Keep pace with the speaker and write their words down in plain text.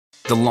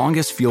The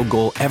longest field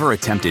goal ever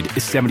attempted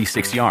is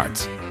 76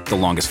 yards. The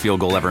longest field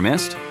goal ever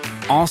missed?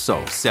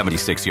 Also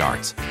 76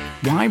 yards.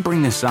 Why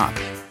bring this up?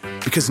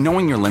 Because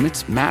knowing your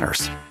limits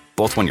matters,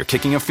 both when you're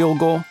kicking a field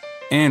goal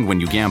and when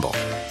you gamble.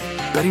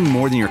 Betting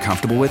more than you're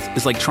comfortable with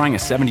is like trying a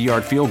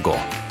 70-yard field goal.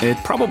 It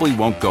probably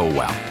won't go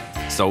well.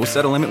 So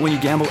set a limit when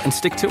you gamble and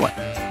stick to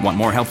it. Want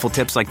more helpful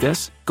tips like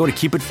this? Go to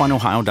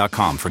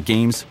keepitfunohio.com for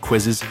games,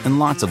 quizzes, and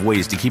lots of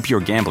ways to keep your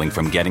gambling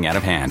from getting out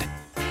of hand.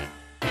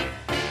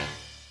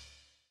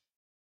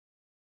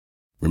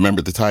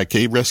 Remember the Thai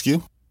cave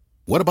rescue?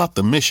 What about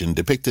the mission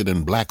depicted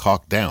in Black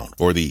Hawk Down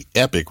or the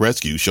epic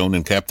rescue shown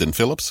in Captain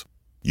Phillips?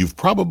 You've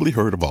probably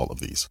heard of all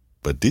of these,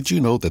 but did you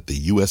know that the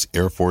U.S.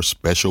 Air Force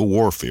Special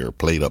Warfare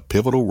played a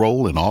pivotal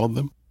role in all of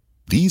them?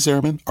 These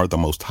airmen are the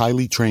most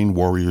highly trained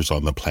warriors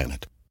on the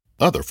planet.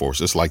 Other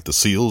forces like the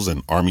SEALs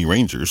and Army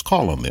Rangers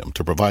call on them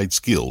to provide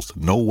skills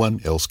no one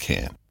else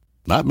can.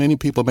 Not many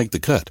people make the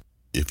cut.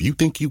 If you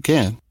think you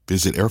can,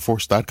 visit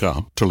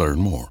airforce.com to learn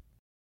more.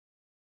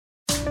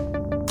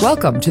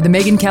 Welcome to The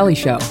Megyn Kelly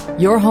Show,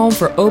 your home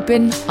for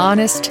open,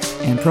 honest,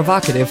 and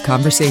provocative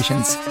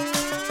conversations.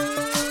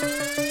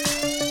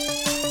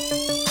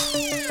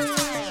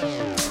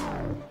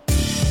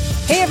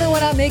 Hey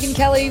everyone, I'm Megyn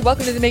Kelly.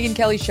 Welcome to The Megyn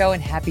Kelly Show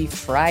and happy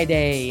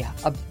Friday.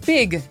 A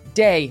big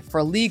day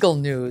for legal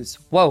news.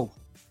 Whoa.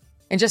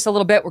 In just a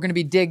little bit, we're going to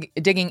be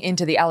digging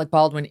into the Alec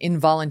Baldwin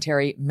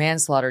involuntary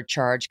manslaughter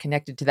charge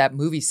connected to that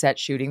movie set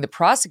shooting. The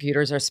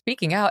prosecutors are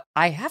speaking out,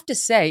 I have to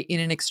say, in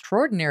an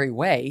extraordinary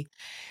way,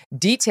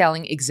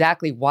 detailing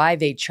exactly why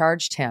they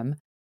charged him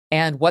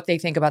and what they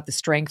think about the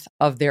strength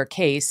of their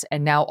case.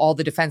 And now all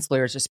the defense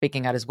lawyers are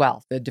speaking out as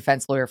well. The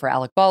defense lawyer for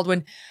Alec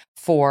Baldwin,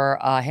 for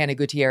Hannah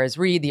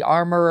Gutierrez-Reed, the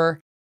armorer,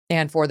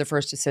 and for the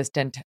first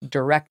assistant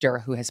director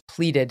who has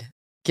pleaded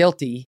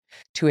guilty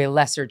to a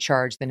lesser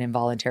charge than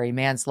involuntary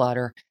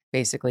manslaughter,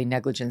 basically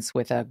negligence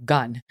with a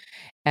gun.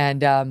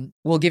 And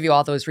we'll give you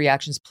all those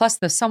reactions, plus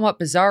the somewhat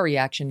bizarre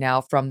reaction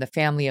now from the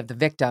family of the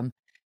victim,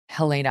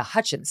 Helena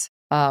Hutchins.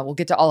 We'll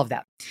get to all of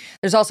that.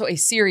 There's also a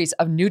series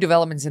of new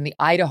developments in the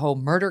Idaho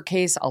murder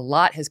case. A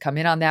lot has come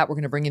in on that. We're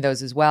going to bring you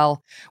those as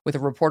well, with a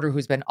reporter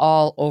who's been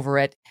all over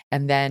it,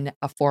 and then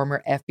a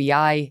former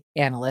FBI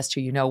analyst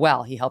who you know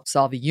well. He helped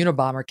solve the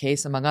Unabomber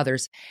case, among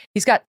others.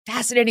 He's got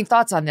fascinating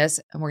thoughts on this,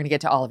 and we're going to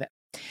get to all of it.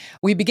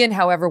 We begin,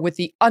 however, with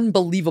the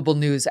unbelievable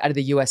news out of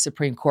the U.S.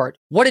 Supreme Court.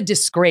 What a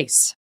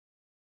disgrace.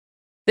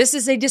 This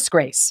is a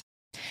disgrace.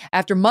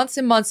 After months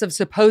and months of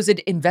supposed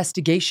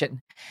investigation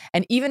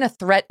and even a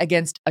threat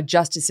against a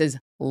justice's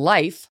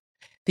life,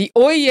 the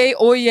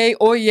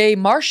oyez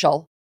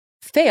marshal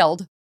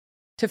failed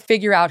to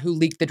figure out who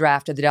leaked the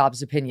draft of the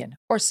Dobbs opinion,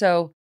 or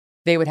so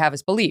they would have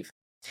us believe.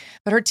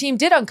 But her team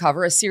did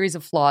uncover a series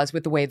of flaws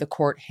with the way the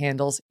court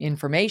handles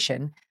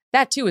information.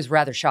 That, too, is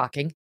rather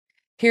shocking.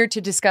 Here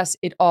to discuss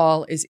it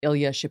all is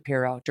Ilya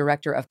Shapiro,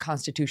 Director of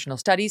Constitutional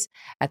Studies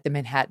at the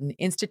Manhattan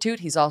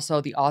Institute. He's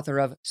also the author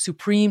of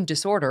Supreme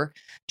Disorder,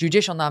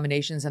 Judicial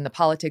Nominations and the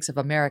Politics of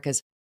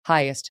America's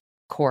Highest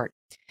Court.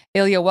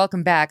 Ilya,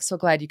 welcome back. So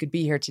glad you could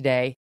be here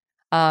today.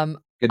 Good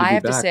to be I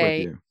have back to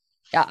say, with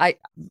you.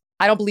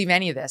 I don't believe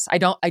any of this. I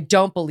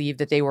don't believe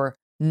that they were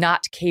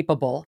not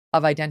capable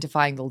of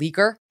identifying the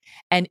leaker.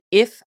 And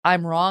if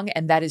I'm wrong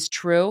and that is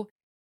true,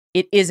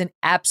 it is an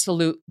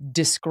absolute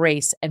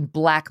disgrace and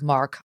black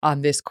mark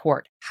on this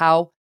court.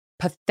 How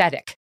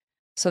pathetic.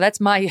 So that's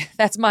my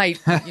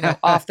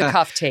off the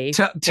cuff take.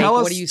 Tell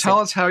What do you tell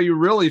say? us how you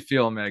really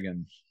feel,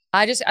 Megyn.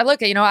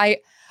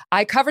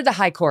 I covered the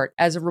High Court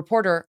as a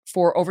reporter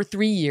for over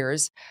 3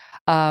 years.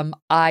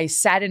 I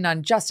sat in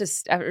on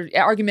justice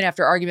argument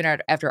after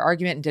argument after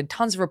argument and did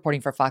tons of reporting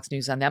for Fox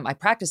News on them. I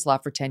practiced law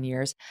for 10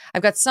 years.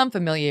 I've got some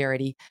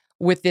familiarity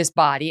with this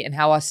body and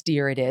how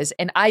austere it is.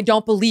 And I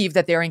don't believe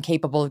that they're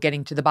incapable of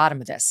getting to the bottom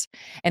of this.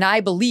 And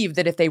I believe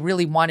that if they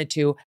really wanted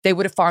to, they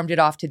would have farmed it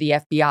off to the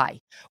FBI.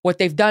 What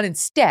they've done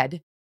instead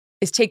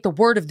is take the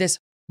word of this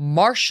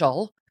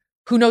marshal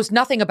who knows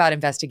nothing about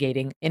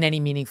investigating in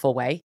any meaningful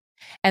way.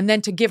 And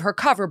then to give her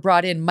cover,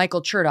 brought in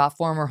Michael Chertoff,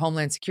 former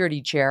Homeland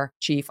Security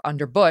chief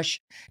under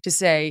Bush, to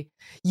say,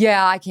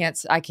 yeah, I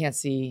can't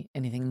see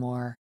anything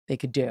more they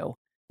could do,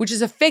 which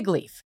is a fig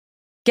leaf.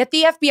 Get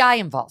the FBI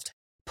involved.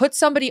 Put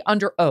somebody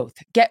under oath.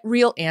 Get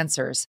real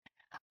answers.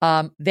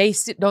 They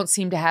don't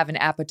seem to have an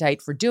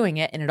appetite for doing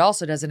it. And it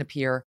also doesn't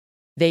appear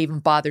they even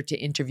bothered to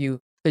interview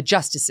the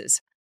justices,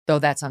 though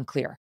that's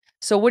unclear.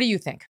 So what do you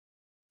think?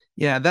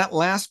 Yeah, that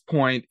last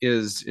point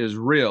is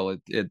real.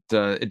 It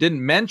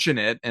didn't mention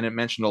it, and it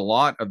mentioned a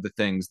lot of the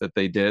things that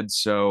they did.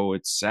 So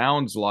it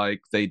sounds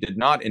like they did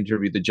not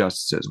interview the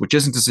justices, which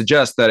isn't to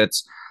suggest that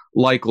it's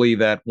likely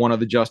that one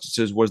of the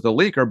justices was the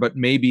leaker, but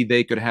maybe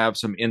they could have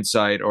some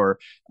insight or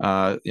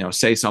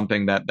say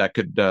something that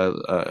could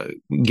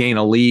gain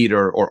a lead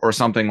or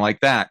something like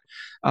that.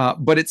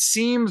 But it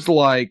seems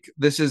like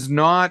this is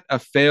not a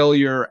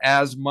failure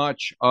as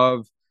much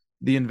of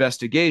the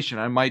investigation.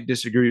 I might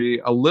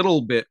disagree a little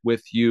bit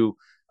with you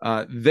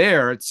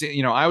there.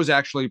 I was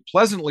actually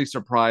pleasantly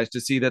surprised to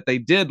see that they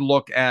did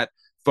look at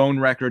phone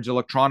records,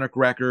 electronic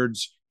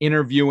records,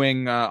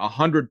 interviewing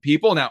 100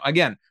 people. Now,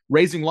 again,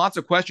 raising lots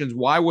of questions.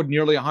 Why would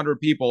nearly 100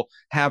 people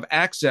have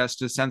access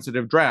to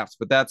sensitive drafts?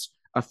 But that's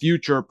a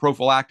future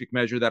prophylactic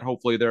measure that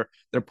hopefully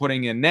they're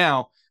putting in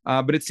now.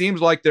 But it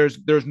seems like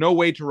there's no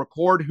way to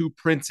record who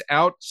prints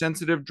out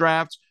sensitive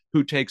drafts,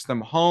 who takes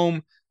them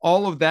home,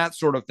 all of that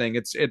sort of thing.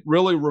 It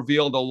really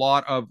revealed a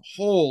lot of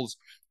holes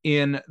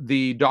in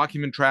the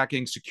document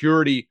tracking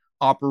security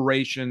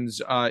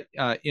operations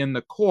in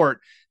the court.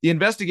 The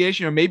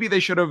investigation, maybe they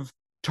should have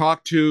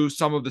talked to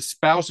some of the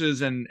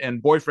spouses and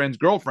boyfriends,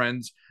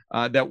 girlfriends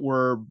that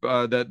were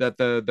that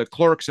the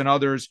clerks and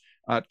others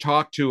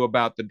talked to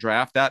about the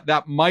draft.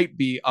 That might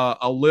be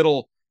a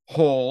little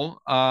hole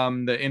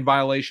in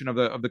violation of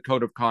the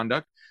code of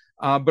conduct.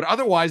 But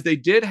otherwise, they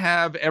did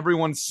have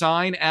everyone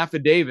sign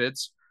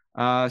affidavits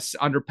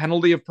under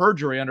penalty of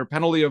perjury, under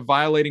penalty of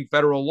violating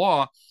federal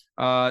law,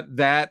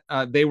 that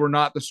they were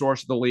not the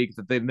source of the leak,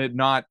 that they did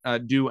not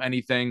do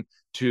anything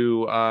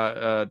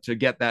to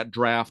get that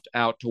draft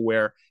out to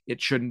where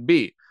it shouldn't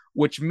be.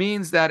 Which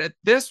means that at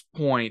this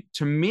point,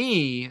 to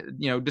me,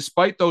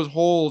 despite those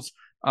holes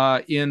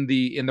in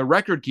the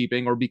record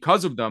keeping, or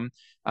because of them,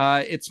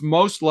 it's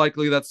most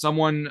likely that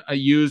someone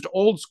used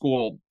old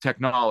school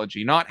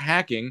technology, not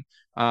hacking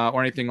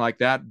or anything like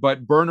that,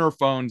 but burner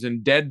phones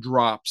and dead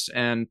drops,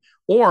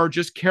 or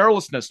just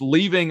carelessness,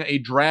 leaving a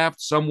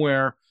draft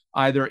somewhere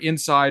either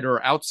inside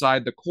or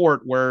outside the court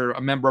where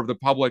a member of the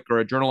public or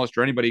a journalist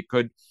or anybody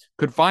could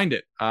find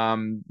it.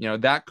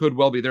 That could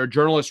well be. There are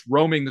journalists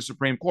roaming the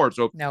Supreme Court,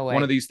 so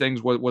one of these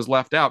things was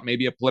left out.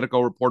 Maybe a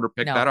Politico reporter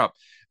picked that up.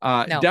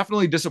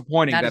 Definitely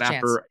disappointing that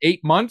after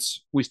 8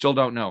 months, we still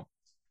don't know.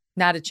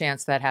 Not a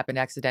chance that happened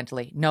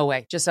accidentally. No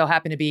way. Just so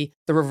happened to be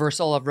the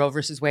reversal of Roe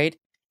versus Wade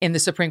in the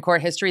Supreme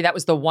Court history. That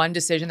was the one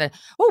decision that,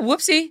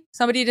 whoopsie,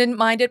 somebody didn't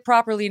mind it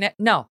properly.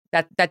 No,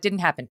 that didn't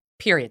happen,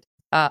 period.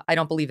 I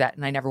don't believe that,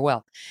 and I never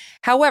will.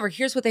 However,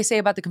 here's what they say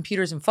about the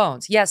computers and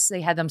phones. Yes,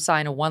 they had them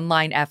sign a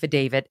one-line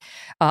affidavit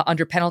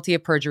under penalty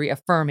of perjury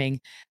affirming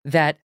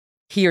that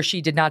he or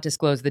she did not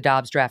disclose the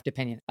Dobbs draft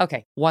opinion.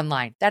 Okay, one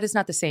line. That is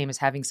not the same as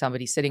having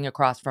somebody sitting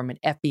across from an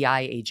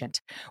FBI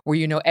agent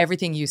where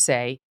everything you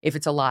say, if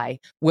it's a lie,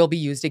 will be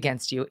used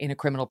against you in a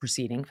criminal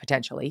proceeding,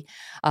 potentially.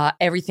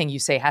 Everything you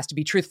say has to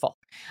be truthful.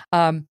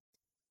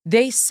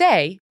 They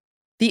say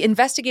the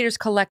investigators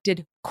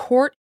collected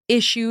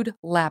court-issued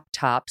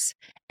laptops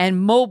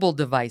and mobile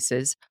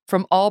devices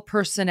from all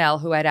personnel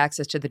who had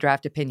access to the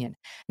draft opinion.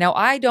 Now,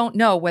 I don't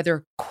know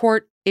whether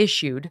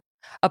court-issued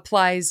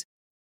applies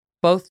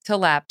both to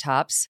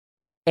laptops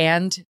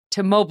and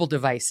to mobile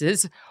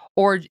devices,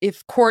 or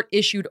if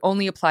court-issued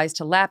only applies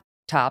to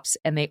laptops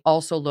and they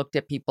also looked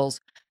at people's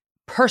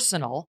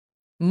personal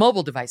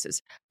mobile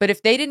devices. But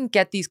if they didn't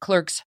get these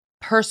clerks'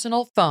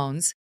 personal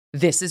phones,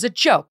 this is a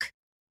joke.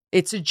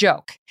 It's a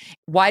joke.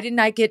 Why didn't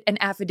I get an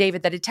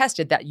affidavit that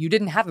attested that you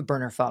didn't have a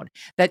burner phone,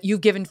 that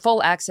you've given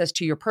full access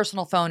to your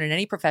personal phone and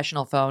any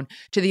professional phone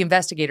to the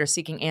investigator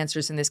seeking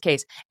answers in this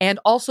case, and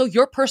also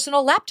your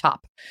personal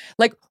laptop?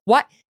 Like,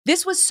 what?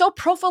 This was so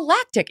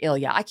prophylactic,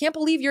 Ilya. I can't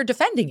believe you're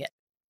defending it.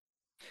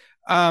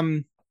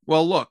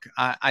 Well, look,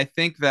 I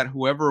think that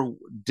whoever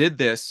did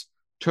this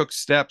took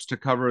steps to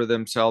cover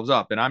themselves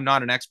up. And I'm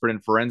not an expert in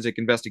forensic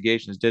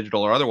investigations,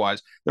 digital or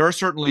otherwise. There are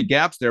certainly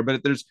gaps there,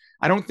 but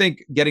I don't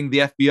think getting the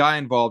FBI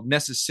involved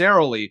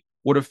necessarily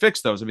would have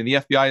fixed those. I mean, the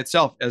FBI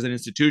itself as an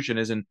institution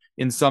is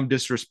in some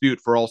disrepute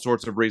for all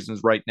sorts of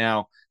reasons right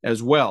now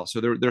as well.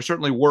 So there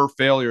certainly were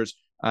failures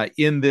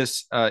in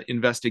this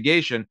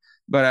investigation.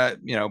 But,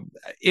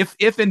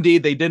 if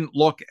indeed they didn't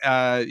look,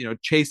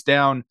 chase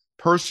down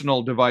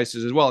personal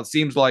devices as well, it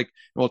seems like,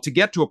 to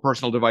get to a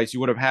personal device,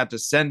 you would have had to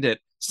send it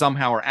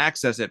somehow or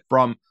access it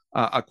from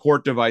a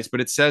court device.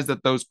 But it says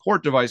that those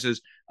court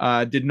devices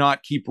did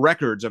not keep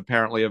records,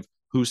 apparently, of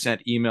who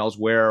sent emails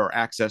where or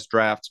access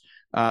drafts.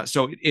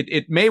 So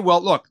it may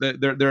well look,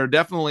 there are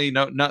definitely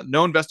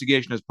no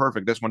investigation is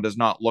perfect. This one does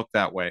not look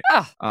that way.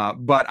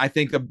 But I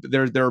think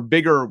there are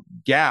bigger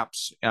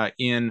gaps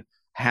in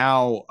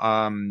how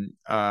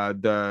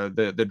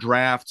the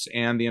drafts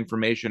and the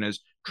information is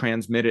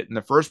transmitted in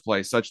the first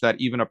place, such that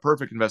even a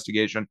perfect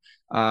investigation,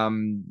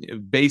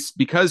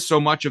 because so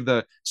much of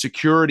the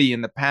security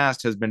in the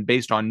past has been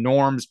based on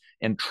norms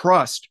and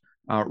trust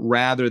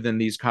rather than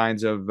these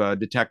kinds of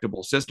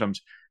detectable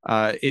systems,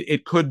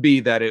 it could be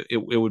that it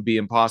would be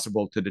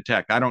impossible to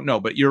detect. I don't know,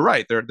 but you're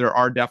right. There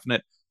are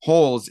definite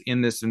holes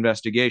in this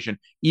investigation,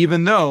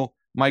 even though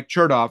Mike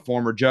Chertoff,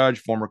 former judge,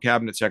 former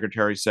cabinet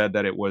secretary, said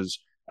that it was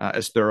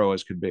as thorough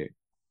as could be.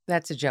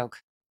 That's a joke.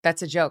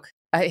 That's a joke.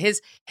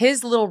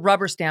 His little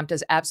rubber stamp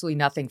does absolutely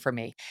nothing for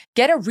me.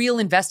 Get a real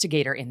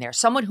investigator in there,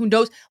 someone who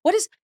knows. What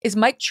is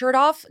Mike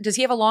Chertoff? Does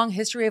he have a long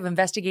history of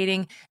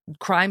investigating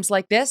crimes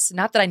like this?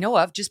 Not that I know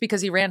of. Just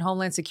because he ran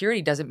Homeland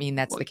Security doesn't mean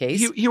that's the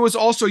case. He was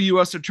also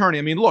U.S. attorney.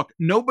 I mean, look,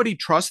 nobody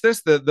trusts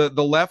this. The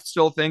left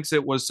still thinks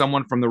it was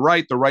someone from the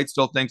right. The right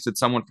still thinks it's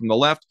someone from the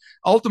left.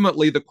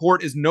 Ultimately, the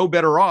court is no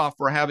better off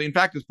for having, in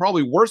fact, it's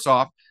probably worse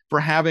off for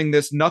having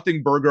this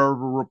nothing burger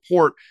of a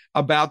report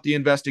about the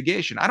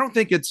investigation. I don't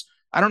think it's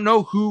I don't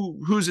know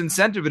whose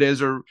incentive it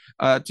is or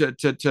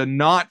to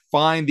not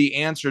find the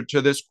answer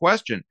to this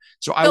question.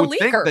 So I would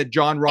think that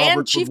John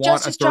Roberts would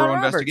want a thorough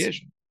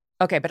investigation.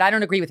 Okay, but I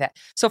don't agree with that.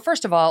 So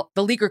first of all,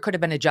 the leaker could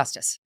have been a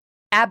justice.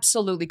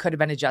 Absolutely could have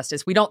been a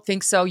justice. We don't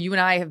think so. You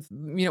and I have,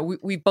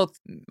 we've both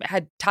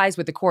had ties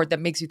with the court that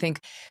makes you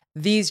think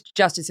these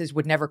justices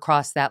would never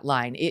cross that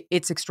line.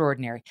 It's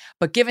extraordinary.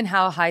 But given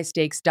how high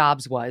stakes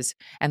Dobbs was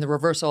and the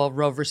reversal of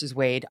Roe versus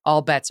Wade,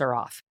 all bets are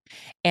off.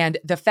 And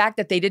the fact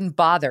that they didn't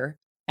bother,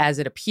 as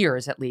it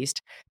appears at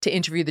least, to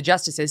interview the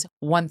justices,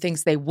 one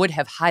thinks they would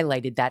have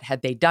highlighted that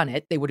had they done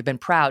it. They would have been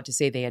proud to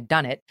say they had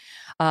done it.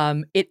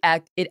 It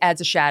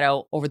adds a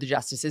shadow over the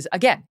justices.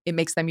 Again, it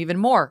makes them even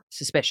more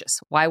suspicious.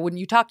 Why wouldn't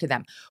you talk to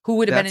them? Who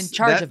would have been in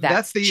charge of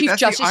that? Chief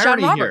Justice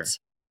John Roberts.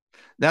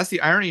 That's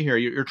the irony here.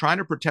 You're trying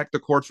to protect the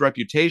court's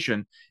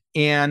reputation.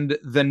 And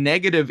the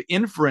negative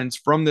inference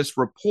from this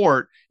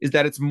report is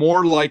that it's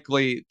more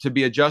likely to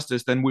be a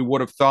justice than we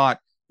would have thought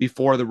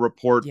before the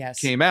report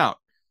came out.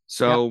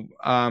 So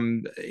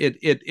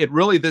it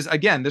really,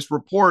 this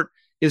report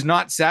is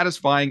not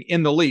satisfying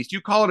in the least.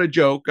 You call it a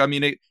joke. I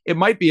mean, it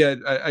might be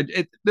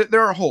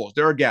there are holes,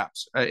 there are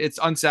gaps. It's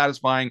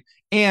unsatisfying.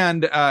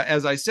 And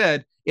as I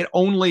said, it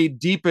only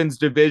deepens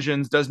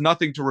divisions, does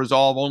nothing to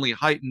resolve, only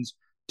heightens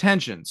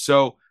tension.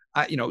 So,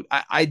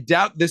 I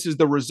doubt this is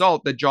the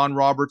result that John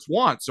Roberts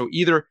wants. So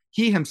either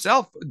he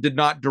himself did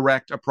not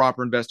direct a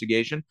proper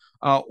investigation,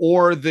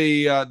 or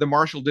the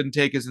marshal didn't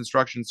take his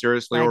instructions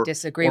seriously, I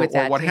disagree with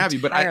that, or what have you.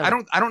 But I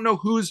don't know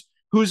whose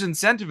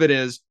incentive it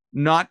is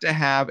not to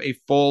have a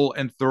full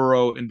and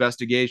thorough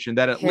investigation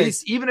that at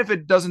least, even if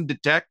it doesn't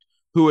detect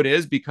who it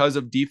is because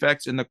of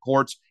defects in the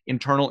court's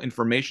internal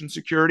information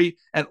security,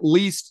 at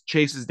least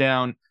chases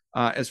down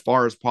as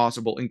far as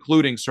possible,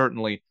 including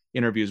certainly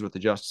interviews with the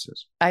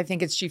justices. I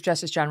think it's Chief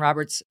Justice John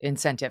Roberts'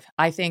 incentive.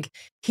 I think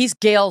he's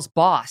Gail's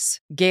boss.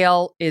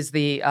 Gail is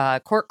the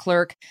court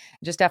clerk.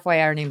 Just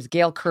FYI, her name is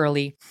Gail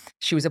Curley.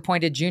 She was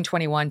appointed June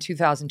 21,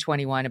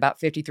 2021, about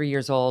 53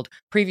 years old.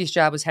 Previous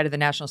job was head of the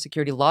National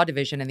Security Law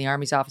Division in the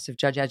Army's Office of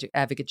Judge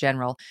Advocate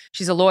General.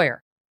 She's a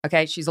lawyer.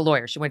 Okay, she's a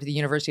lawyer. She went to the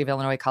University of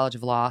Illinois College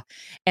of Law.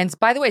 And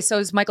by the way, so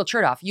is Michael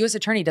Chertoff. U.S.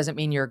 attorney doesn't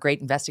mean you're a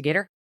great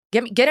investigator.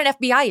 Get an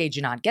FBI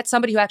agent on. Get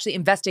somebody who actually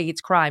investigates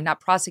crime,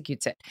 not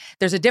prosecutes it.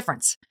 There's a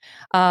difference.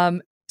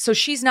 So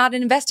she's not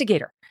an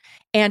investigator.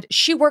 And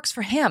she works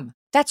for him.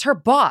 That's her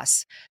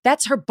boss.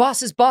 That's her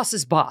boss's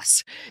boss's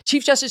boss.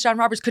 Chief Justice John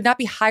Roberts could not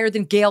be higher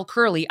than Gail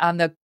Curley on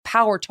the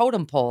power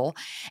totem pole.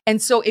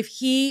 And so if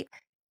he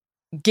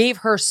gave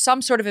her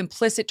some sort of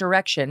implicit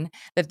direction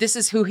that this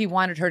is who he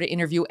wanted her to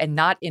interview and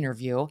not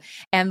interview.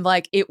 And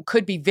it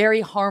could be very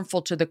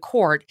harmful to the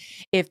court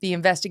if the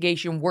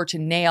investigation were to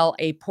nail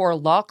a poor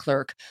law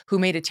clerk who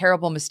made a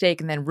terrible mistake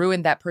and then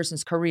ruined that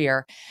person's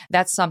career.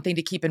 That's something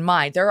to keep in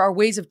mind. There are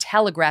ways of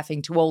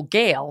telegraphing to old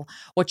Gail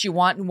what you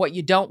want and what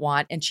you don't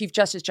want. And Chief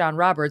Justice John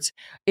Roberts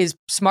is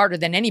smarter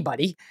than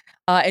anybody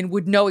and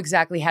would know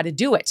exactly how to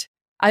do it.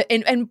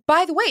 And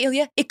by the way,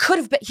 Ilya, he could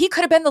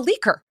have been the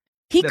leaker.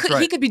 He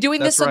could be doing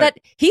this so that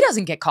he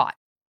doesn't get caught.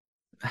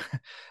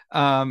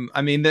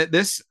 I mean,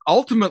 this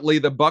ultimately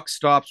the buck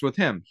stops with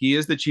him. He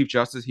is the Chief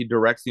Justice. He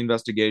directs the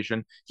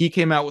investigation. He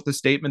came out with a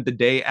statement the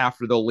day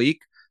after the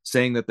leak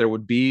saying that there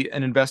would be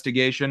an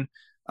investigation.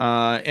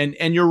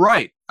 And you're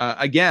right.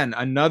 Again,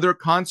 another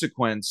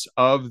consequence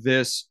of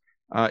this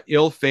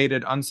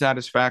ill-fated,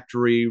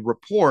 unsatisfactory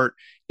report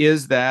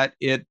is that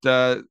it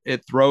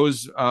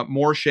throws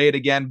more shade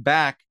again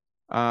back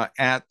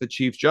at the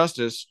Chief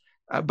Justice.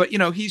 But,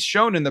 he's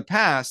shown in the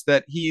past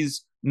that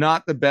he's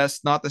not the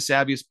best, not the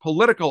savviest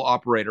political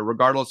operator,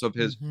 regardless of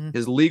his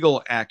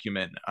legal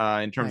acumen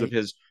in terms of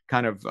his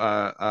kind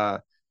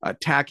of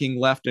attacking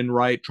left and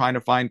right, trying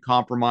to find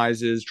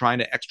compromises, trying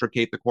to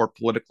extricate the court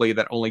politically.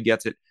 That only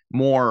gets it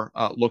more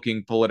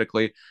looking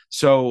politically.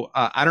 So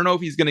I don't know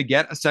if he's going to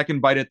get a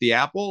second bite at the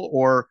apple,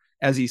 or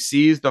as he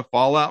sees the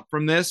fallout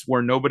from this,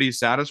 where nobody's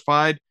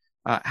satisfied,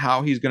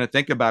 how he's going to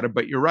think about it.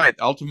 But you're right.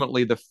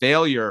 Ultimately, the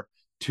failure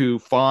to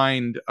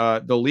find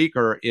the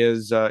leaker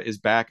is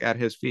back at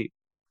his feet.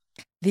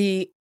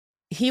 He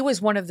was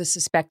one of the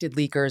suspected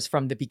leakers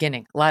from the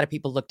beginning. A lot of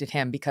people looked at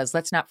him because,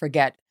 let's not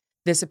forget,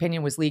 this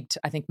opinion was leaked,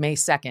 I think, May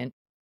 2nd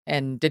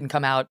and didn't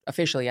come out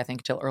officially, I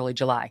think, till early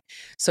July.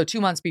 So 2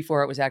 months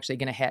before it was actually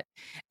going to hit.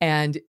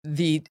 And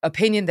the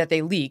opinion that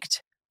they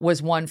leaked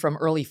was one from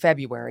early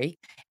February.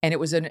 And it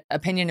was an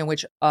opinion in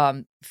which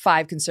 5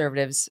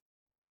 conservatives,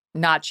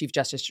 not Chief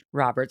Justice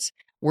Roberts,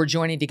 were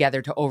joining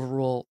together to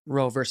overrule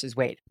Roe versus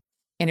Wade.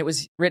 And it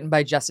was written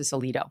by Justice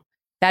Alito.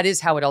 That is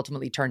how it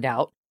ultimately turned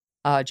out.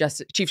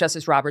 Chief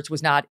Justice Roberts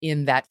was not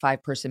in that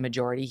 5-person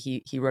majority.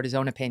 He wrote his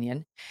own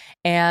opinion.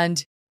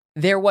 And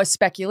there was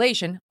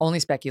speculation,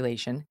 only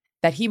speculation,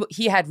 that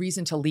he had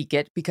reason to leak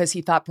it because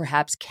he thought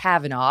perhaps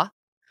Kavanaugh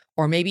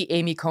or maybe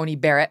Amy Coney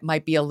Barrett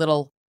might be a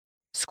little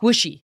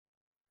squishy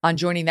on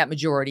joining that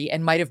majority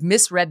and might have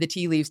misread the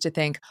tea leaves to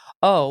think,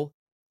 oh,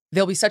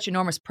 there'll be such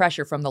enormous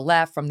pressure from the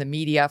left, from the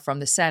media, from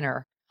the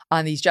center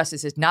on these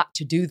justices not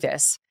to do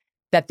this,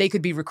 that they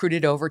could be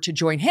recruited over to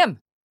join him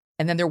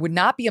And then there would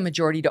not be a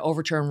majority to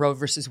overturn Roe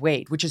versus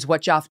Wade, which is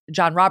what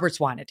John Roberts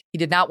wanted. He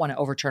did not want to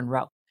overturn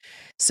Roe.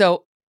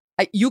 So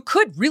you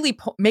could really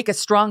make a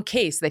strong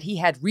case that he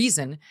had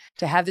reason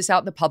to have this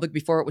out in the public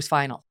before it was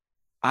final.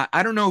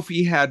 I don't know if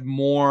he had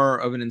more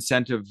of an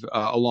incentive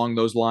along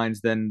those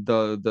lines than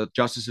the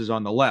justices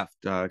on the left,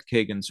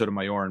 Kagan,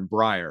 Sotomayor, and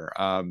Breyer.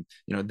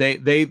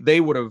 They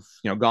would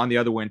have gone the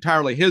other way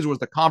entirely. His was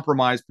the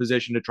compromise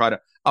position to try to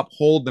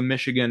uphold the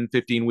Michigan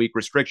 15-week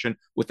restriction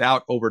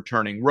without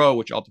overturning Roe,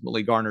 which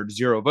ultimately garnered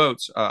 0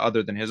 votes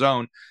other than his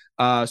own.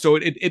 So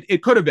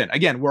it could have been.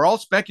 Again, we're all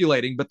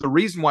speculating, but the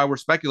reason why we're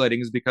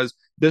speculating is because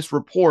this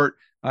report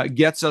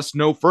gets us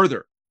no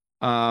further.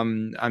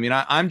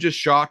 I'm just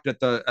shocked at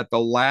the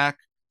lack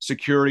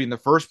security in the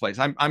first place.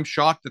 I'm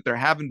shocked that there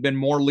haven't been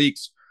more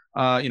leaks.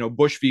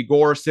 Bush v.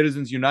 Gore,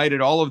 Citizens United,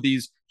 all of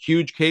these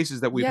huge cases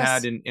that we've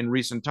had in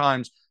recent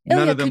times. Ilya,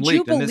 none of them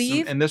leaked,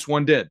 and this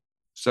one did.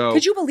 So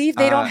could you believe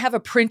they don't have a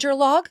printer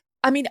log?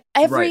 I mean,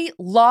 every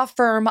law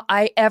firm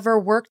I ever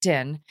worked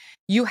in,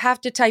 you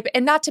have to type,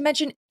 and not to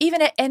mention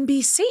even at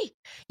NBC,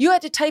 you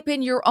had to type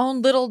in your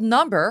own little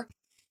number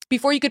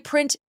before you could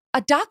print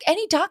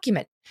any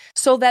document,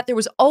 so that there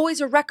was always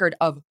a record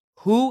of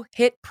who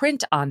hit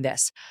print on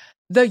this.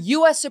 The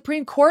U.S.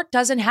 Supreme Court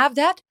doesn't have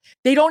that.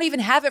 They don't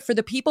even have it for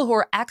the people who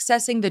are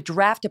accessing the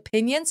draft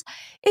opinions.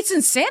 It's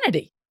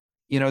insanity.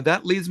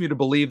 That leads me to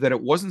believe that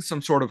it wasn't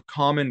some sort of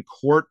common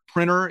court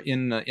printer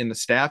in the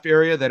staff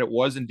area, that it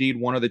was indeed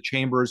one of the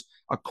chambers,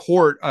 a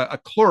clerk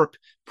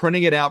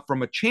printing it out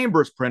from a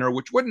chamber's printer,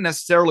 which wouldn't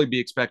necessarily be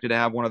expected to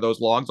have one of those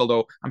logs,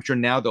 although I'm sure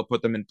now they'll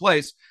put them in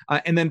place,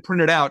 and then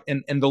print it out.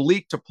 And the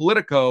leak to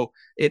Politico,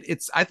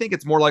 I think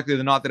it's more likely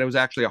than not that it was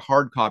actually a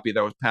hard copy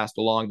that was passed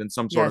along than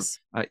some sort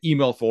of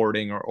email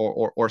forwarding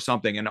or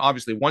something. And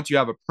obviously, once you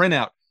have a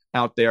printout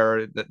out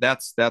there,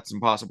 that's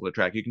impossible to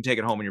track. You can take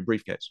it home in your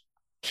briefcase.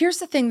 Here's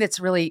the thing that's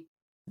really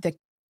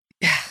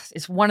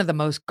it's one of the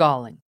most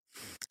galling.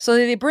 So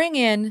they bring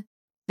in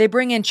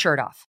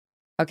Chertoff.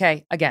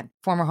 Okay, again,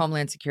 former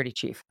Homeland Security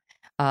chief,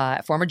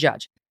 former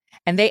judge,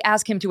 and they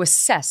ask him to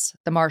assess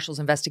the Marshals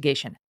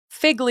investigation.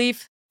 Fig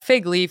leaf.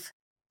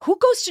 Who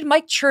goes to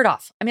Mike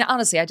Chertoff? I mean,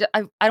 honestly, I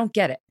don't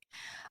get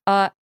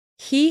it.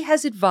 He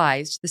has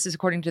advised. This is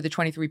according to the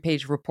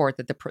 23-page report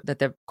that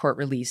the court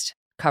released,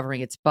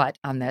 covering its butt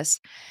on this.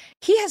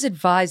 He has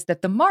advised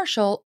that the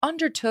marshal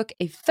undertook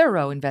a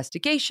thorough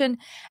investigation,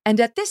 and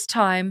at this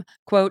time,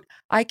 quote,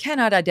 I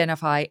cannot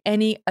identify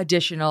any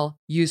additional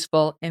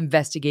useful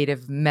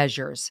investigative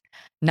measures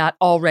not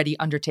already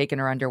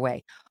undertaken or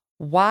underway.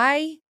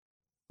 Why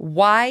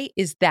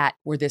is that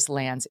where this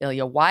lands,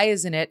 Ilya? Why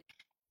isn't it,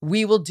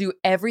 we will do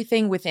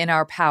everything within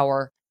our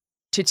power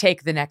to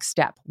take the next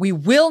step? We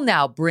will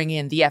now bring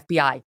in the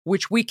FBI,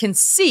 which we can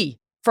see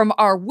from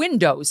our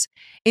windows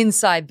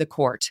inside the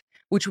court,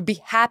 which would be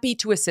happy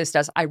to assist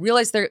us. I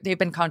realize they've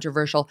been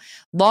controversial.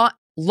 Law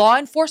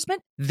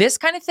enforcement, this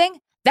kind of thing,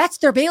 that's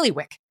their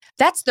bailiwick.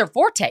 That's their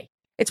forte.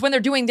 It's when they're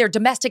doing their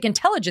domestic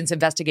intelligence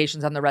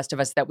investigations on the rest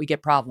of us that we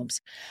get problems.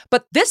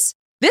 But this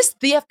the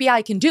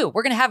FBI can do.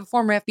 We're going to have a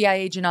former FBI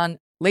agent on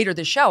later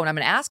this show, and I'm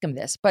going to ask him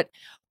this. But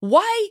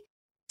why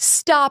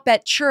stop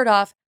at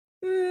Chertoff?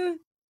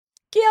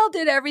 Gail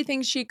did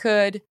everything she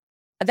could.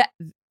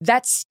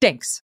 That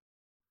stinks.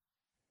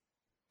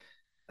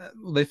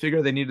 They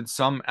figured they needed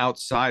some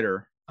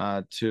outsider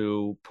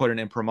to put an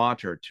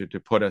imprimatur, to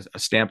put a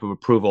stamp of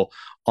approval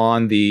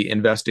on the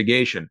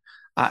investigation.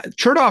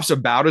 Chertoff's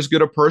about as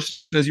good a person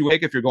as you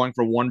make if you're going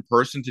for one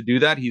person to do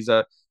that. He's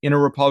in a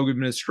Republican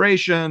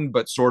administration,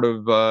 but sort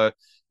of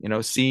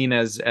seen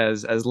as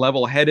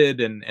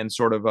level-headed and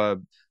sort of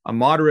a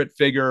moderate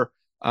figure.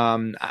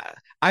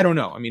 I don't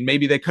know. I mean,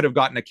 maybe they could have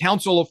gotten a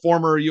council of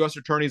former U.S.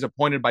 attorneys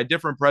appointed by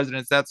different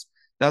presidents. That's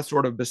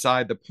sort of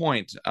beside the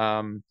point.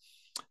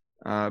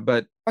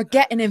 Or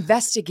get an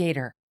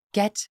investigator.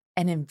 Get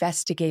an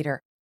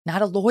investigator,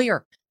 not a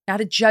lawyer,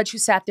 not a judge who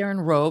sat there in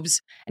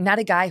robes, and not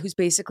a guy who's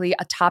basically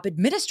a top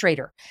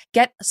administrator.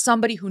 Get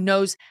somebody who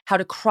knows how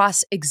to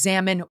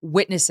cross-examine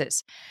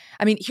witnesses.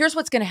 I mean, here's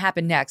what's going to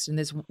happen next, and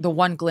there's the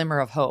one glimmer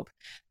of hope.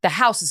 The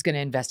House is going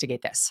to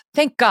investigate this.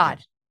 Thank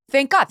God.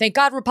 Thank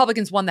God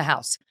Republicans won the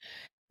House.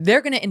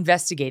 They're going to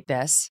investigate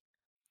this.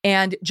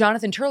 And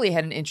Jonathan Turley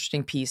had an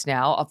interesting piece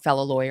now, a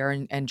fellow lawyer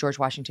and George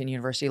Washington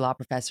University law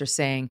professor,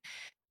 saying,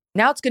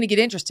 now it's going to get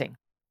interesting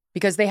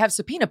because they have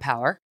subpoena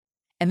power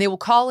and they will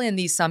call in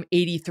these some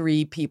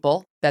 83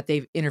 people that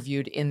they've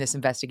interviewed in this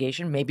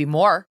investigation, maybe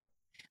more,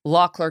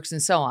 law clerks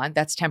and so on.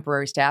 That's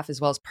temporary staff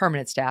as well as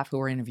permanent staff who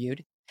were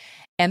interviewed.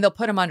 And they'll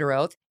put them under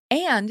oath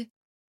and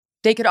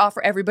they could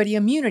offer everybody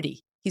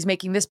immunity. He's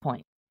making this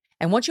point.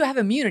 And once you have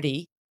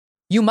immunity,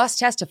 you must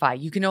testify.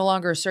 You can no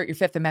longer assert your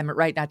Fifth Amendment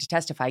right not to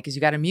testify because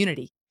you got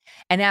immunity.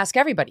 And ask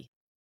everybody,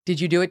 did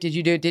you do it? Did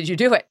you do it? Did you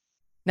do it?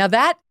 Now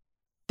that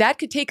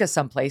could take us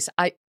someplace.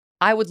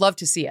 I would love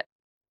to see it.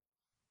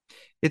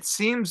 It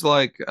seems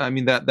like, I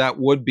mean, that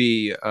would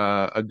be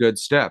a good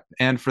step.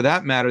 And for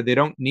that matter, they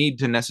don't need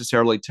to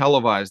necessarily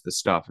televise the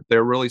stuff. If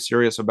they're really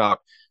serious about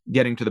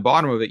getting to the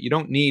bottom of it, you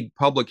don't need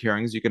public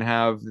hearings. You can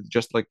have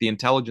just like the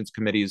intelligence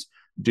committees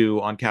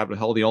do on Capitol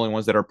Hill, the only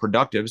ones that are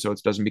productive, so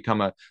it doesn't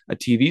become a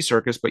TV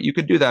circus. But you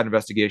could do that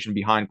investigation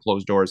behind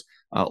closed doors,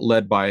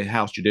 led by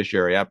House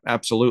Judiciary.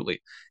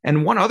 Absolutely.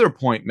 And one other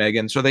point,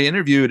 Megan. So they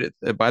interviewed,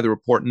 by the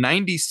report,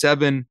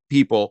 97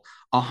 people,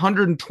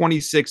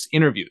 126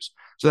 interviews.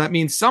 So that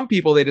means some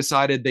people they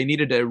decided they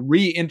needed to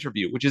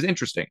re-interview, which is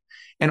interesting.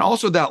 And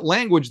also that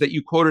language that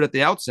you quoted at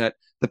the outset,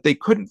 that they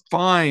couldn't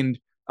find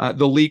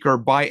the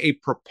leaker by a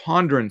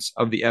preponderance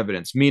of the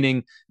evidence,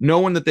 meaning no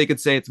one that they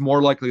could say it's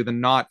more likely than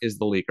not is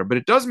the leaker. But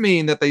it does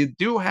mean that they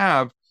do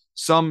have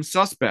some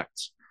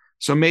suspects.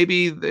 So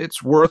maybe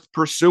it's worth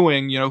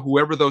pursuing,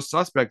 whoever those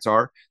suspects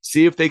are,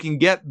 see if they can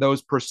get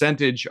those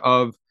percentage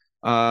of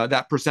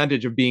that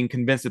percentage of being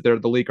convinced that they're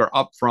the leaker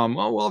up from,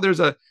 oh, well, there's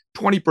a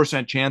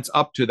 20% chance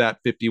up to that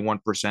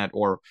 51%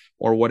 or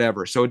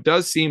whatever. So it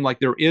does seem like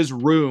there is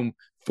room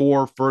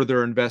for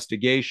further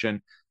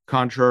investigation,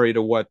 contrary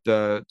to what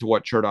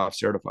Chertoff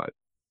certified.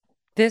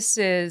 This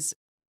is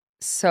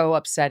so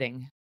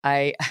upsetting.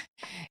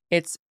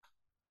 It's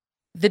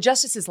the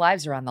justices'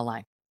 lives are on the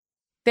line.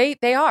 They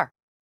are.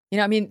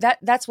 I mean,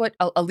 that's what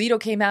Alito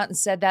came out and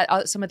said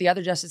that. Some of the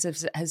other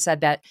justices has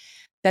said that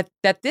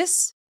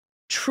this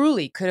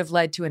truly could have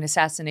led to an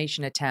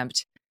assassination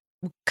attempt.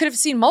 Could have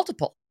seen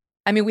multiple.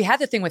 I mean, we had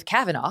the thing with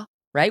Kavanaugh,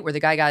 right, where the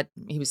guy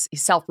he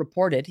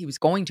self-reported he was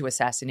going to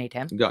assassinate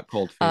him. Got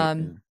cold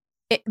feet.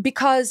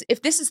 Because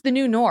if this is the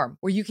new norm,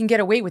 where you can get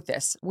away with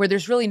this, where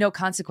there's really no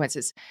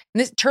consequences,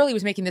 and Turley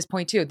was making this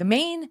point too. The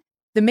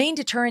main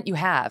deterrent you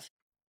have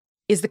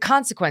is the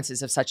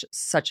consequences of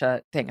such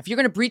a thing. If you're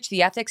going to breach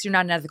the ethics, you're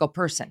not an ethical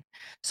person.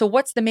 So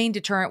what's the main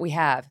deterrent we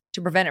have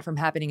to prevent it from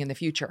happening in the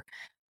future?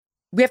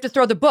 We have to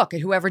throw the book at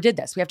whoever did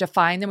this. We have to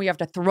find them. We have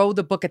to throw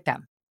the book at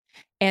them.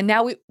 And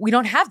now we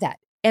don't have that.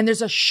 And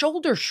there's a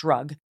shoulder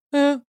shrug.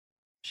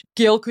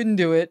 Gail couldn't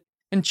do it.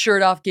 And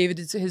Chertoff gave it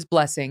his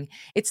blessing.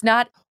 It's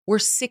not, we're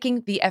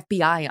sicking the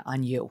FBI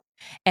on you.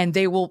 And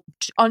they'll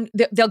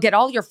get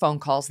all your phone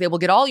calls. They will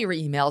get all your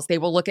emails. They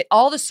will look at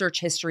all the search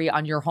history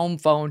on your home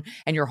phone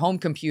and your home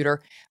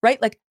computer,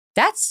 right? Like,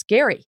 that's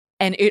scary.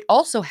 And it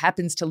also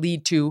happens to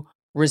lead to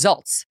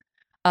results.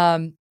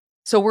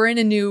 So we're in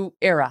a new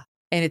era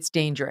and it's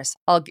dangerous.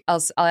 I'll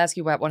ask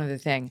you about one other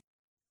thing.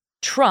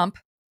 Trump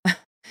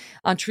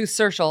on Truth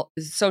Social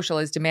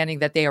is demanding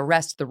that they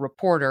arrest the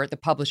reporter, the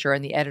publisher,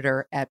 and the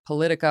editor at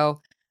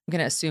Politico. I'm going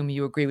to assume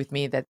you agree with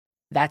me that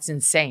that's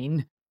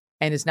insane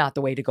and is not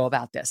the way to go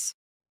about this.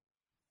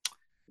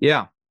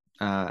 Yeah,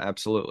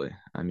 absolutely.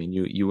 I mean,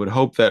 you would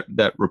hope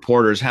that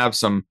reporters have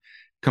some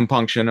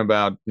compunction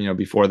about,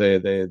 before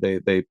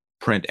they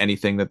print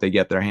anything that they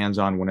get their hands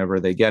on whenever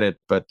they get it.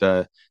 But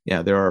there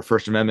are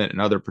First Amendment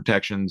and other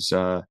protections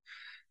for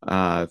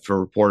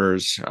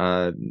reporters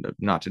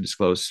not to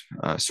disclose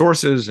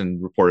sources,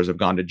 and reporters have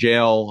gone to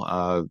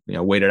jail,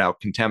 waited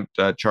out contempt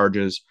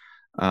charges.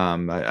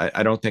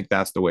 I don't think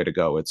that's the way to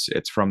go.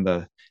 It's from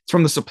the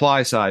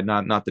supply side,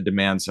 not the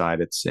demand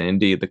side. It's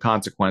indeed the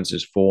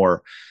consequences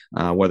for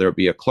whether it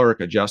be a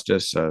clerk, a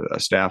justice, a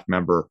staff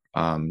member.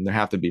 There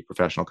have to be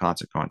professional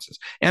consequences.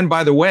 And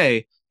by the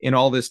way, in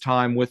all this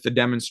time with the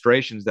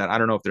demonstrations that I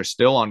don't know if they're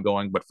still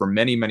ongoing, but for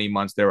many, many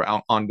months they were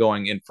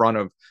ongoing in front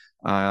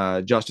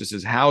of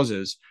justices'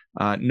 houses.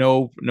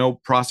 No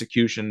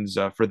prosecutions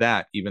for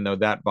that, even though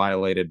that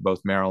violated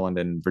both Maryland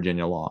and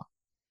Virginia law.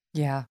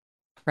 Yeah,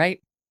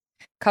 right.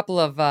 Couple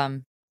of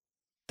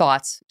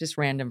thoughts, just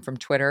random from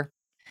Twitter.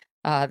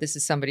 This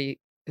is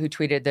somebody who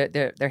tweeted that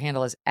their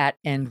handle is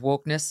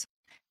 @endwokeness.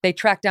 They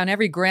tracked down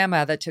every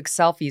grandma that took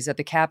selfies at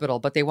the Capitol,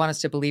 but they want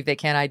us to believe they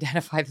can't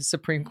identify the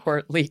Supreme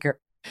Court leaker.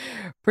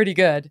 Pretty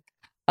good.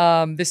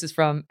 This is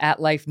from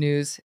 @Life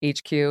News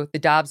HQ. The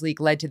Dobbs leak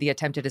led to the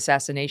attempted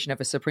assassination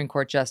of a Supreme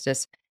Court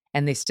justice,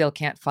 and they still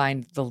can't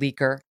find the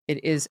leaker.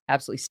 It is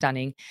absolutely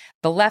stunning.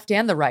 The left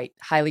and the right,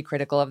 highly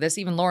critical of this.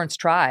 Even Lawrence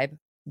Tribe,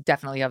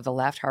 definitely of the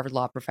left, Harvard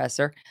law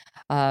professor,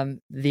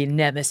 the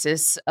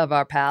nemesis of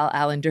our pal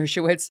Alan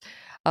Dershowitz,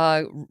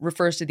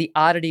 refers to the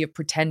oddity of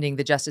pretending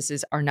the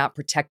justices are not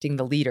protecting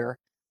the leaker,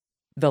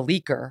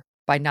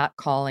 by not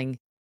calling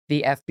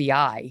the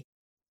FBI.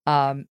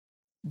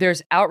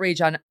 There's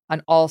outrage on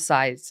all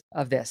sides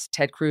of this.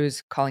 Ted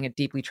Cruz calling it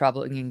deeply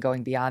troubling and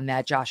going beyond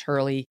that. Josh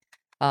Hurley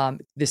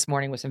this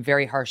morning with some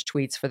very harsh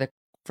tweets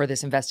for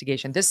this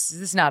investigation. This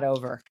is not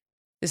over.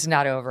 This is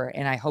not over,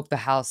 and I hope the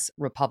House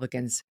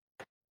Republicans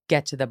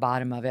get to the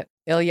bottom of it.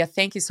 Ilya,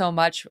 thank you so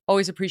much.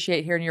 Always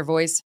appreciate hearing your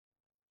voice.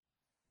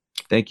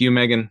 Thank you,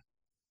 Megan.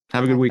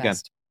 Have a good weekend.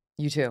 Best.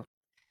 You too.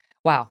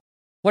 Wow.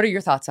 What are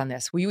your thoughts on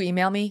this? Will you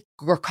email me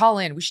or call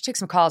in? We should take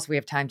some calls if we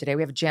have time today.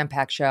 We have a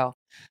jam-packed show.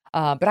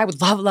 But I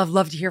would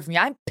love to hear from you.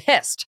 I'm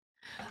pissed.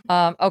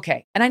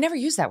 Okay. And I never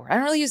use that word. I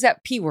don't really use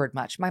that P word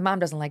much. My mom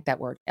doesn't like that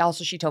word.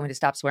 Also, she told me to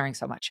stop swearing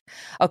so much.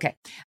 Okay.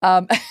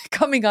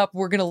 Coming up,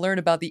 we're going to learn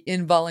about the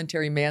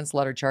involuntary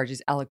manslaughter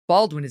charges Alec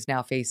Baldwin is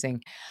now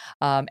facing,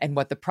 and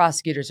what the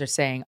prosecutors are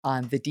saying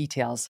on the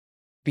details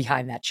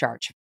behind that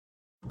charge.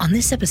 On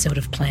this episode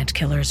of Plant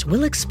Killers,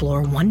 we'll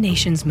explore one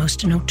nation's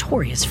most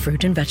notorious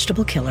fruit and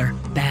vegetable killer,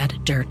 bad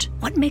dirt.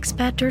 What makes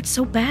bad dirt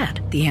so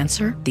bad? The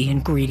answer? The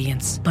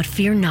ingredients. But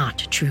fear not,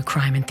 true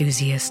crime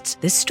enthusiasts.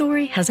 This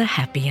story has a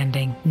happy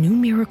ending. New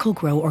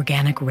Miracle-Gro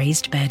organic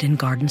raised bed and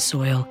garden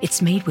soil.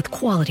 It's made with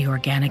quality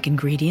organic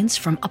ingredients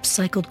from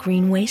upcycled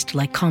green waste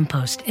like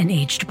compost and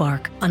aged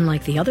bark.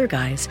 Unlike the other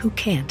guys who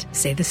can't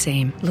say the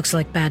same. Looks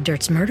like bad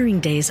dirt's murdering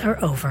days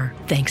are over,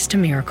 thanks to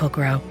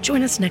Miracle-Gro.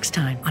 Join us next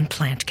time on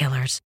Plant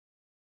Killers.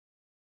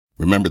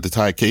 Remember the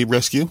Thai cave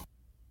rescue?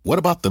 What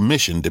about the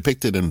mission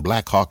depicted in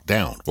Black Hawk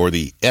Down or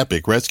the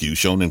epic rescue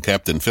shown in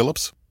Captain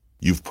Phillips?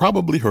 You've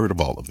probably heard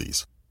of all of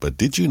these, but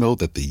did you know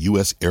that the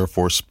U.S. Air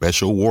Force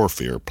Special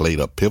Warfare played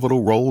a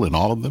pivotal role in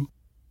all of them?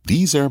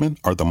 These airmen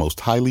are the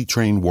most highly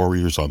trained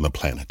warriors on the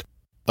planet.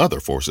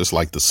 Other forces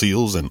like the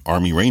SEALs and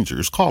Army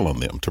Rangers call on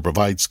them to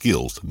provide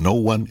skills no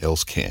one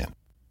else can.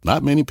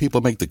 Not many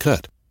people make the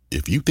cut.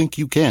 If you think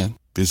you can,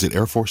 visit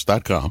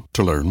airforce.com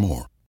to learn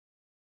more.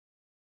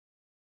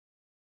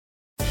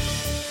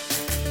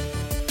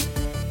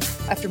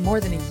 After more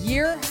than a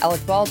year,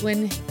 Alec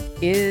Baldwin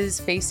is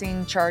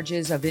facing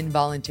charges of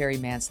involuntary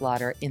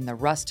manslaughter in the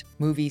Rust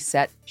movie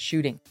set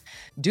shooting.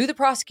 Do the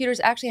prosecutors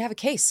actually have a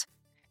case?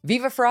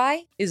 Viva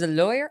Frei is a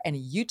lawyer and a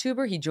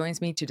YouTuber. He joins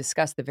me to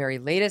discuss the very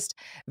latest.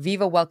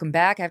 Viva, welcome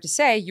back. I have to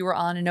say, you were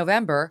on in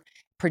November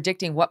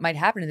predicting what might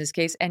happen in this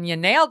case, and you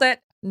nailed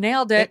it.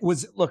 Nailed it.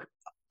 Look,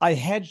 I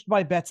hedged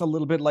my bets a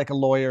little bit like a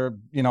lawyer,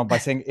 by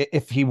saying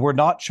if he were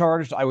not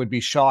charged, I would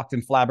be shocked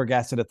and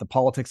flabbergasted at the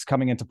politics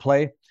coming into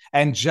play.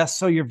 And just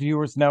so your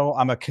viewers know,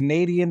 I'm a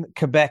Canadian,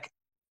 Quebec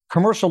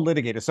commercial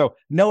litigator, so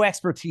no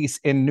expertise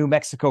in New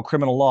Mexico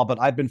criminal law,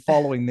 but I've been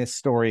following this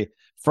story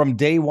from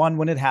day one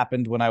when it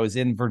happened, when I was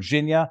in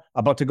Virginia,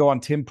 about to go on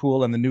Tim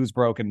Pool, and the news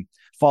broke, and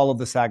followed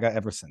the saga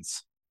ever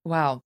since.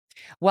 Wow.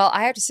 Well,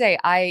 I have to say,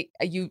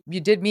 you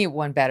did me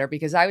one better,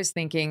 because I was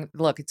thinking,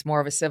 look, it's more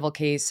of a civil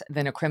case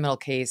than a criminal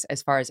case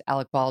as far as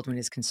Alec Baldwin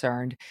is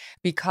concerned,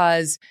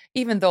 because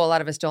even though a lot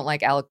of us don't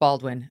like Alec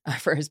Baldwin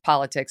for his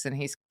politics, and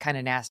he's kind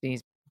of nasty,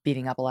 he's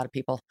beating up a lot of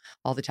people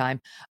all the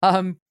time,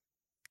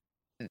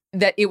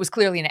 that it was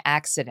clearly an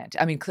accident.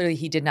 I mean, clearly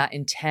he did not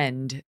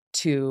intend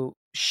to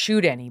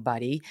shoot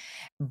anybody,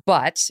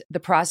 but the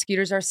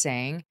prosecutors are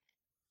saying,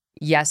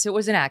 yes, it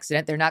was an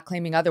accident. They're not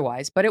claiming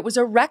otherwise, but it was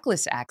a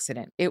reckless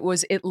accident. It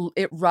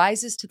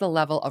rises to the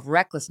level of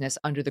recklessness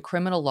under the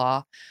criminal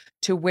law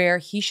to where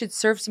he should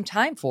serve some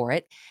time for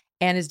it.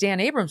 And as Dan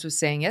Abrams was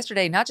saying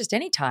yesterday, not just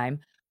any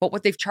time, but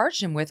what they've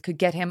charged him with could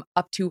get him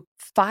up to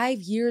 5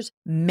 years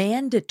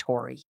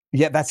mandatory.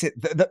 Yeah, that's it.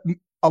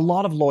 A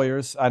lot of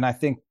lawyers, and I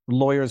think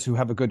lawyers who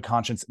have a good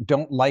conscience,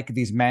 don't like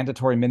these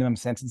mandatory minimum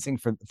sentencing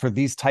for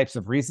these types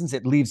of reasons.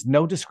 It leaves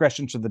no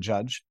discretion to the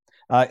judge.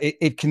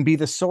 It can be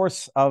the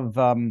source of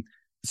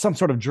some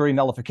sort of jury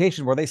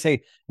nullification, where they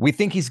say, we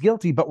think he's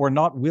guilty, but we're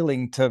not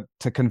willing to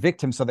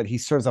convict him so that he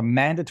serves a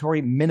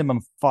mandatory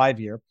minimum 5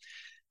 year.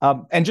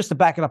 And just to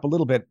back it up a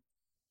little bit,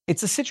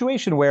 it's a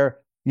situation where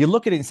you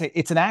look at it and say,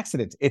 it's an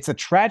accident. It's a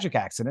tragic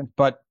accident,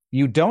 but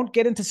you don't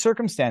get into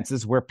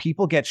circumstances where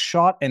people get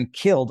shot and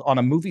killed on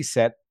a movie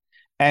set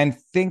and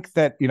think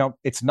that,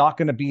 it's not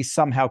going to be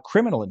somehow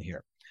criminal in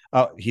here.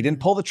 He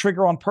didn't pull the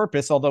trigger on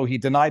purpose, although he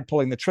denied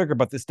pulling the trigger,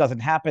 but this doesn't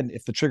happen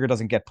if the trigger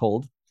doesn't get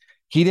pulled.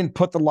 He didn't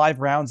put the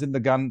live rounds in the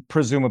gun,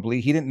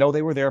 presumably. He didn't know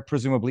they were there,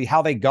 presumably.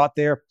 How they got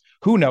there,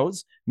 who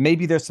knows?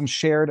 Maybe there's some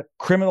shared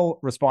criminal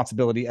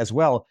responsibility as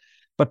well.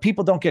 But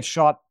people don't get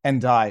shot and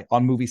die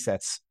on movie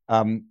sets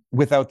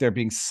without there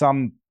being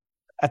some,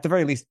 at the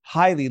very least,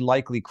 highly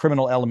likely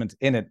criminal element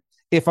in it,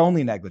 if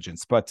only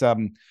negligence. But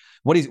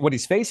what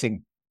he's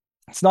facing,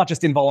 it's not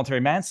just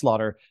involuntary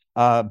manslaughter,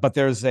 but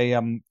there's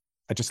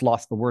I just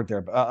lost the word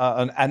there.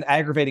 An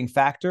aggravating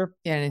factor.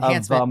 Yeah, an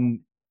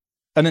enhancement.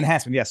 An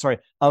enhancement, yeah, sorry,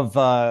 of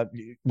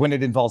when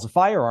it involves a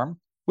firearm,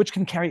 which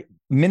can carry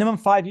minimum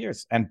 5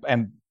 years. And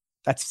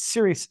that's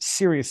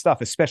serious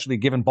stuff, especially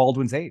given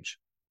Baldwin's age.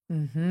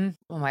 Mm-hmm.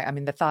 Oh my! I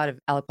mean, the thought of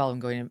Alec Baldwin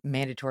going to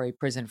mandatory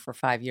prison for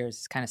 5 years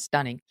is kind of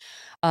stunning.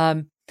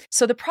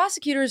 So the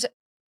prosecutors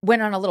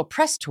went on a little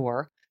press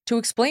tour to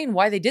explain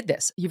why they did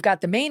this. You've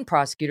got the main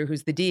prosecutor,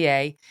 who's the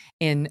DA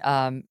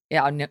out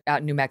in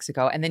New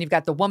Mexico, and then you've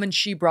got the woman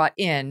she brought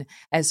in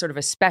as sort of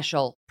a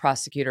special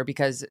prosecutor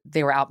because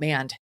they were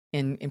outmanned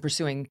in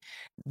pursuing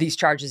these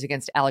charges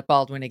against Alec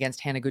Baldwin,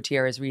 against Hannah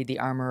Gutierrez-Reed, the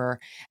armorer,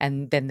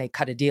 and then they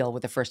cut a deal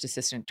with the first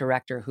assistant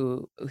director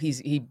who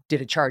he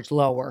did a charge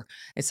lower.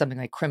 It's something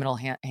like criminal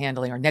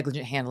handling or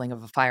negligent handling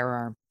of a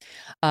firearm.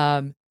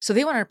 So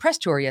they went on a press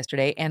tour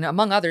yesterday, and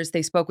among others,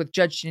 they spoke with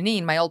Judge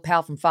Janine, my old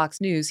pal from Fox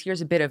News.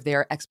 Here's a bit of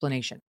their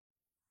explanation.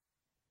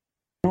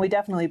 We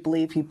definitely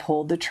believe he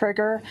pulled the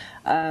trigger.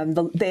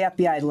 The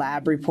FBI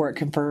lab report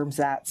confirms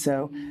that,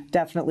 so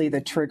definitely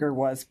the trigger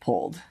was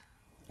pulled.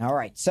 All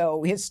right.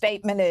 So his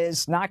statement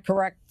is not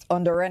correct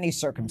under any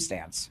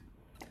circumstance.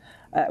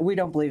 We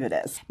don't believe it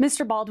is.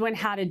 Mr. Baldwin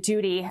had a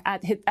duty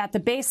at the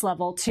base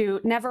level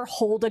to never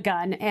hold a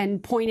gun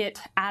and point it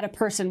at a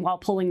person while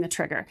pulling the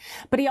trigger.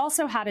 But he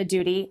also had a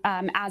duty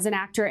as an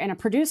actor and a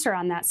producer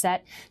on that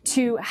set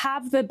to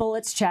have the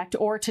bullets checked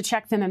or to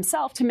check them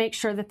himself to make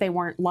sure that they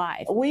weren't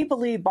live. We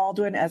believe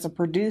Baldwin, as a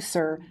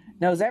producer,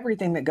 knows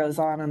everything that goes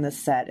on the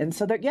set. And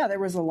so, there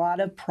was a lot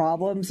of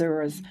problems. There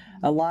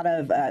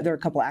were a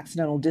couple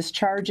accidental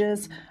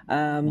discharges.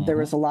 There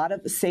was a lot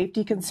of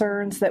safety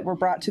concerns that were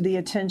brought to the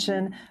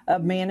attention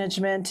of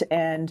management,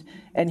 and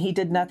he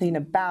did nothing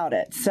about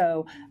it.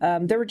 So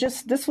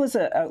this was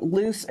a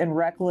loose and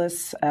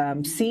reckless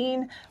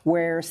scene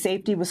where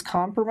safety was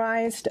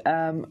compromised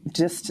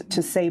just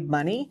to save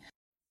money.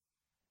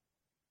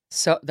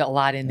 So a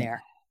lot in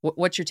there.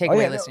 What's your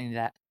takeaway listening to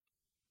that?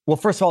 Well,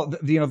 first of all,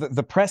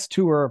 the press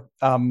tour,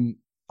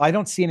 I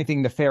don't see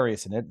anything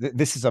nefarious in it.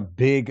 This is a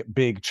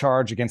big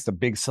charge against a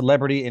big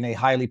celebrity in a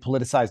highly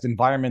politicized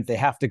environment. They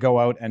have to go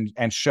out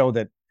and show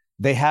that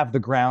they have the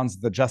grounds,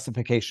 the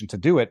justification to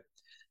do it.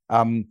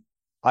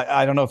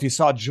 I don't know if you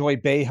saw Joy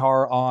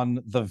Behar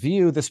on The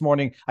View this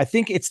morning. I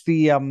think it's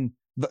the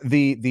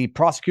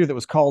prosecutor that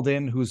was called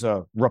in, who's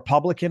a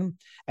Republican,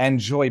 and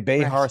Joy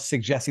Behar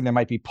suggesting there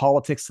might be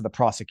politics to the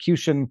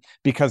prosecution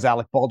because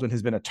Alec Baldwin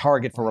has been a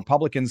target for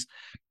Republicans.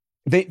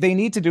 They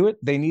need to do it.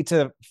 They need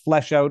to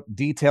flesh out,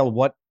 detail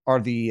what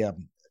are the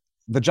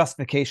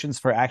justifications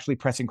for actually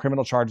pressing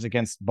criminal charges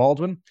against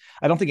Baldwin.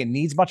 I don't think it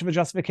needs much of a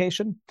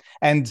justification.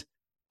 And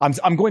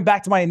I'm going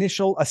back to my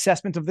initial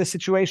assessment of this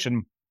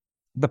situation.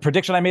 The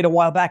prediction I made a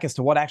while back as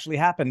to what actually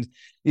happened.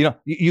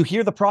 You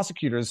hear the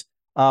prosecutors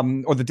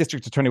or the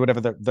district attorney,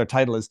 whatever their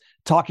title is,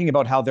 talking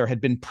about how there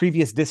had been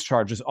previous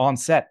discharges on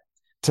set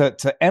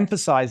to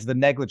emphasize the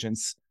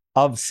negligence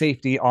of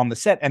safety on the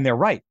set, and they're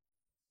right.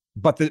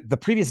 But the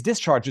previous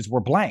discharges were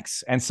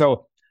blanks, and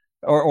so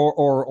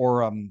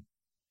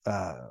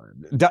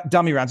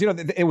dummy rounds.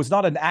 It was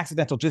not an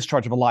accidental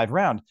discharge of a live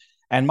round.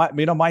 And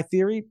my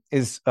theory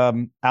is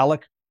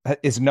Alec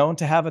is known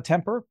to have a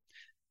temper.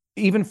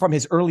 Even from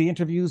his early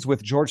interviews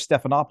with George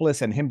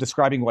Stephanopoulos and him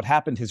describing what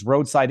happened, his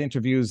roadside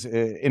interviews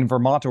in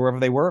Vermont or wherever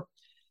they were,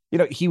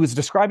 he was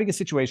describing a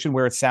situation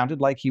where it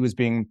sounded like he was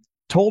being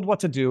told what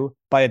to do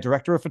by a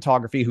director of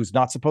photography who's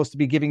not supposed to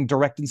be giving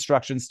direct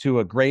instructions to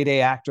a grade A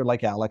actor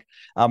like Alec.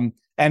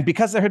 And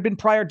because there had been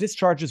prior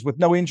discharges with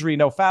no injury,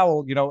 no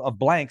foul, of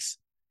blanks,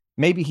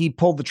 maybe he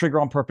pulled the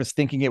trigger on purpose,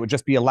 thinking it would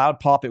just be a loud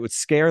pop. It would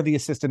scare the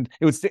assistant.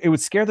 It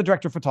would scare the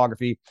director of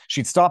photography.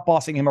 She'd stop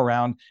bossing him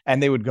around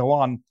and they would go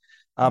on.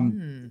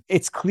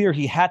 It's clear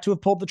he had to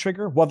have pulled the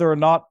trigger. Whether or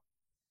not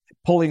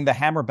pulling the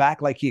hammer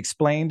back, like he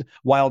explained,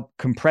 while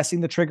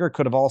compressing the trigger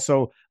could have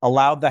also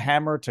allowed the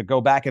hammer to go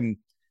back and,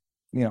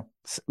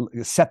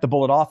 set the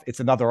bullet off.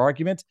 It's another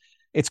argument.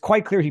 It's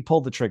quite clear he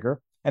pulled the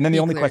trigger. And then the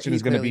only question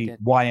is going to be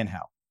why and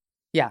how.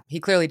 Yeah, he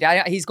clearly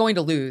did. He's going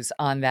to lose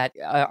on that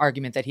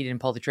argument that he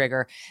didn't pull the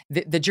trigger.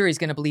 The jury's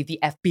going to believe the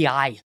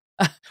FBI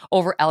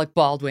over Alec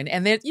Baldwin.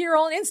 And that your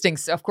own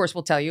instincts, of course,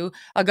 will tell you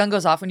a gun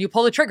goes off when you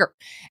pull the trigger,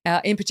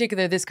 in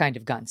particular, this kind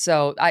of gun.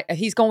 So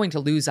he's going to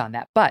lose on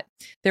that. But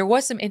there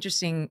was some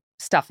interesting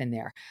stuff in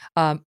there.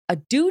 A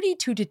duty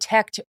to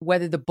detect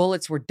whether the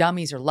bullets were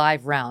dummies or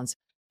live rounds.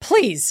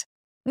 Please,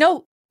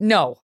 no,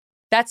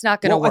 that's not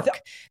going to work.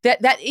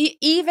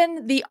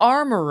 Even the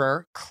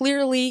armorer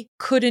clearly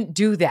couldn't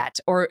do that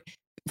or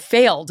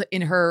failed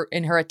in her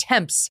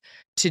attempts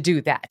to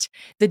do that.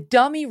 The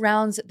dummy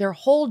rounds, their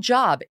whole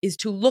job is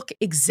to look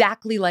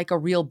exactly like a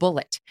real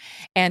bullet.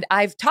 And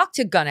I've talked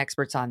to gun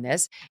experts on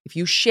this. If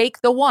you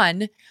shake the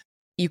one,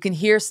 you can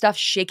hear stuff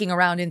shaking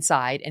around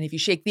inside. And if you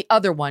shake the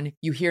other one,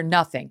 you hear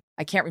nothing.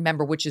 I can't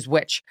remember which is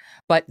which,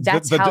 but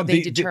that's how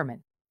they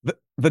determine.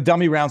 The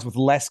dummy rounds with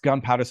less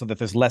gunpowder so that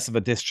there's less of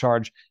a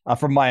discharge,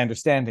 from my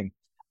understanding.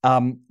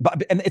 And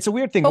it's a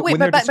weird thing. But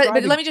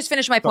let me just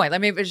finish my point.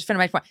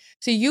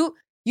 So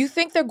you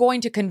think they're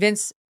going to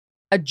convince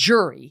a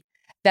jury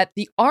that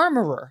the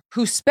armorer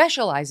who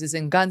specializes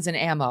in guns and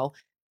ammo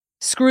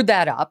screwed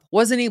that up,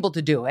 wasn't able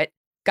to do it,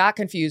 got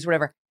confused,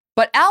 whatever.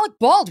 But Alec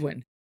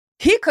Baldwin,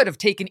 he could have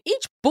taken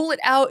each bullet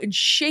out and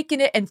shaken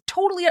it and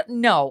totally.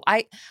 No,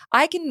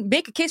 I can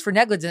make a case for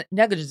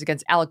negligence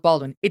against Alec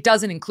Baldwin. It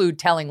doesn't include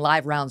telling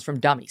live rounds from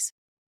dummies.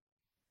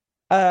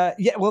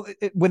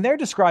 When they're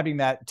describing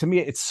that, to me,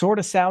 it sort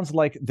of sounds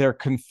like they're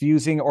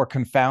confusing or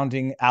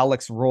confounding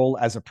Alec's role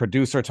as a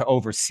producer to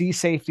oversee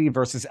safety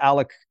versus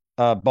Alec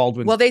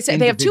Baldwin's. Well, they say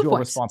they have 2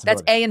 points.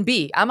 Responsibility. That's A and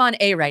B. I'm on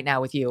A right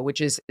now with you,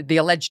 which is the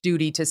alleged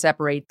duty to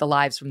separate the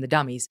lives from the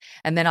dummies.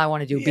 And then I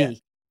want to do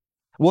B.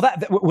 Well,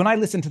 when I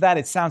listen to that,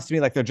 it sounds to me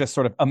like they're just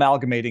sort of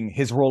amalgamating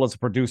his role as a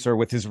producer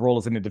with his role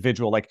as an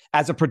individual. Like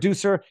as a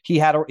producer, he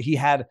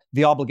had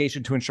the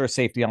obligation to ensure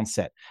safety on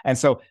set. And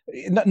so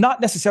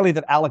not necessarily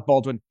that Alec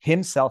Baldwin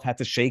himself had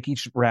to shake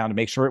each round to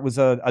make sure it was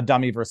a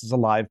dummy versus a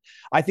live.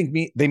 I think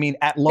they mean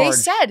at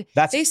large.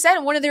 They said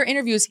in one of their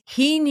interviews,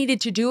 he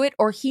needed to do it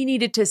or he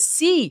needed to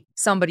see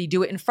somebody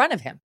do it in front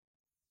of him.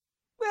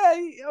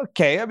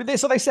 Okay. I mean, they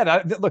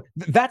said, look,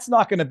 that's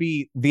not going to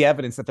be the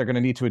evidence that they're going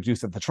to need to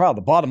adduce at the trial.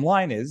 The bottom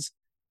line is,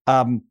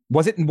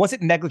 was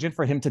it negligent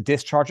for him to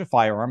discharge a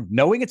firearm,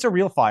 knowing it's a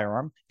real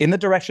firearm, in the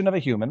direction of a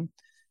human?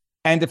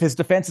 And if his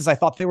defense is, I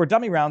thought they were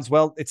dummy rounds,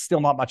 well, it's still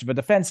not much of a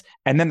defense.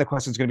 And then the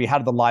question is going to be, how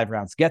did the live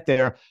rounds get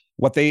there?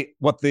 What the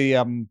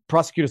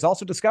prosecutors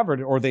also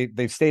discovered, or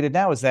they've stated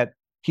now, is that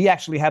he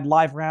actually had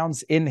live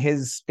rounds in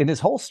his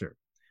holster,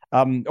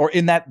 or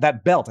in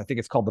that belt. I think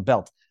it's called the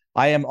belt.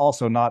 I am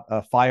also not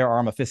a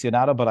firearm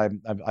aficionado, but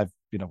I've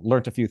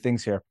learned a few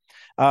things here.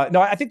 No,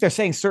 I think they're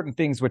saying certain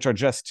things which are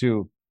just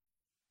to,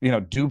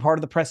 do part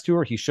of the press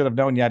tour. He should have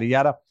known, yada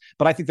yada.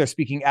 But I think they're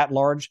speaking at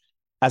large.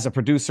 As a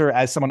producer,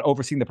 as someone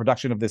overseeing the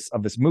production of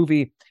this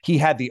movie, he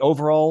had the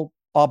overall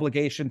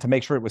obligation to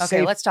make sure it was safe.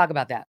 Okay, let's talk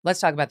about that.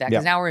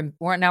 Because now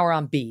we're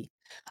on B.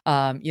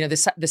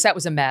 The set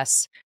was a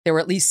mess. There were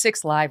at least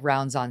 6 live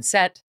rounds on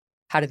set.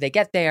 How did they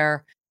get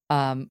there?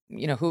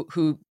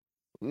 Who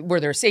were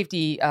there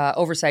safety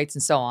oversights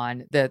and so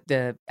on,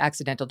 the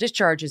accidental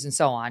discharges and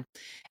so on.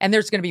 And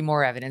there's going to be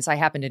more evidence. I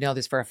happen to know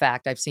this for a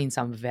fact. I've seen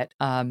some of it,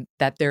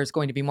 that there's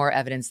going to be more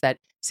evidence that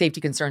safety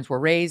concerns were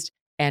raised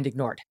and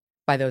ignored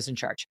by those in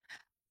charge.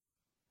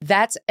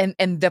 And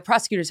the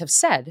prosecutors have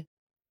said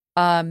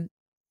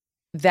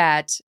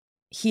that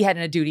he had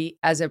a duty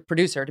as a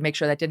producer to make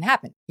sure that didn't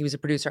happen. He was a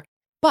producer.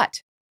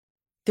 But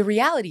the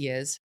reality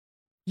is,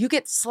 you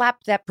get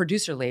slapped that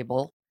producer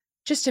label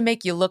just to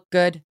make you look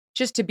good,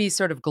 just to be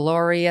sort of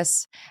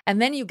glorious.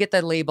 And then you get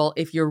the label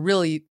if you're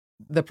really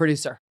the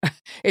producer,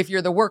 if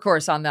you're the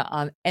workhorse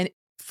and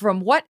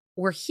from what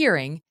we're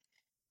hearing,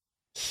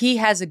 he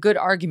has a good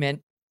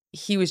argument.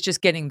 He was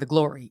just getting the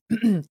glory.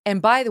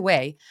 And by the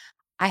way,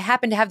 I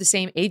happen to have the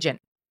same agent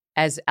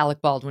as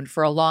Alec Baldwin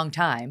for a long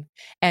time.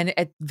 And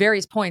at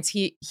various points,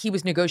 he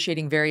was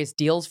negotiating various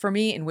deals for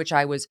me in which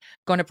I was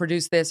going to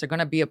produce this or going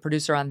to be a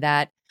producer on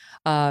that.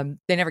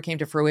 They never came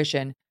to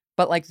fruition.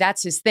 But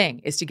that's his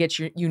thing, is to get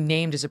you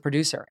named as a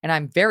producer. And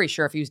I'm very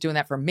sure if he was doing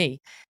that for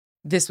me,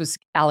 this was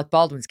Alec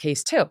Baldwin's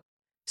case too.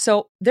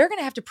 So they're going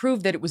to have to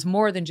prove that it was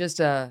more than just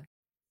a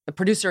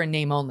producer in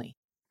name only.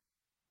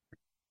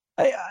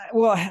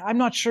 I'm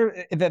not sure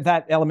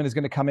that element is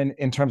going to come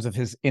in terms of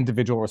his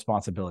individual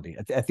responsibility.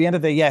 At the end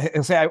of the day,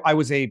 he'll say I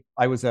was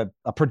a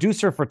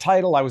producer for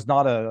title. I was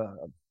not a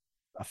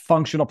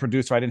functional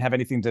producer. I didn't have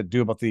anything to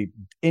do about the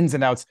ins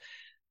and outs.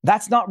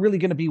 That's not really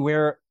going to be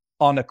where,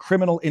 on a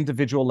criminal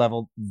individual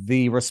level,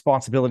 the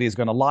responsibility is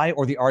going to lie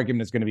or the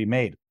argument is going to be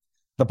made.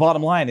 The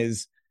bottom line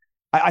is,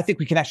 I think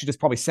we can actually just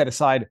probably set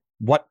aside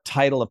what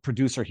title of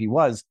producer he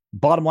was.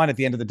 Bottom line, at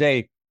the end of the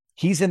day,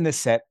 he's in this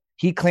set.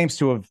 He claims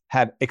to have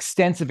had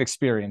extensive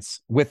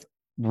experience with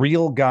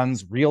real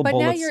guns, real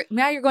bullets. But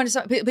now you're going to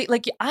something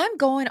like, I'm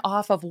going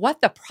off of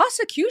what the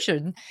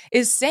prosecution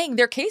is saying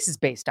their case is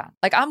based on.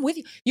 I'm with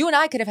you. You and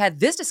I could have had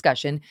this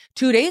discussion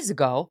 2 days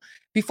ago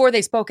before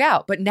they spoke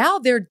out, but now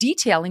they're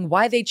detailing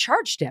why they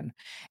charged him.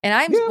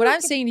 And what I'm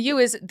saying to you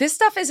is, this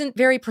stuff isn't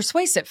very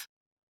persuasive.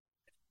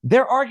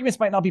 Their arguments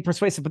might not be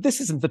persuasive, but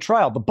this isn't the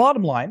trial. The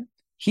bottom line,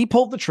 he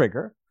pulled the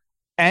trigger.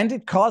 And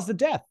it caused the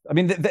death. I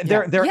mean,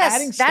 they're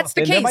adding stuff. That's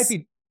the case.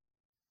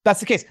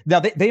 That's the case. Now,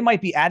 they might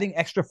be adding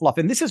extra fluff.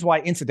 And this is why,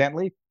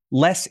 incidentally,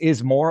 less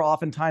is more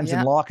oftentimes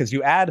in law, because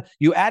you add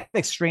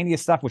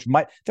extraneous stuff,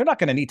 they're not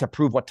going to need to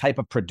prove what type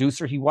of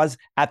producer he was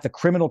at the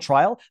criminal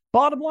trial.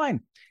 Bottom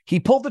line, he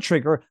pulled the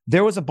trigger.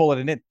 There was a bullet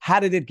in it. How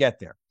did it get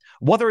there?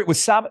 Whether it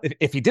was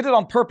if he did it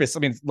on purpose, I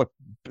mean, look,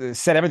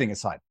 set everything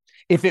aside.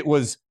 If it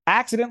was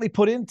accidentally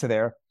put into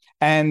there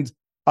and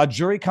a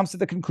jury comes to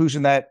the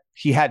conclusion that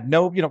he had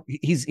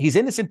he's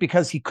innocent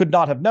because he could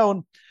not have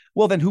known,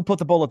 well, then who put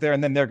the bullet there?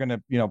 And then they're going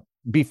to,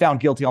 be found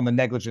guilty on the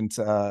negligent,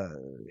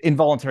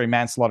 involuntary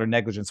manslaughter,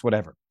 negligence,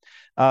 whatever.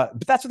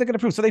 But that's what they're going to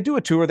prove. So they do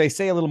a tour, they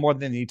say a little more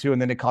than they need to,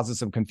 and then it causes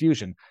some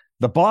confusion.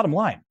 The bottom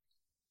line,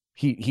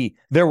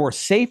 there were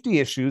safety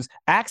issues,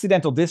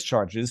 accidental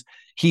discharges.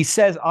 He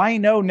says, I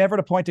know never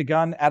to point a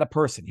gun at a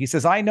person. He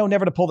says, I know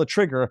never to pull the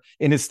trigger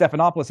in his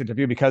Stephanopoulos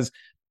interview because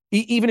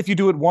even if you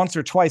do it once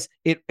or twice,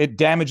 it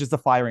damages the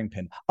firing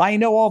pin. I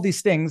know all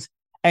these things,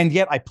 and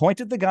yet I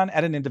pointed the gun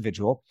at an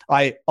individual.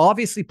 I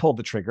obviously pulled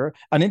the trigger.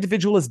 An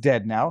individual is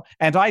dead now,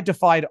 and I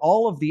defied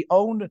all of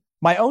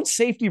my own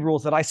safety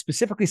rules that I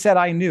specifically said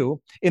I knew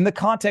in the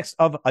context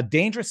of a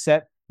dangerous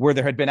set where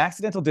there had been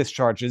accidental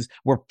discharges,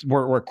 where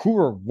crew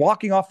were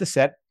walking off the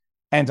set,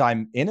 and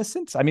I'm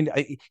innocent. I mean,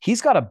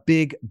 he's got a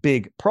big,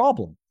 big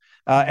problem.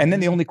 And then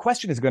the only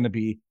question is going to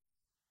be,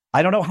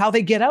 I don't know how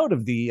they get out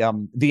of the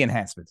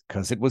enhancement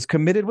because it was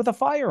committed with a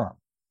firearm.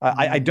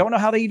 I don't know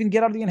how they even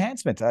get out of the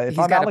enhancement. If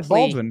I'm Alec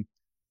Baldwin,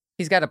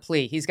 he's got a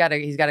plea. He's got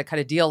to cut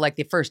a deal like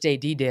the first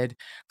AD did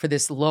for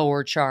this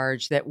lower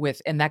charge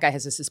and that guy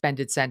has a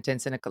suspended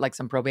sentence and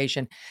some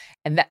probation,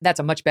 and that's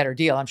a much better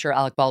deal. I'm sure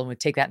Alec Baldwin would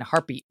take that in a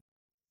heartbeat.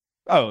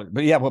 Oh,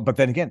 but yeah, but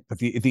then again,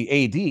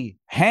 the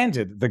AD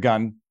handed the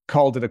gun,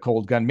 called it a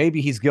cold gun.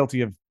 Maybe he's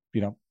guilty of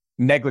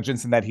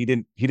negligence in that he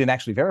didn't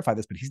actually verify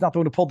this, but he's not the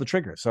one who pulled the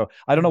trigger. So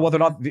I don't know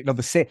whether or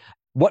not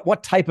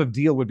what type of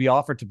deal would be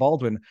offered to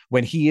Baldwin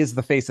when he is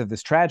the face of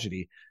this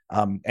tragedy,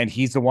 and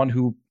he's the one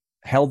who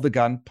held the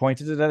gun,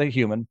 pointed it at a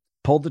human,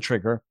 pulled the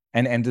trigger,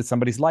 and ended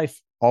somebody's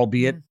life,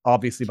 albeit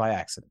obviously by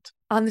accident.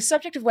 On the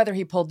subject of whether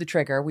he pulled the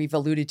trigger, we've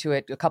alluded to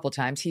it a couple of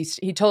times.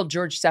 He told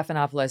George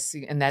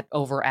Stephanopoulos in that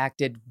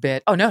overacted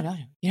bit, "Oh no,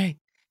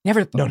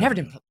 never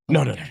did."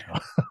 No.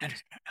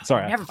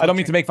 Sorry, I don't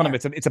mean to make fun of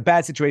it. It's a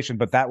bad situation,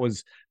 but that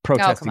was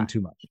protesting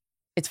too much.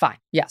 It's fine.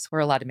 Yes, we're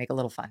allowed to make a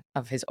little fun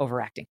of his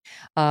overacting.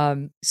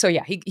 So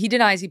yeah, he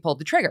denies he pulled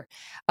the trigger.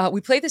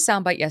 We played the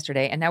soundbite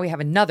yesterday, and now we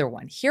have another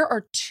one. Here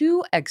are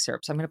two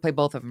excerpts. I'm going to play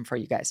both of them for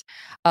you guys.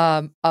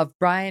 Of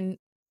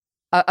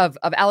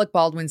Alec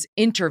Baldwin's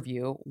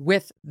interview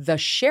with the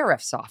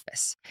sheriff's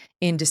office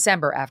in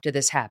December after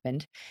this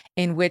happened,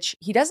 in which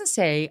he doesn't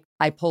say,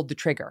 "I pulled the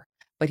trigger,"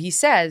 but he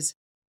says,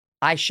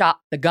 "I shot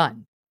the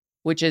gun,"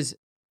 which is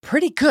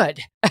pretty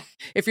good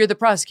if you're the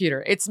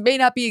prosecutor. It may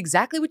not be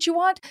exactly what you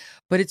want,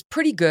 but it's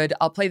pretty good.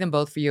 I'll play them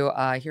both for you.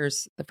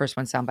 Here's the first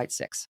one, soundbite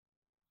 6.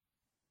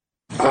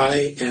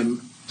 I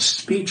am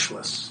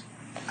speechless.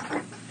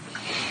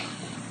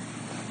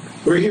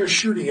 We're here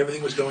shooting.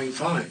 Everything was going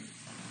fine.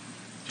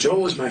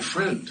 Joel is my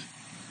friend.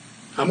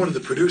 I'm one of the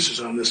producers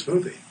on this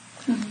movie.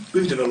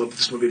 We've developed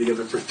this movie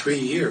together for 3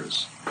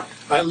 years.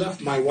 I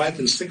left my wife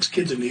and 6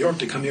 kids in New York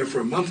to come here for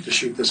a month to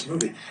shoot this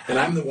movie, and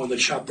I'm the one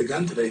that shot the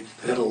gun today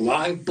that had a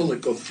live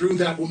bullet go through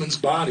that woman's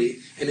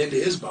body and into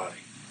his body.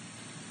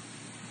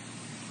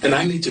 And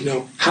I need to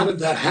know, how did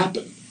that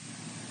happen?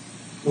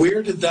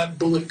 Where did that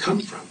bullet come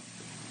from?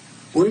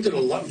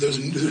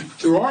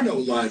 There are no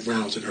live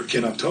rounds in her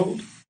kit, I'm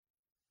told.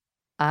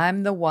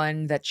 I'm the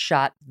one that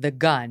shot the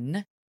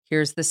gun.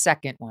 Here's the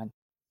second one.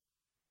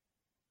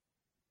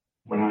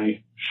 When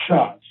I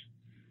shot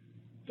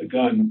the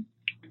gun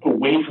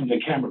away from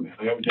the cameraman,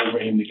 I never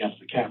aimed against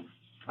the camera.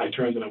 I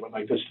turned and I went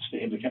like this to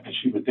aim the camera, and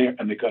she was there,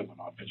 and the gun went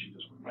off, and she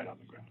just went right on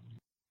the ground.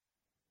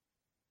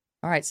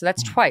 All right, so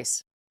that's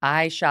twice.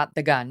 I shot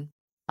the gun.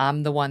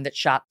 I'm the one that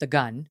shot the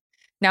gun.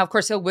 Now, of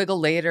course, he'll wiggle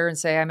later and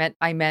say,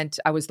 I meant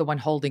I was the one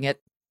holding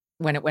it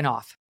when it went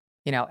off.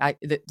 You know,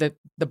 the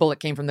bullet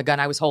came from the gun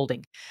I was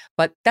holding.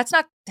 But that's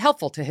not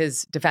helpful to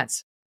his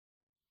defense.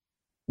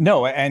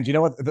 No, and you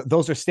know what?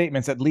 Those are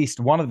statements, at least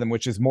one of them,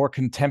 which is more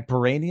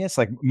contemporaneous,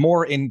 like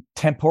more in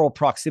temporal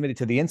proximity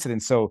to the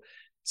incident. So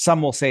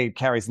some will say it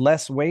carries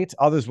less weight.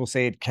 Others will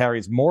say it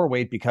carries more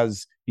weight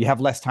because you have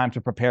less time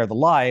to prepare the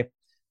lie,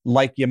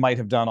 like you might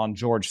have done on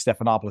George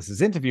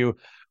Stephanopoulos' interview,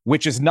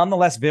 which is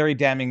nonetheless very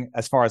damning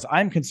as far as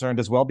I'm concerned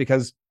as well,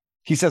 because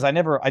he says, I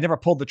never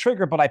pulled the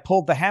trigger, but I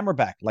pulled the hammer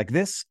back like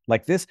this,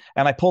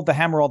 and I pulled the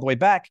hammer all the way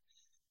back.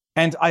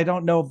 And I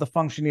don't know of the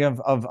functioning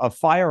of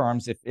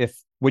firearms if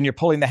when you're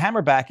pulling the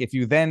hammer back, if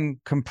you then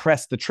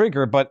compress the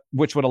trigger, but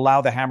which would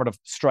allow the hammer to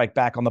strike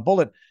back on the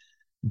bullet.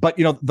 But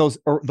you know,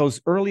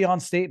 those early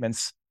on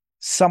statements,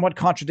 somewhat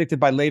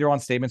contradicted by later on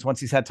statements, once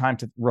he's had time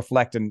to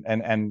reflect and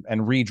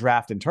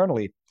redraft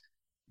internally,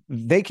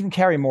 they can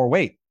carry more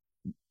weight.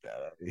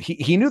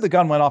 He knew the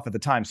gun went off at the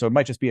time, so it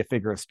might just be a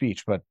figure of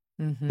speech. But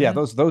yeah,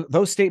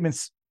 those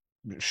statements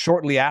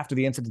shortly after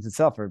the incident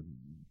itself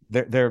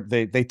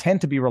they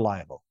tend to be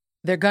reliable.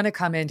 They're going to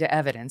come into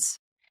evidence,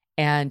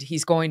 and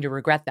he's going to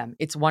regret them.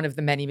 It's one of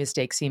the many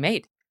mistakes he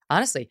made.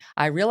 Honestly,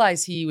 I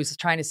realize he was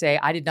trying to say,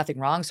 I did nothing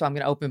wrong, so I'm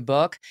going to open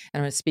book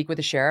and I'm going to speak with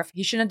the sheriff.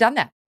 He shouldn't have done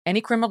that.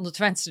 Any criminal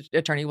defense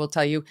attorney will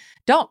tell you,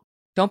 don't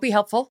be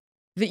helpful.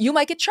 That you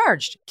might get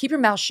charged. Keep your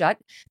mouth shut.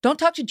 Don't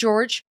talk to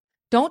George.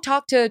 Don't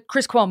talk to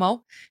Chris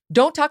Cuomo.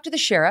 Don't talk to the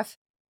sheriff.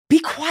 Be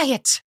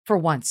quiet for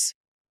once.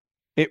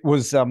 It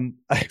was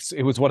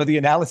one of the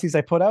analyses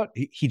I put out.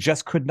 He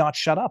just could not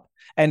shut up.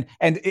 And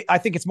I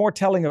think it's more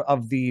telling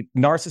of the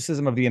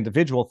narcissism of the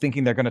individual,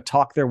 thinking they're going to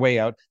talk their way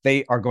out.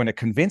 They are going to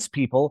convince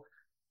people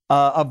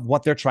of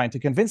what they're trying to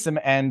convince them.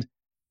 And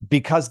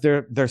because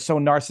they're so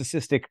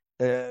narcissistic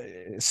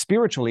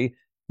spiritually,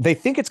 they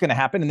think it's going to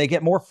happen, and they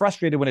get more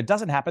frustrated when it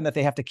doesn't happen, that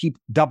they have to keep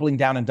doubling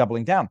down and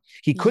doubling down.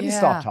 He couldn't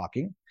stop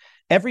talking.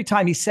 Every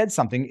time he said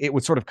something, it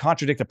would sort of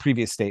contradict a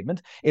previous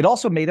statement. It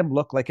also made him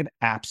look like an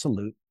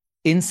absolute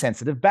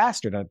insensitive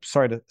bastard. I'm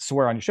sorry to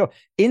swear on your show.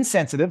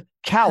 Insensitive,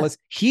 callous.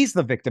 He's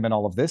the victim in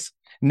all of this.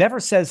 Never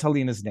says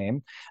Helena's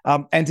name.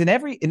 And in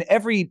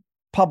every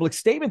public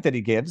statement that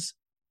he gives,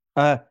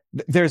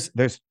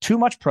 there's too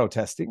much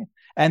protesting,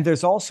 and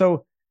there's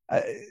also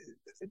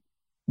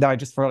now I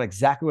just forgot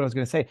exactly what I was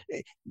going to say.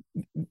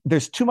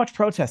 There's too much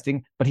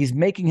protesting, but he's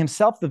making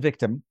himself the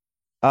victim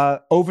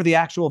over the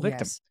actual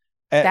victim.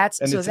 Yes.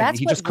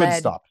 He just couldn't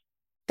stop.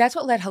 That's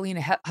what led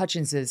Helena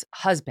Hutchins's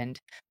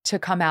husband to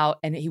come out,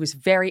 and he was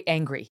very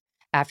angry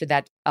after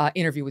that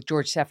interview with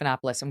George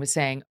Stephanopoulos, and was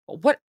saying,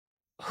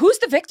 who's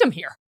the victim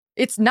here?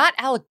 It's not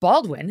Alec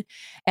Baldwin.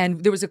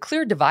 And there was a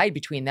clear divide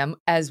between them,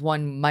 as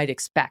one might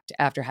expect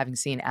after having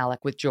seen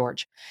Alec with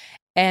George.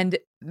 And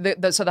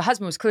so the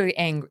husband was clearly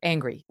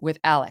angry with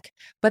Alec.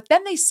 But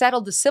then they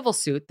settled the civil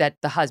suit that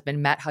the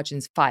husband, Matt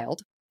Hutchins,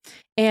 filed,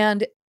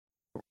 and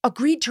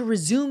agreed to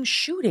resume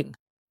shooting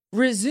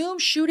resume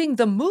shooting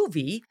the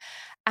movie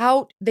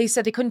out. They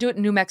said they couldn't do it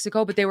in New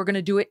Mexico, but they were going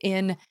to do it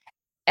in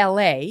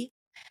LA.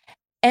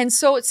 And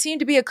so it seemed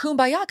to be a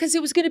kumbaya because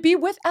it was going to be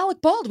with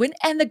Alec Baldwin,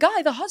 and the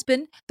guy, the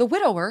husband, the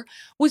widower,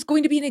 was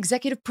going to be an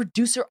executive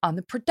producer on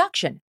the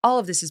production. All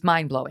of this is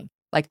mind-blowing.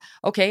 Like,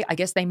 okay, I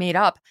guess they made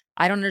up.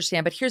 I don't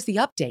understand, but here's the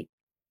update.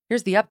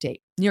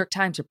 New York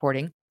Times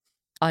reporting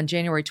on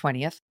January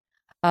 20th.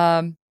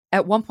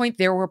 At one point,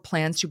 there were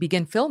plans to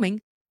begin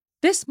filming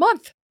this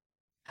month.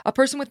 A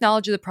person with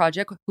knowledge of the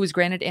project, who was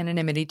granted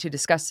anonymity to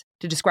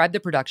describe the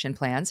production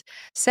plans,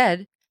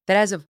 said that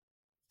as of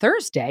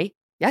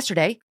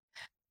yesterday,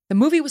 the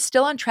movie was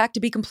still on track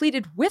to be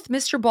completed with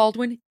Mr.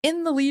 Baldwin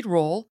in the lead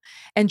role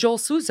and Joel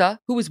Souza,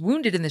 who was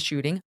wounded in the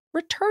shooting,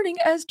 returning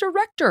as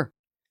director.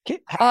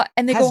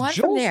 And they go on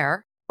from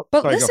there.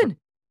 But listen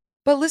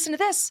to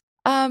this.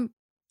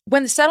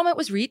 When the settlement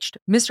was reached,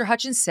 Mr.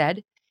 Hutchins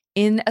said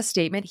in a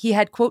statement he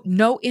had, quote,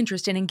 no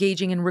interest in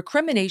engaging in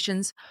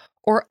recriminations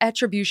or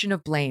attribution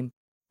of blame,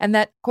 and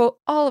that, quote,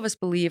 all of us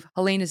believe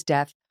Helena's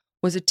death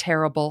was a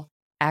terrible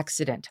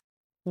accident.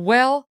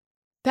 Well,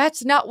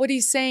 that's not what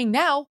he's saying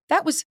now.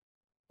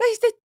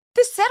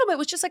 This settlement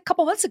was just like a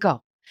couple months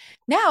ago.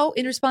 Now,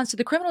 in response to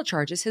the criminal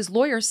charges, his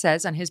lawyer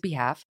says on his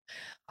behalf,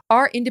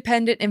 our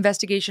independent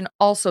investigation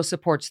also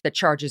supports that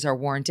charges are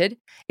warranted.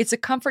 It's a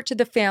comfort to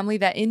the family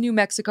that in New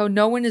Mexico,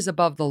 no one is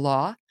above the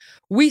law.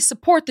 We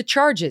support the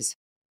charges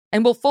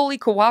and will fully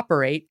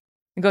cooperate.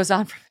 And goes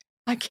on from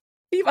like,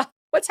 Viva,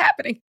 what's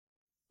happening?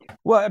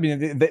 Well, I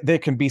mean, there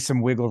can be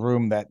some wiggle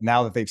room that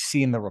now that they've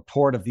seen the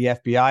report of the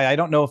FBI. I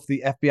don't know if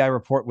the FBI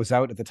report was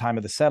out at the time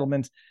of the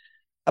settlement.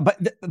 But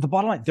the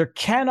bottom line, there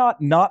cannot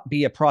not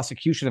be a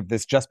prosecution of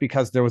this just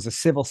because there was a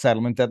civil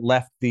settlement that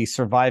left the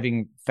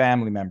surviving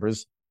family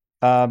members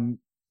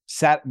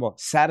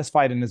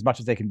satisfied in as much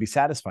as they can be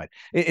satisfied.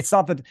 It's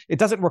not that it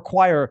doesn't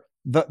require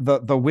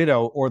the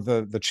widow or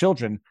the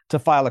children to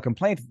file a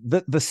complaint.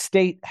 The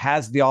state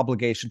has the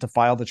obligation to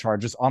file the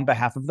charges on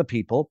behalf of the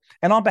people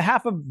and on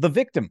behalf of the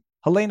victim,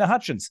 Helena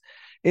Hutchins.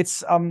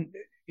 It's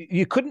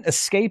you couldn't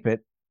escape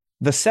it.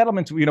 The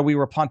settlement, we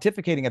were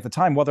pontificating at the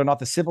time whether or not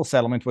the civil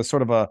settlement was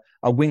sort of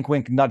a wink,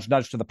 wink, nudge,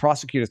 nudge to the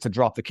prosecutors to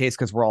drop the case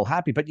because we're all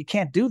happy. But you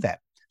can't do that.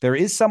 There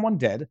is someone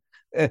dead.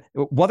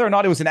 Whether or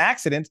not it was an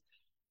accident,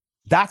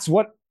 that's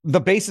what the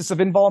basis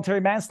of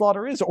involuntary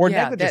manslaughter is, or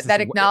negligence.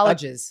 That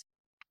acknowledges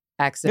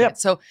accident. Yeah.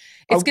 So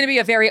it's going to be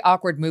a very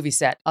awkward movie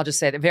set. I'll just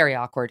say that, very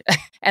awkward.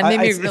 And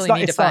maybe we really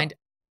need to find.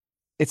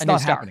 It's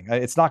not happening.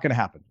 It's not going to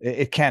happen.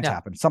 It can't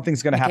happen.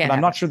 Something's going to happen. I'm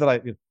not sure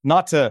that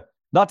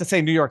not to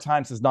say New York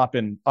Times has not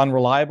been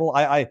unreliable.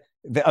 An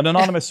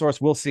anonymous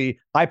source will see.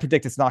 I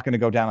predict it's not going to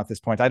go down at this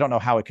point. I don't know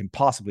how it can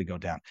possibly go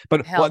down.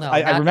 But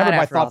I remembered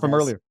my thought from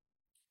earlier.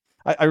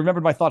 I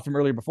remembered my thought from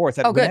earlier before. It's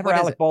that whenever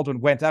Alec Baldwin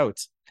went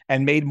out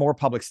and made more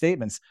public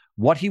statements,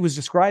 what he was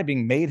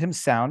describing made him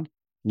sound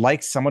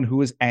like someone who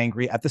was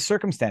angry at the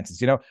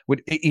circumstances.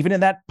 Even in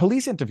that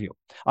police interview,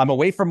 I'm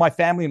away from my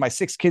family and my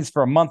 6 kids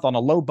for a month on a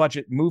low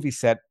budget movie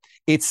set.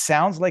 It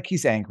sounds like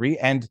he's angry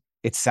and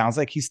it sounds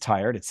like he's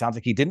tired. It sounds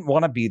like he didn't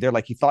want to be there,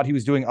 like he thought he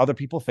was doing other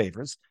people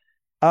favors,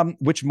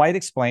 which might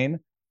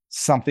explain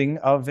something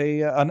of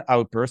an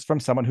outburst from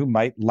someone who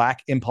might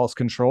lack impulse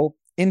control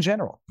in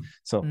general.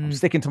 So I'm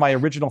sticking to my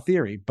original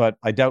theory, but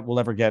I doubt we'll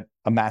ever get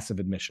a massive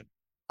admission.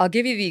 I'll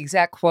give you the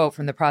exact quote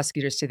from the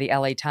prosecutors to the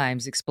LA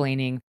Times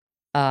explaining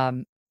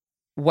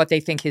what they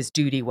think his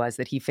duty was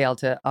that he failed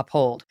to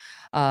uphold.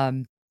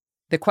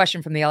 The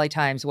question from the LA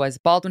Times was,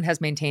 Baldwin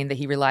has maintained that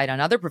he relied on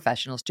other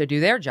professionals to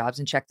do their jobs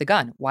and check the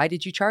gun. Why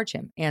did you charge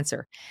him?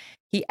 Answer,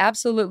 he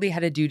absolutely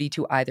had a duty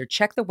to either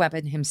check the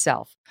weapon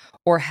himself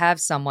or have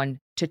someone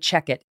to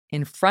check it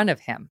in front of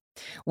him.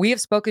 We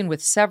have spoken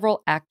with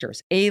several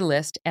actors,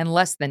 A-list and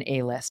less than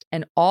A-list,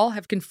 and all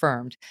have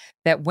confirmed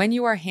that when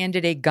you are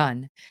handed a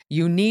gun,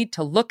 you need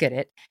to look at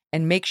it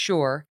and make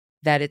sure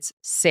that it's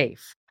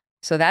safe.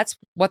 So that's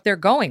what they're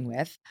going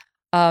with.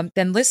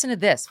 Then listen to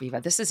this,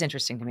 Viva. This is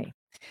interesting to me.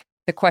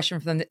 The question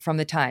from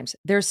the Times.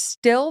 There's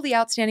still the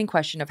outstanding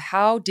question of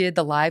how did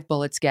the live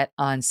bullets get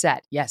on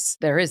set? Yes,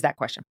 there is that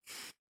question.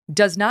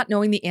 Does not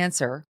knowing the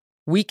answer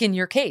weaken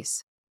your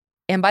case?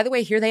 And by the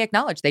way, here they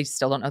acknowledge they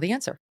still don't know the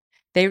answer.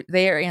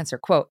 Their answer,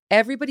 quote,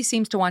 everybody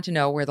seems to want to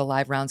know where the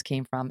live rounds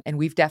came from, and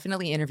we've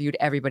definitely interviewed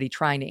everybody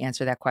trying to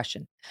answer that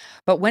question.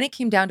 But when it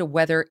came down to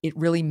whether it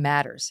really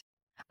matters,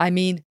 I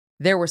mean,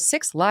 there were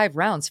 6 live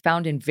rounds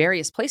found in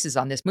various places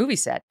on this movie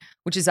set,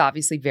 which is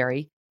obviously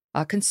very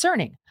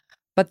concerning.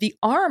 But the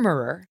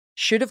armorer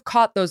should have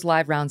caught those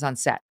live rounds on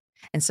set.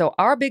 And so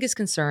our biggest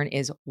concern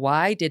is,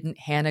 why didn't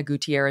Hannah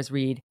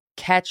Gutierrez-Reed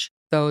catch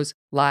those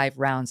live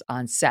rounds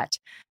on set?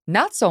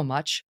 Not so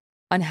much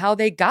on how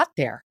they got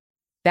there.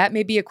 That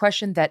may be a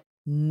question that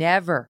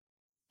never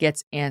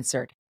gets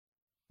answered.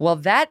 Well,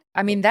 that's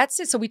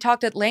it. So we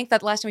talked at length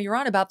that last time you were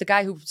on about the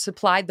guy who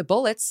supplied the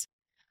bullets,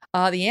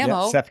 the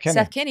ammo,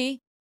 Seth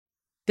Kinney.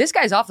 This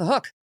guy's off the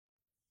hook.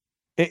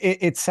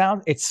 It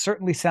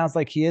certainly sounds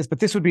like he is, but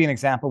this would be an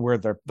example where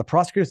the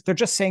prosecutors, they're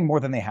just saying more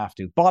than they have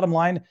to. Bottom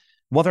line,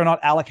 Whether or not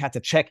Alec had to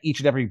check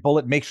each and every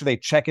bullet, make sure they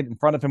check it in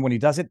front of him when he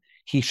does it,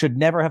 he should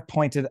never have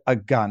pointed a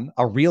gun,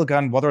 a real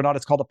gun, whether or not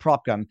it's called a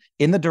prop gun,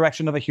 in the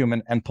direction of a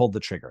human and pulled the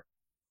trigger.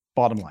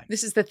 Bottom line.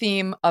 This is the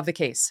theme of the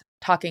case,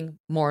 talking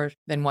more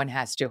than one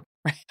has to.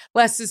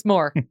 Less is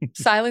more.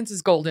 Silence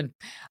is golden,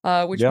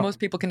 which most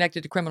people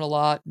connected to criminal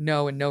law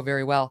know and know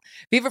very well.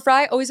 Viva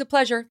Frei, always a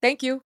pleasure.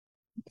 Thank you.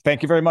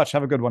 Thank you very much.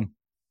 Have a good one.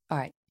 All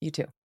right, you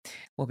too.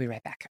 We'll be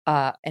right back.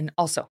 And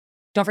also,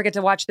 don't forget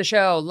to watch the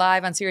show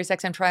live on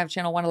SiriusXM Triumph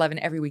Channel 111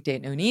 every weekday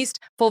at noon East.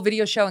 Full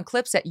video show and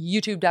clips at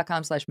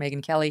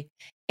youtube.com/Megyn Kelly.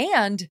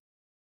 And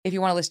if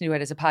you want to listen to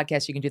it as a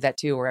podcast, you can do that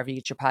too, wherever you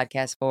get your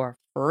podcast for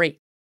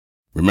free.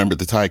 Remember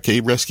the Thai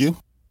cave rescue?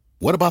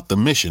 What about the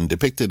mission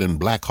depicted in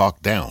Black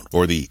Hawk Down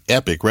or the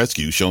epic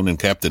rescue shown in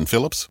Captain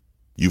Phillips?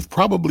 You've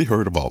probably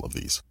heard of all of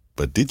these,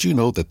 but did you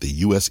know that the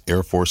U.S.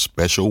 Air Force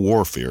Special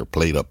Warfare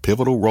played a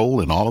pivotal role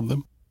in all of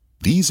them?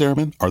 These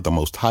airmen are the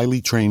most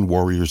highly trained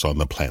warriors on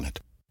the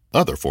planet.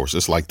 Other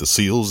forces like the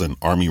SEALs and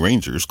Army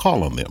Rangers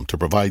call on them to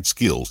provide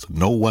skills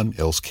no one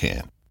else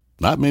can.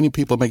 Not many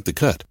people make the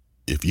cut.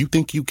 If you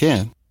think you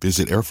can,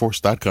 visit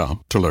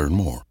airforce.com to learn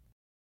more.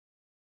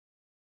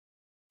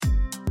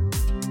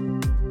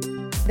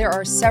 There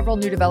are several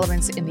new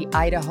developments in the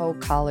Idaho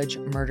college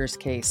murders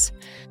case.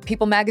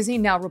 People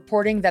magazine now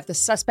reporting that the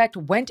suspect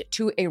went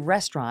to a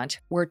restaurant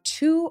where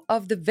two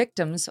of the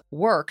victims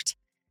worked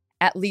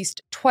at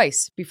least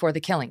twice before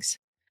the killings.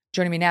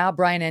 Joining me now,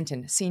 Brian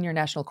Entin, senior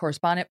national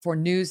correspondent for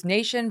News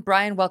Nation.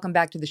 Brian, welcome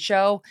back to the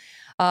show.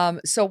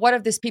 So what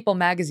of this People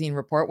magazine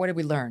report? What did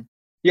we learn?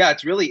 Yeah,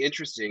 it's really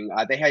interesting.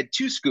 They had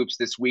two scoops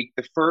this week.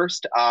 The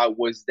first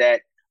was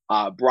that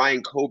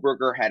Brian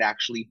Kohberger had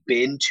actually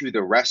been to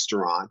the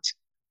restaurant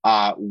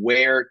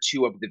where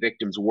two of the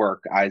victims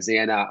work.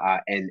 Xana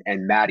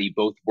and Maddie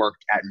both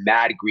worked at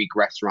Mad Greek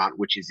Restaurant,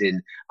 which is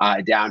in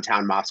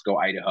downtown Moscow,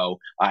 Idaho.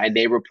 And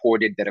they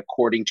reported that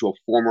according to a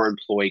former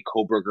employee,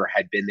 Kohberger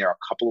had been there a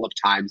couple of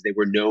times. They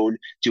were known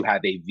to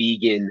have a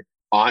vegan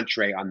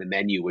entree on the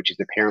menu, which is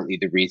apparently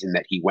the reason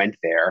that he went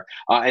there.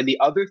 And the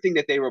other thing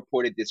that they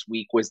reported this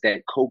week was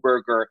that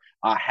Kohberger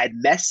had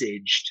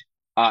messaged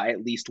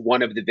at least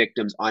one of the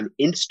victims on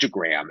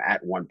Instagram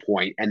at one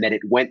point, and that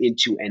it went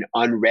into an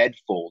unread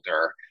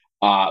folder,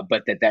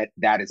 but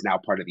that is now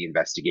part of the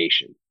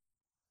investigation.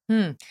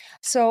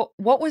 So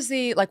what was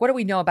what do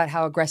we know about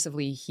how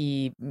aggressively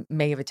he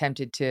may have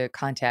attempted to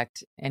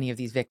contact any of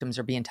these victims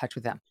or be in touch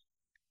with them?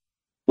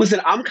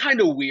 Listen, I'm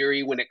kind of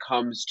weary when it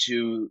comes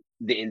to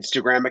the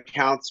Instagram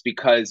accounts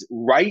because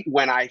right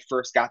when I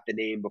first got the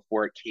name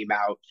before it came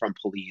out from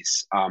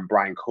police,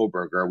 Brian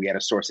Kohberger, we had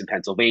a source in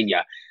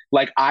Pennsylvania,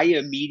 I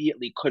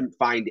immediately couldn't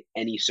find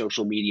any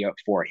social media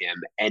for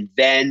him. And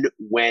then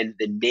when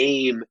the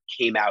name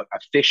came out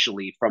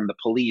officially from the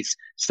police,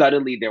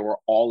 suddenly there were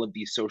all of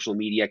these social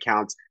media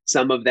accounts.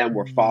 Some of them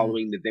were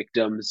following the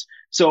victims.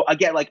 So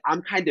again,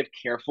 I'm kind of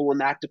careful in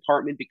that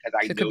department because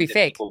I know that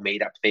people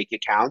made up fake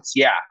accounts.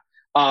 Yeah.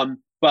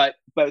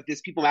 But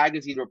this People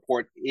magazine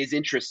report is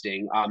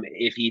interesting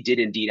if he did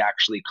indeed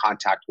actually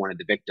contact one of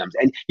the victims.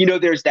 And,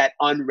 there's that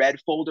unread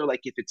folder,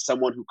 if it's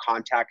someone who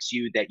contacts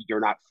you that you're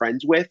not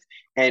friends with.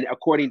 And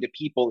according to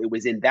People, it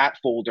was in that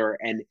folder.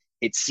 And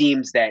it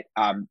seems that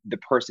the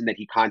person that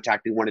he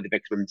contacted, one of the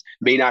victims,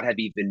 may not have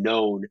even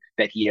known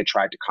that he had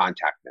tried to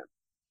contact them.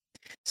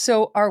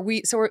 So are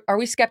we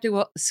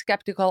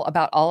skeptical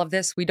about all of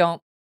this? We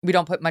don't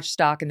put much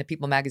stock in the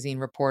People magazine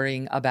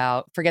reporting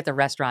about, forget the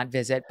restaurant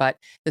visit, but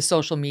the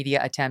social media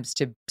attempts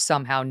to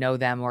somehow know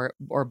them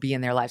or be in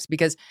their lives.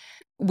 Because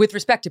with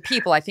respect to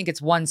People, I think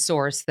it's one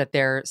source that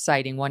they're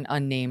citing, one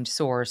unnamed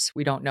source.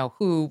 We don't know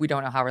who, we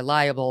don't know how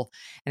reliable.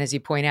 And as you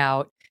point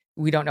out,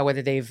 we don't know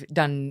whether they've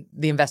done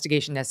the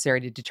investigation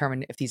necessary to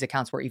determine if these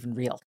accounts were even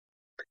real.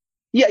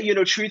 Yeah,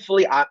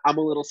 truthfully, I'm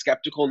a little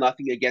skeptical,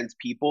 nothing against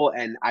People,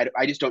 and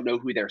I just don't know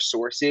who their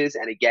source is.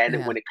 And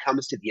again, when it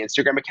comes to the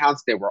Instagram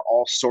accounts, there were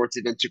all sorts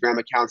of Instagram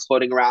accounts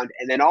floating around.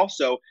 And then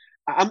also,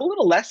 I'm a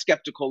little less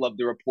skeptical of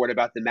the report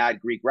about the Mad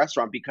Greek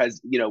Restaurant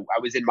because,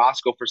 I was in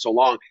Moscow for so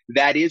long.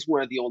 That is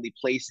one of the only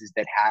places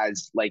that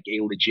has a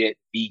legit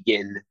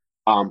vegan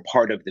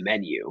part of the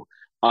menu.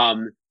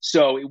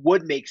 So it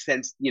would make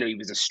sense, he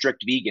was a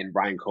strict vegan,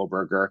 Brian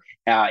Kohberger.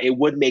 It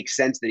would make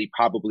sense that he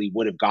probably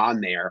would have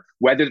gone there,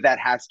 whether that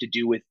has to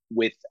do with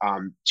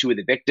two of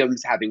the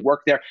victims having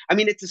worked there. I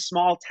mean, it's a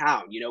small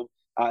town,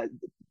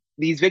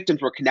 these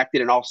victims were connected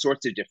in all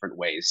sorts of different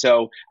ways.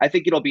 So I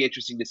think it'll be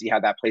interesting to see how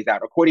that plays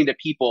out. According to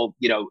People,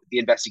 the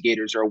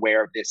investigators are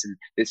aware of this, and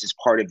this is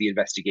part of the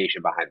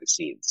investigation behind the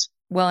scenes.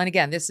 Well, and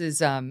again, this is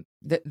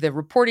the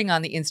reporting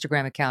on the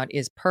Instagram account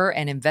is per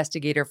an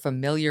investigator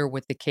familiar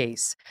with the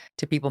case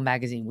to People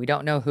magazine. We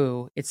don't know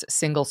who. It's a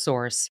single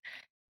source.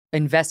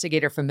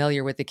 Investigator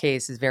familiar with the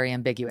case is very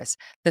ambiguous.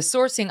 The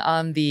sourcing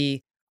on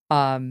the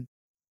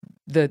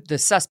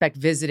suspect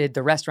visited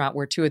the restaurant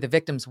where two of the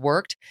victims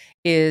worked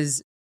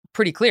is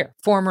pretty clear.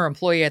 Former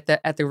employee at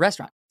the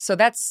restaurant. So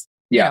that's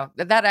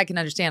that I can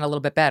understand a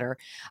little bit better.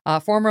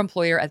 Former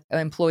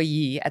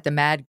employee at the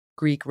Mad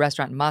Greek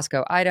restaurant in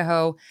Moscow,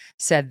 Idaho,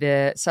 said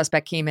the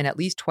suspect came in at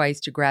least twice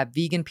to grab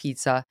vegan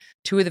pizza.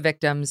 Two of the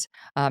victims,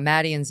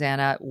 Maddie and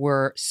Xana,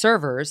 were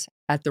servers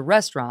at the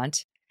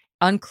restaurant.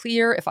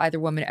 Unclear if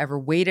either woman ever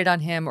waited on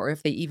him or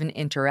if they even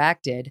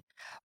interacted.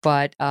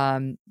 But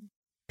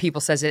People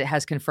says it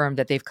has confirmed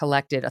that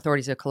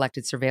authorities have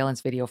collected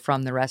surveillance video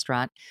from the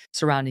restaurant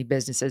surrounding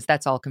businesses.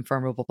 That's all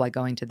confirmable by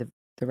going to the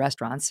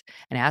restaurants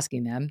and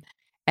asking them.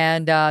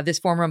 And this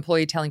former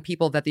employee telling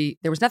people that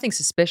there was nothing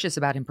suspicious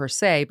about him per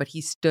se, but he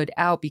stood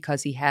out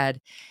because he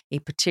had a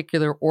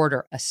particular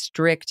order, a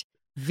strict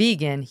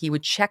vegan. He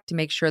would check to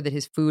make sure that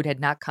his food had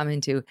not come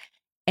into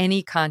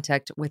any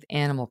contact with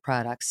animal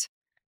products.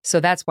 So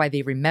that's why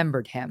they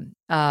remembered him.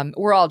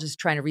 We're all just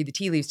trying to read the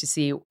tea leaves to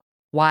see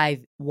why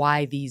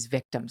these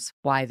victims,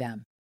 why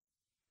them.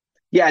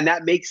 Yeah, and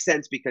that makes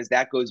sense because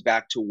that goes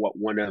back to what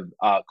one of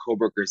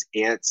Kohberger's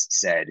aunts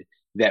said,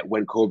 that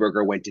when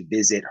Kohberger went to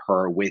visit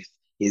her with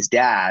his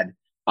dad,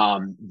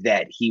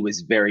 that he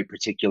was very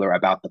particular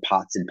about the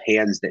pots and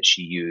pans that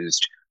she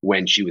used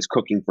when she was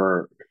cooking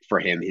for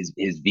him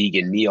his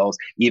vegan meals,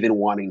 even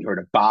wanting her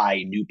to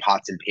buy new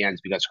pots and pans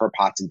because her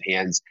pots and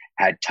pans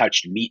had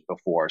touched meat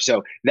before.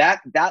 So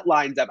that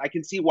lines up. I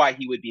can see why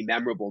he would be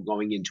memorable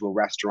going into a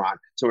restaurant,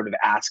 sort of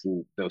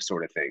asking those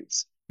sort of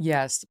things.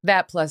 Yes,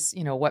 that plus,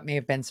 what may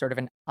have been sort of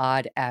an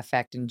odd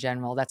affect in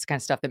general. That's the kind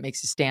of stuff that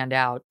makes you stand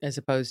out as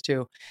opposed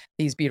to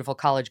these beautiful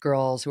college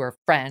girls who are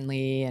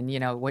friendly and,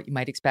 what you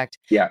might expect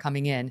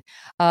coming in.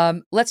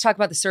 Let's talk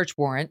about the search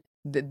warrant.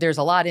 There's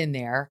a lot in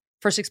there.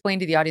 First, explain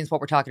to the audience what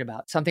we're talking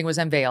about. Something was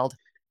unveiled.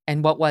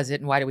 And what was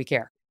it and why do we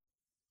care?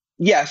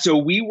 Yeah, so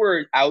we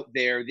were out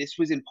there. This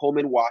was in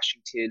Pullman,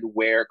 Washington,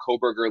 where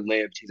Kohberger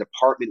lived. His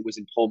apartment was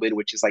in Pullman,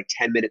 which is like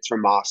 10 minutes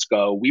from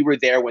Moscow. We were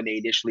there when they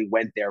initially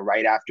went there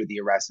right after the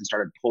arrest and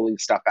started pulling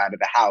stuff out of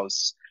the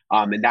house.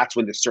 And that's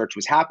when the search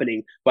was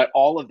happening. But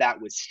all of that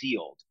was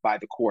sealed by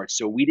the court.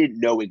 So we didn't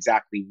know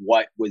exactly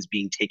what was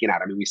being taken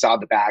out. I mean, we saw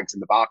the bags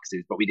and the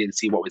boxes, but we didn't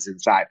see what was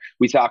inside.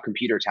 We saw a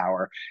computer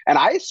tower. And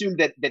I assumed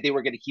that they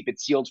were going to keep it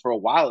sealed for a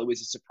while. It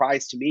was a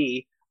surprise to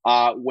me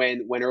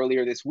when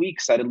earlier this week,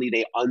 suddenly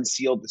they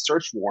unsealed the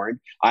search warrant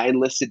and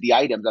listed the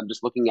items. I'm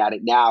just looking at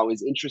it now.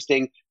 Is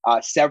interesting.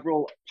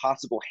 Several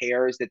possible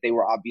hairs that they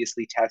were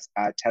obviously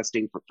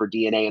testing for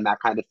DNA and that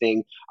kind of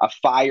thing. A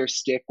Fire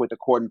Stick with a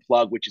cord and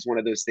plug, which is one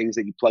of those things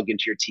that you plug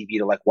into your TV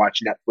to like watch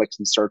Netflix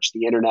and search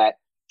the internet.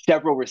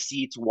 Several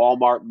receipts,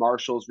 Walmart,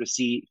 Marshall's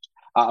receipt,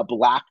 a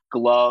black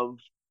glove,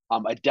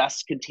 a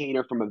dust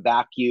container from a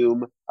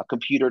vacuum, a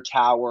computer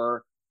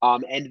tower.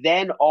 And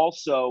then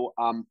also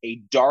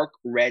a dark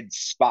red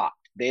spot.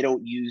 They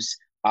don't use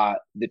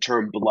the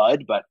term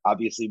blood, but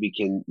obviously we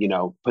can,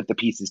 put the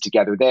pieces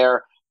together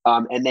there.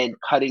 And then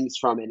cuttings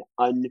from an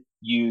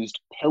unused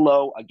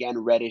pillow, again,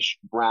 reddish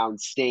brown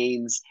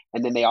stains.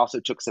 And then they also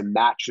took some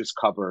mattress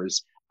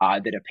covers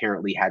that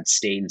apparently had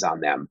stains on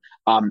them.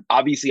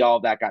 Obviously, all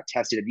of that got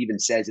tested. It even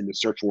says in the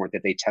search warrant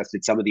that they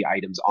tested some of the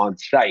items on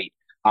site.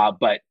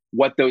 But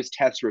what those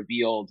tests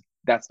revealed,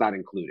 that's not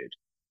included.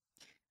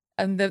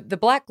 And the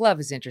black glove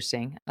is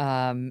interesting.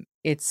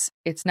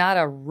 It's not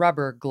a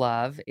rubber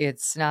glove.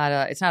 It's not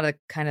a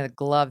kind of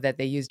glove that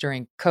they use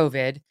during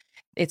COVID.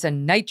 It's a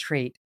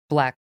nitrate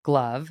black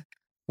glove,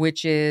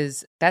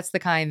 that's the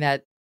kind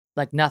that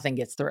like nothing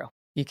gets through.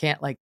 You can't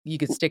you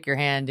could stick your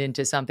hand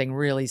into something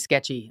really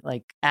sketchy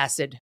like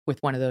acid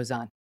with one of those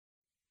on.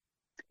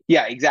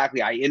 Yeah,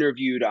 exactly. I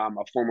interviewed a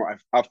former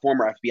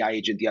FBI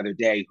agent the other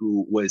day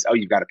who was,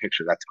 you've got a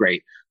picture, that's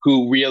great,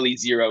 who really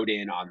zeroed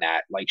in on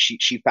that. Like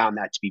she found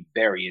that to be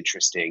very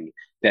interesting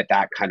that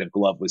kind of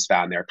glove was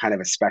found there, kind of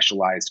a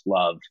specialized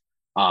glove.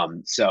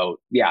 So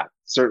yeah,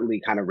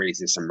 certainly kind of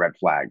raises some red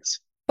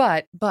flags.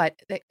 But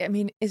I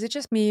mean, is it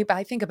just me? But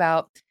I think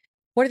about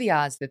what are the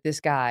odds that this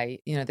guy,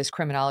 this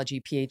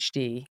criminology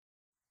PhD,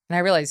 and I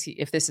realize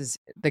if this is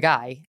the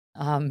guy,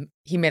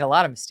 he made a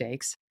lot of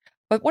mistakes.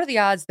 But what are the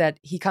odds that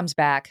he comes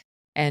back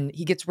and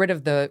he gets rid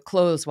of the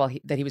clothes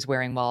that he was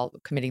wearing while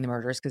committing the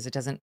murders? Because it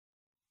doesn't,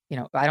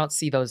 I don't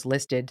see those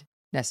listed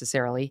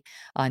necessarily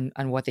on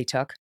what they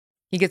took.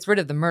 He gets rid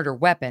of the murder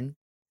weapon,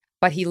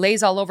 but he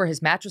lays all over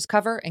his mattress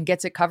cover and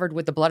gets it covered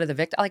with the blood of the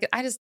victim.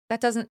 That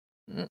doesn't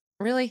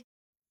really.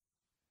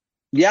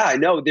 Yeah, I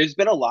know. There's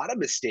been a lot of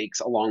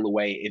mistakes along the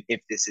way if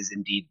this is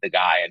indeed the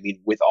guy. I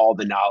mean, with all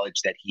the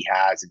knowledge that he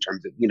has in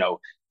terms of,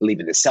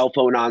 leaving the cell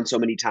phone on so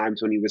many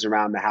times when he was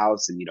around the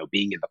house and,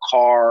 being in the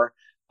car.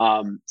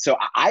 So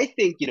I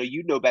think,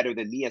 you'd know better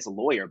than me as a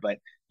lawyer, but,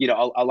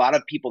 a lot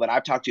of people that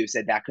I've talked to have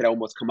said that could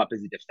almost come up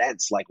as a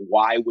defense. Like,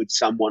 why would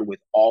someone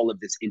with all of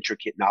this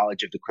intricate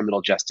knowledge of the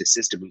criminal justice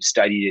system who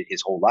studied it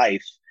his whole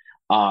life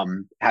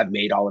have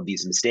made all of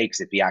these mistakes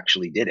if he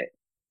actually did it?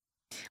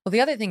 Well,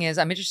 the other thing is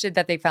I'm interested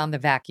that they found the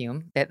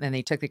vacuum, and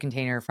they took the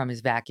container from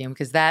his vacuum,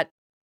 because that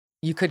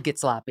you could get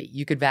sloppy.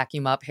 You could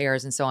vacuum up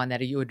hairs and so on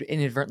that you would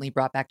inadvertently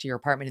brought back to your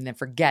apartment and then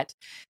forget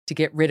to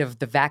get rid of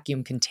the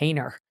vacuum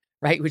container,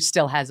 right? Which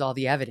still has all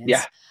the evidence.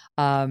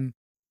 Yeah.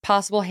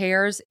 Possible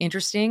hairs,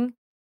 interesting.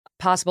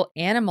 Possible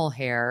animal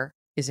hair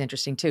is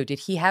interesting too. Did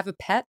he have a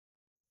pet?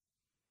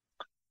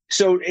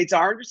 So it's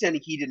our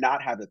understanding he did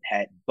not have a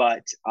pet,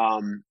 but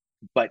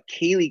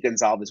Kaylee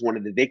Gonzalez, one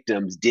of the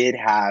victims, did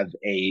have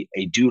a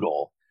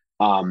doodle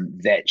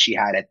that she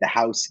had at the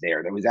house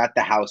there. That was at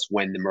the house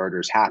when the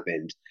murders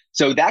happened.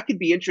 So that could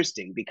be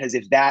interesting because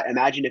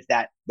imagine if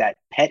that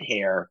pet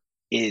hair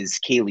is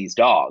Kaylee's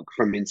dog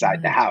from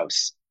inside the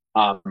house.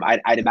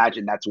 I'd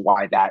imagine that's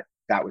why that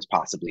was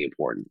possibly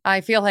important.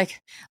 I feel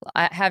like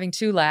having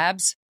two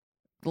labs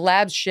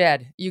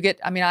shed.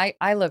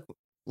 I look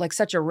like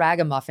such a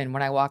ragamuffin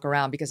when I walk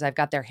around because I've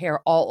got their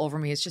hair all over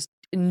me. It's just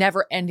a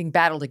never ending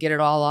battle to get it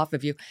all off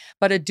of you.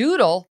 But a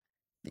doodle,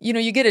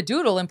 you get a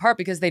doodle in part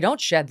because they don't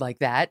shed like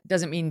that.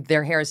 Doesn't mean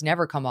their hair has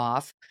never come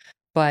off.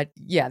 But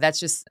yeah, that's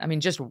just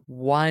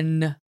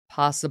one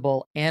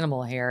possible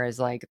animal hair is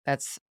like,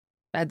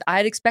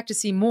 I'd expect to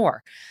see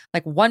more.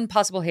 Like one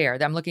possible hair.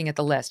 I'm looking at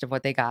the list of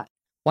what they got.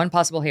 One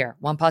possible hair,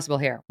 one possible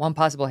hair, one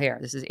possible hair.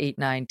 This is 8,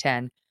 9,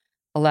 10.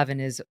 11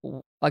 is,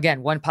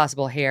 again, one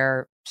possible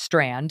hair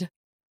strand.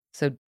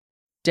 So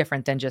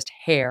different than just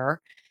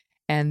hair.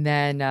 And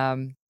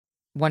then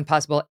one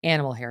possible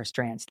animal hair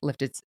strands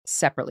lifted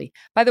separately.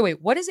 By the way,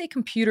 what is a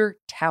computer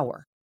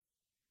tower?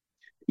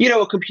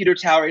 A computer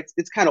tower,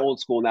 it's kind of old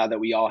school now that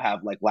we all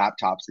have like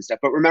laptops and stuff.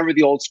 But remember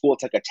the old school,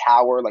 it's like a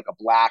tower, like a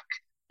black,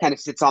 kind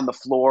of sits on the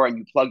floor and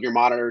you plug your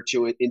monitor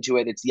into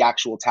it. It's the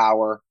actual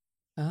tower.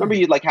 Oh. Remember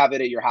you'd like have it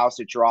at your house,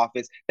 at your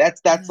office.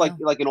 That's like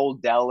an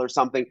old Dell or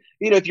something.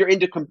 If you're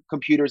into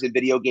computers and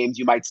video games,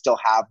 you might still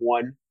have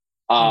one.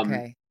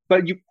 Okay.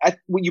 But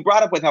what you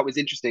brought up with how it was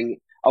interesting.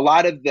 A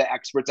lot of the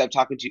experts I've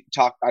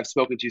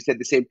spoken to said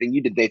the same thing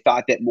you did. They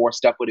thought that more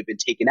stuff would have been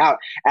taken out.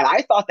 And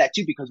I thought that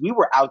too, because we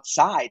were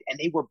outside and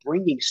they were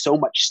bringing so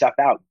much stuff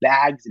out,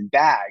 bags and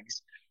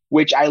bags,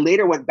 which I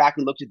later went back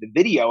and looked at the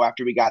video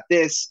after we got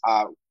this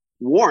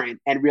warrant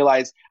and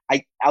realized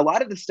a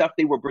lot of the stuff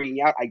they were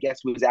bringing out, I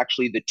guess, was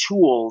actually the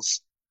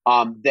tools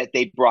that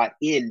they brought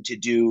in to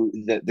do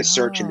the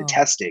search and the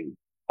testing,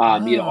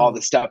 all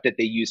the stuff that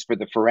they used for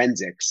the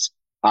forensics.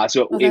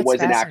 So it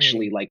wasn't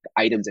actually like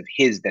items of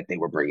his that they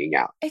were bringing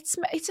out. It's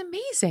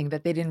amazing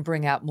that they didn't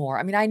bring out more.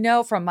 I mean, I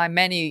know from my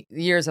many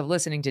years of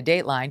listening to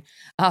Dateline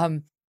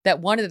that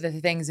one of the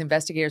things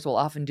investigators will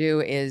often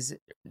do is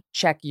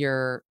check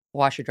your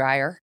washer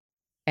dryer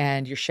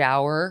and your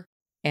shower,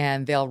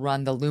 and they'll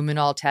run the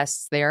luminol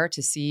tests there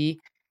to see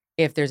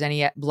if there's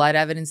any blood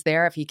evidence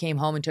there. If he came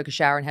home and took a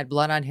shower and had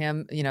blood on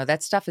him,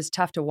 that stuff is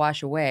tough to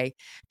wash away.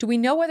 Do we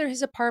know whether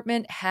his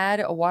apartment had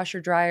a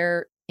washer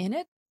dryer in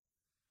it?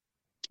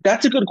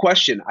 That's a good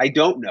question. I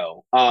don't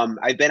know.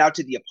 I've been out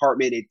to the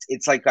apartment.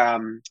 It's like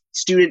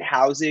student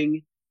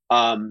housing.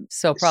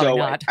 So probably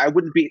not. I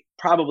wouldn't be,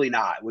 probably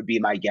not, would be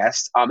my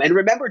guess. And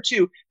remember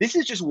too, this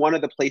is just one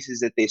of the places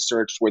that they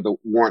searched where the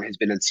warrant has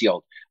been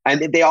unsealed.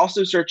 And they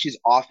also searched his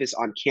office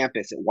on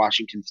campus at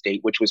Washington State,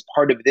 which was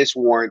part of this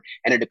warrant.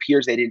 And it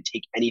appears they didn't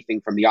take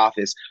anything from the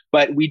office.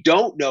 But we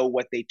don't know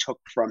what they took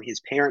from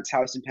his parents'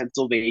 house in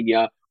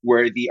Pennsylvania,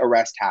 where the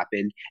arrest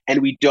happened.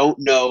 And we don't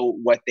know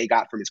what they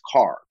got from his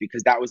car,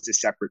 because that was a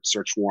separate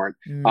search warrant.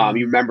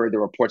 You remember the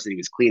reports that he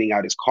was cleaning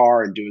out his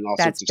car and doing all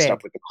sorts of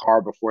stuff with the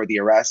car before the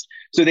arrest.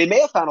 So they may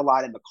have found a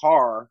lot in the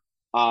car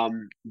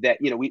that,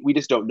 we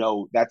just don't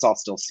know. That's all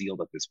still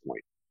sealed at this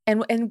point.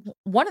 And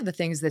one of the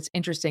things that's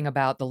interesting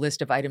about the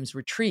list of items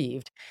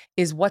retrieved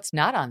is what's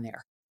not on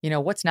there.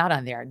 What's not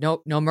on there?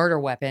 No murder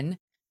weapon,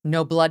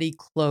 no bloody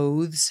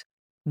clothes,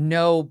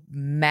 no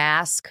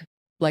mask,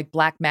 like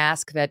black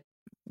mask that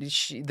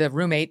the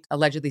roommate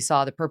allegedly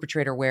saw the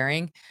perpetrator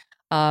wearing.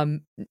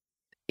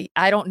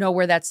 I don't know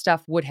where that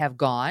stuff would have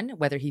gone,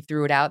 whether he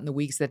threw it out in the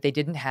weeks that they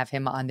didn't have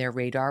him on their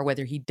radar,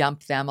 whether he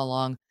dumped them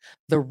along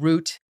the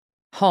route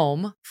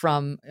home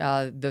from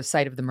the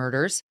site of the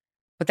murders.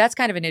 But that's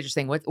kind of an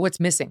interesting, what's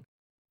missing.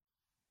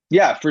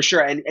 Yeah, for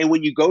sure. And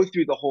when you go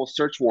through the whole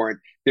search warrant,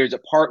 there's a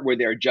part where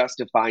they're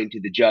justifying to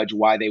the judge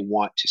why they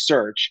want to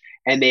search,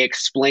 and they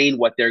explain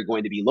what they're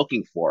going to be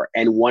looking for.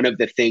 And one of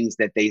the things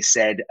that they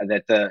said,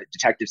 that the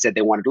detective said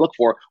they wanted to look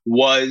for,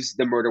 was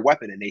the murder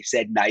weapon. And they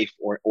said knife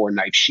or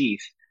knife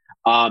sheath.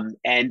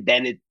 And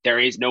then there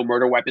is no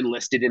murder weapon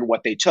listed in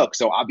what they took.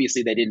 So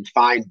obviously they didn't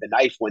find the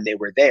knife when they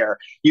were there.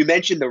 You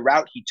mentioned the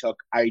route he took.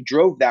 I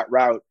drove that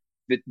route.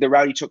 The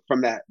route he took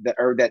from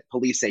that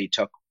police say he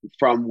took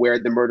from where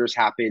the murders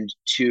happened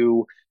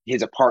to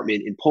his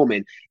apartment in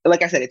Pullman.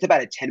 Like I said, it's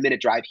about a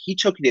 10-minute drive. He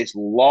took this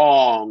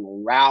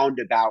long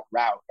roundabout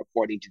route,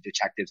 according to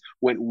detectives,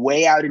 went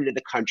way out into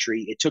the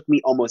country. It took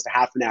me almost a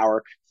half an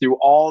hour through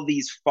all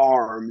these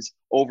farms,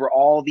 over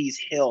all these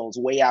hills,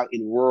 way out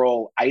in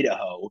rural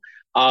Idaho.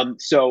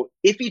 So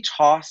if he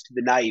tossed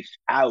the knife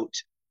out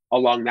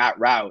along that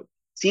route,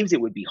 seems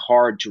it would be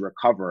hard to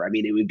recover. I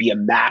mean, it would be a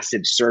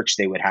massive search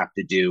they would have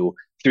to do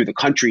through the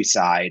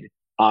countryside.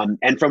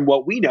 And from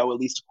what we know, at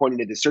least according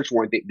to the search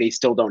warrant, they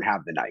still don't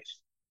have the knife.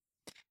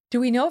 Do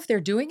we know if they're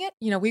doing it?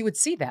 We would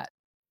see that.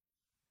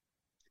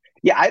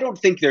 Yeah, I don't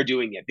think they're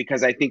doing it,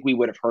 because I think we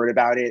would have heard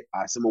about it.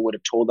 Someone would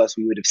have told us,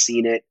 we would have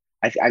seen it.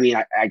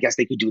 I guess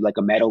they could do like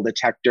a metal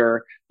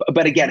detector.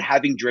 But again,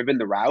 having driven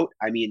the route,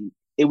 I mean,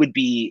 it would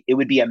be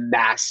a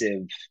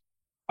massive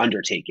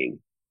undertaking.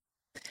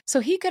 So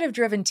he could have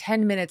driven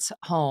 10 minutes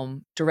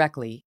home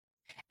directly,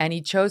 and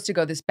he chose to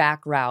go this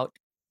back route,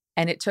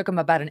 and it took him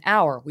about an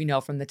hour, we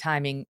know from the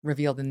timing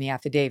revealed in the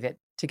affidavit,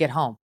 to get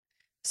home.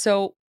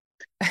 So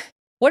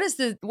what is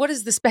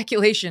the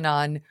speculation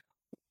on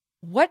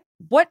what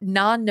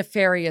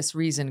non-nefarious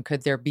reason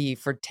could there be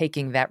for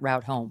taking that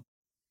route home?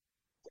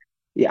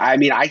 Yeah, I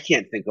mean, I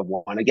can't think of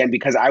one, again,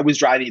 because I was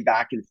driving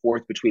back and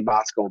forth between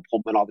Moscow and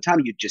Pullman all the time.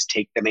 You just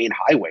take the main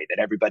highway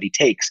that everybody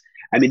takes.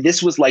 I mean,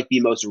 this was like the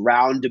most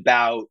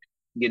roundabout,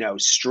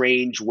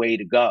 strange way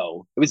to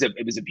go. It was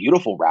a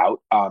beautiful route.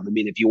 I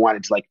mean, if you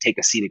wanted to like take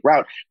a scenic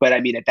route, but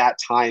I mean, at that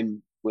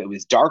time it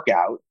was dark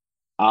out.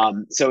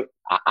 So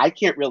I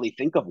can't really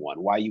think of one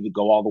why you would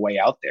go all the way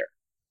out there.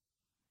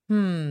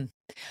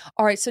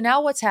 All right. So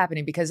now what's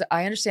happening? Because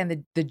I understand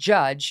that the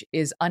judge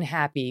is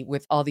unhappy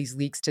with all these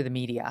leaks to the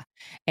media.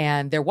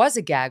 And there was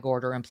a gag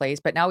order in place,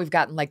 but now we've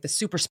gotten like the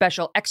super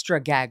special extra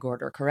gag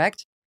order,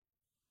 correct?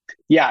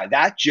 Yeah,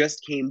 that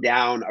just came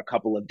down a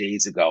couple of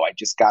days ago. I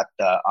just got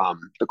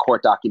the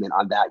court document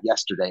on that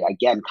yesterday.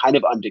 Again, kind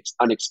of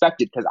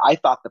unexpected, because I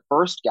thought the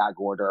first gag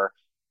order,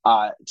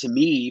 to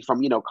me,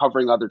 from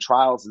covering other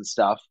trials and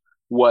stuff,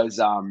 was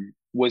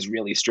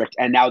really strict.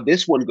 And now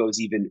this one goes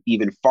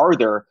even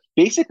farther,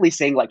 basically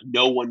saying like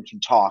no one can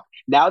talk.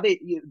 Now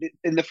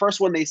in the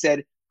first one they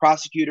said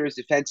prosecutors,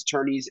 defense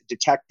attorneys,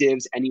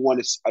 detectives,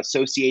 anyone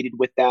associated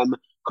with them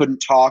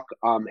couldn't talk,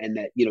 and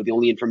that the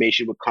only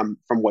information would come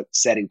from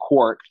what's said in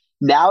court.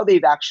 Now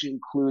they've actually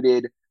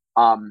included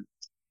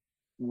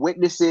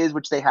witnesses,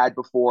 which they had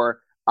before,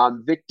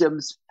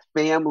 victims'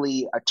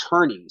 family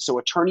attorneys. So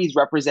attorneys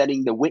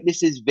representing the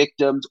witnesses,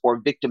 victims, or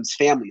victims'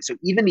 families. So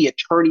even the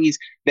attorneys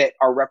that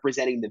are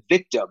representing the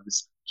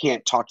victims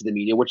can't talk to the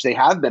media, which they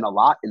have been a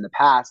lot in the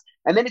past.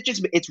 And then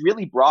it's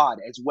really broad,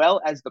 as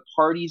well as the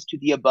parties to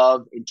the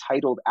above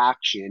entitled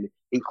action,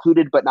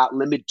 included but not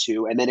limited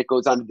to. And then it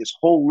goes on to this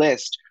whole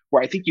list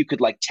where I think you could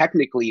like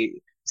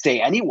technically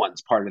say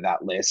anyone's part of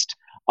that list,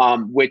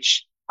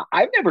 which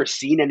I've never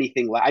seen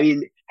anything like. I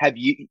mean,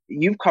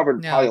 you've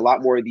covered probably a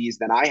lot more of these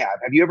than I have.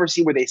 Have you ever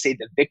seen where they say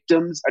the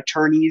victims'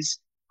 attorneys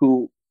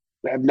who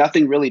have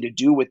nothing really to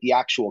do with the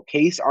actual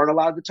case aren't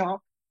allowed to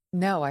talk?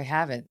 No, I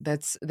haven't.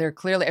 They're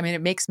clearly, I mean,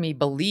 it makes me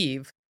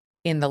believe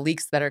in the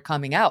leaks that are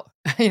coming out,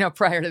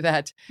 prior to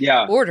that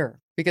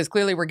order, because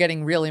clearly we're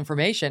getting real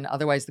information.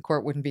 Otherwise the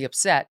court wouldn't be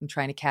upset and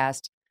trying to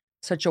cast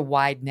such a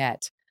wide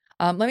net.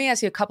 Let me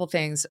ask you a couple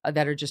things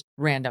that are just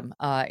random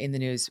in the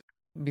news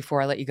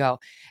before I let you go.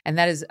 And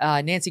that is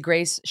Nancy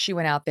Grace. She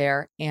went out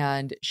there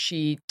and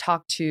she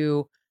talked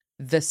to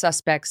the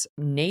suspect's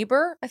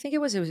neighbor. I think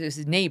it was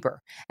his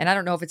neighbor. And I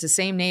don't know if it's the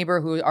same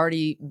neighbor who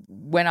already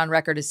went on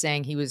record as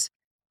saying he was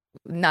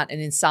not an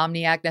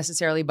insomniac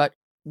necessarily, but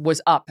was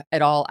up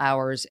at all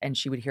hours and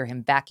she would hear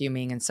him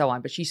vacuuming and so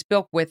on. But she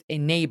spoke with a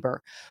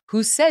neighbor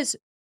who says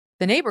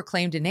the neighbor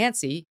claimed to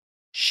Nancy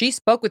she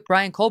spoke with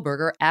Brian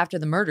Kohlberger after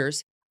the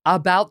murders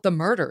about the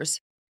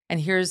murders.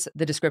 And here's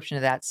the description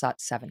of that,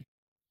 SOT 7.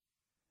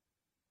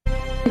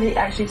 He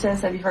actually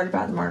says, have you heard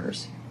about the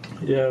murders?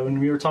 Yeah, when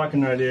we were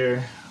talking right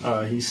here,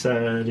 he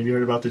said, have you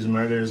heard about these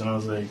murders? And I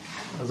was like,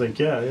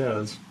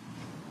 yeah,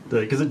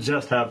 because it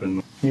just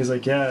happened. He was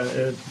like, yeah,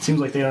 it seems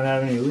like they don't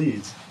have any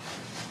leads.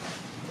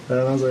 And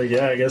I was like,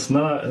 yeah, I guess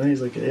not. And then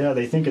he's like, yeah,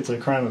 they think it's a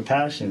crime of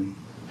passion.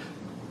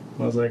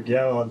 I was like,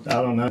 yeah, well,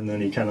 I don't know. And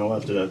then he kind of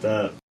left it at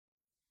that.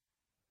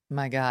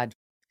 My God.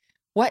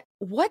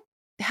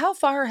 How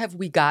far have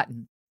we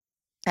gotten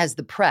as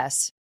the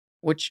press,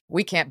 which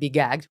we can't be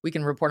gagged. We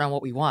can report on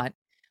what we want.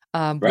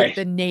 With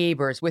the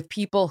neighbors, with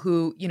people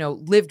who,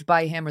 lived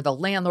by him, or the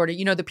landlord,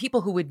 the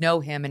people who would know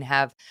him and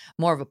have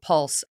more of a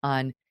pulse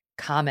on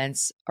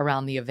comments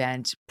around the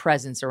event,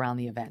 presence around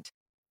the event.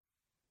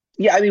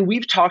 Yeah, I mean,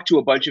 we've talked to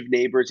a bunch of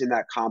neighbors in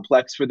that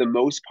complex. For the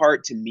most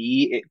part, to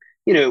me,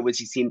 he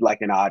seemed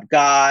like an odd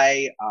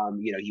guy.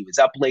 He was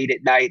up late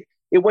at night.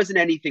 It wasn't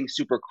anything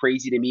super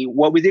crazy to me.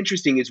 What was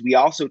interesting is we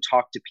also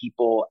talked to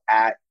people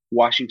at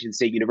Washington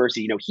State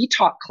University. He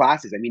taught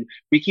classes. I mean,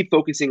 we keep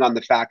focusing on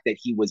the fact that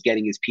he was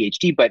getting his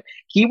PhD, but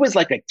he was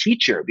like a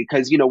teacher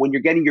because, when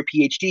you're getting your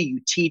PhD,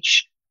 you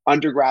teach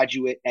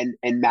undergraduate and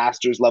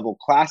master's level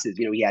classes.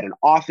 He had an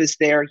office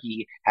there.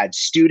 He had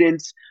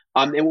students.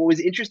 And what was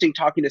interesting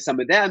talking to some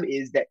of them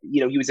is that,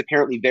 he was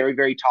apparently very,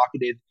 very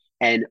talkative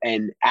and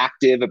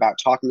active about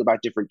talking about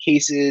different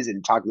cases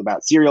and talking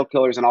about serial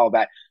killers and all of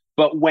that.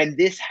 But when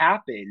this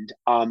happened,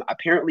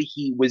 apparently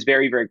he was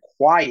very, very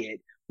quiet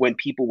when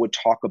people would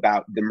talk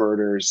about the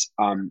murders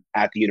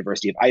at the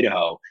University of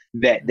Idaho,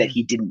 that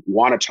he didn't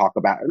want to talk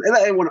about.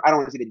 I don't want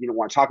to say that he didn't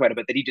want to talk about it,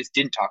 but that he just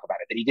didn't talk about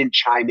it, that he didn't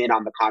chime in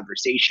on the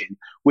conversation,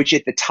 which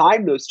at the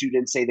time those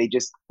students say they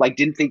just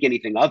didn't think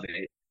anything of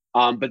it.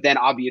 But then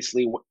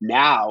obviously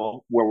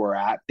now where we're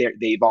at,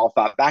 they've all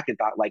thought back and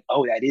thought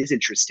oh, that is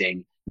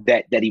interesting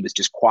that he was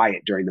just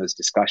quiet during those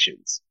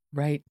discussions.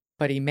 Right.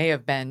 But he may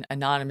have been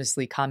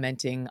anonymously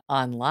commenting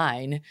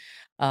online,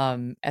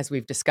 as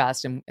we've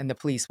discussed, and the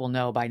police will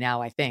know by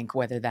now, I think,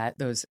 whether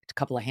those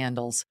couple of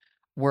handles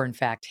were in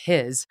fact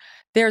his.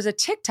 There's a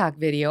TikTok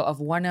video of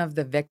one of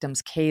the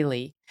victims,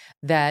 Kaylee,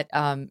 that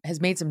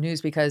has made some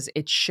news because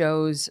it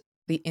shows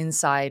the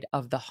inside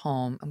of the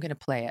home. I'm going to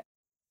play it.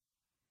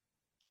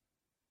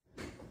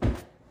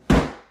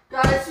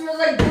 Guys, it smells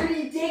like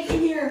dirty dick in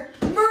here.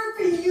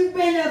 Murphy, you've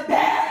been a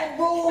bad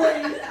boy.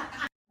 Oh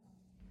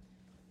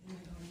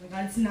my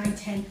god, it's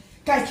 9:10.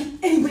 Guys, can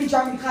anybody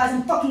drop me to class?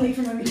 I'm fucking late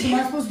for my meeting.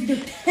 I'm supposed to be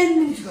there 10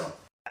 minutes ago.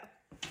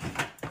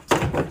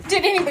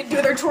 Did anybody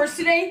do their chores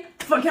today?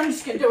 Fuck, I'm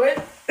just gonna do it.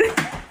 Did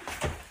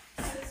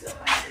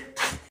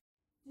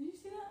you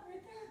see that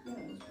right there?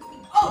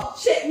 Oh,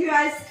 shit, you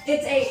guys.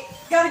 It's 8.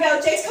 Gotta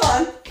go. Jake's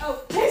calling.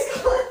 Oh,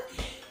 Jake's calling.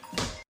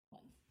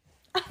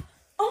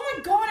 Oh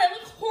my god, I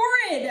look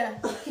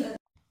horrid.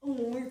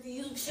 Oh, Murphy,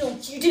 you look so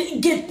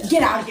cute.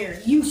 Get out of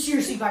here. You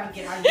seriously gotta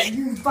get out of here.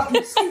 You're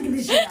fucking stinking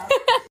this shit out.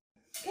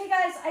 Okay,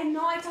 guys, I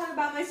know I talk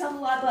about myself a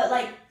lot, but,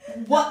 like,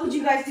 what would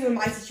you guys do in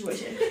my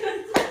situation?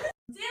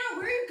 Dana,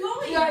 where are you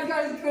going? Yeah, I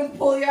gotta go to the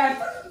pool. Yeah, I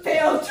fucking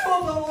failed 2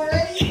 of them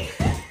already.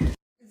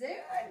 Is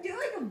anyone do,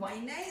 like, a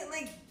wine night?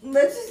 Like,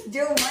 let's just do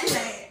a wine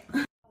night.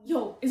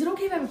 Yo, is it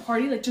okay if I have a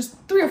party? Like, just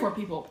 3 or 4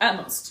 people, at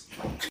most.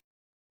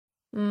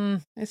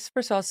 It's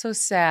first of all so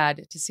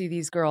sad to see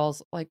these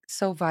girls like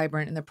so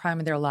vibrant in the prime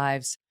of their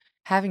lives,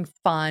 having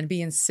fun,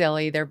 being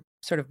silly. They're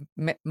sort of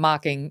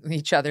mocking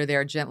each other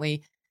there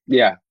gently.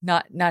 Yeah.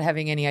 Not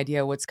having any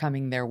idea what's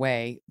coming their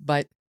way.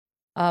 But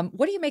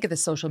what do you make of the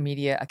social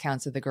media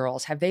accounts of the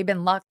girls? Have they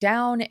been locked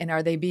down, and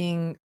are they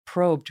being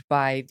probed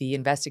by the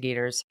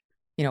investigators,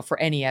 for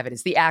any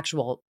evidence, the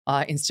actual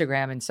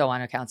Instagram and so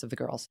on accounts of the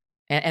girls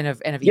and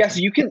of yeah, so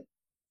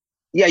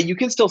you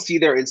can still see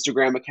their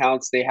Instagram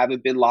accounts. They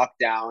haven't been locked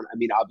down. I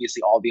mean,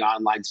 obviously all the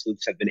online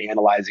sleuths have been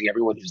analyzing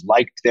everyone who's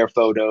liked their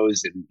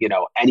photos and,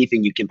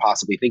 anything you can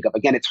possibly think of.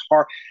 Again, it's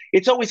hard.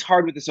 It's always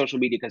hard with the social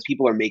media because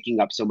people are making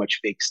up so much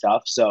fake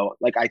stuff. So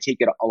like I take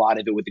a lot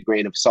of it with a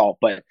grain of salt,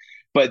 but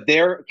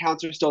their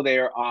accounts are still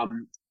there.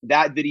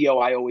 That video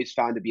I always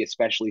found to be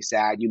especially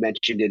sad. You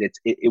mentioned it.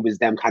 It was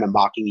them kind of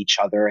mocking each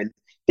other. And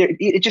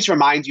it just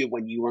reminds you of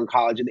when you were in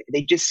college, and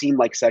they just seem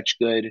like such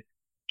good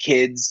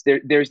kids.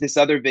 There's this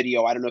other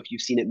video. I don't know if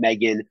you've seen it,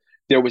 Megan.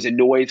 There was a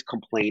noise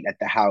complaint at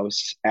the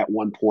house at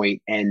one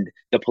point, and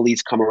the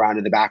police come around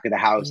to the back of the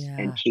house,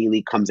 and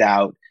Kaylee comes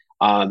out,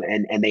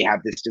 and they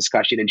have this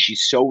discussion, and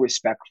she's so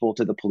respectful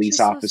to the police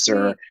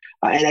officer.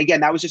 And again,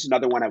 that was just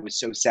another one I was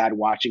so sad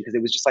watching, because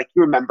it was just like,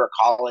 you remember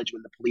college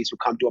when the police would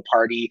come to a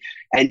party,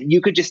 and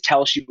you could just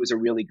tell she was a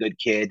really good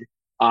kid.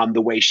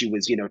 The way she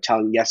was,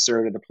 telling yes,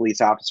 sir, to the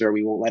police officer,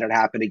 we won't let it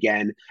happen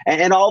again.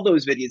 And all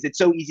those videos, it's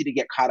so easy to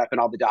get caught up in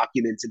all the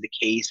documents in the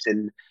case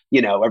and,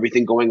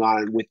 everything going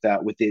on with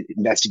the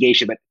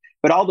investigation.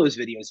 But all those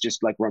videos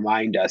just like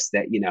remind us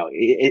that,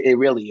 it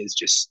really is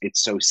just,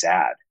 it's so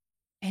sad.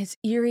 It's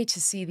eerie to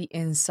see the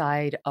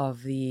inside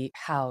of the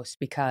house,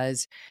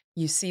 because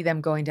you see them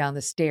going down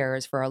the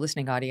stairs. For our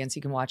listening audience,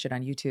 you can watch it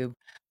on YouTube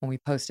when we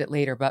post it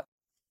later. But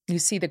you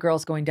see the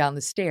girls going down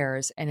the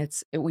stairs, and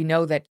we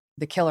know that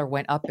the killer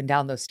went up and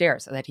down those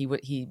stairs, that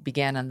he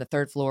began on the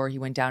 3rd floor. He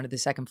went down to the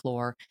 2nd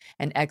floor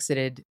and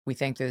exited, we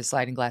think, through the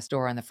sliding glass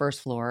door on the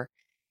 1st floor.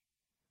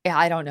 Yeah,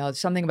 I don't know.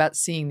 Something about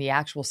seeing the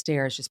actual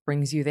stairs just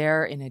brings you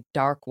there in a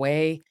dark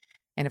way.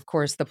 And of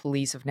course, the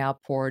police have now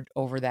poured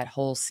over that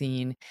whole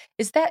scene.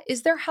 Is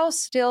their house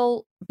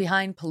still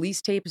behind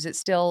police tape? Is it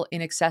still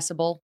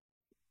inaccessible?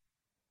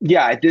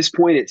 Yeah, at this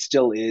point, it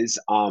still is.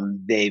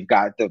 They've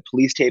got the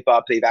police tape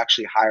up. They've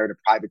actually hired a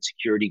private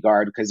security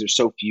guard because there's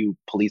so few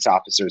police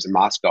officers in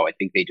Moscow. I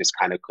think they just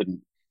kind of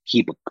couldn't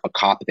keep a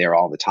cop there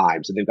all the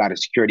time. So they've got a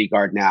security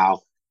guard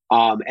now.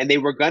 And they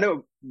were going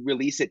to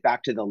release it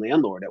back to the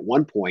landlord at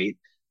one point.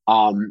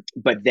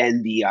 But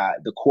then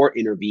the court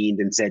intervened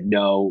and said,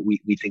 no,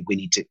 we think we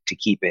need to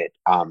keep it.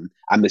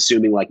 I'm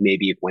assuming like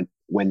maybe when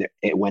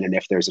and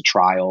if there's a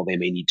trial, they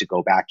may need to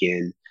go back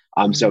in.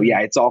 So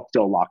yeah, it's all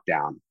still locked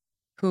down.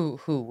 Who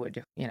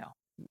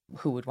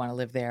would want to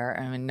live there?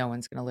 I mean, no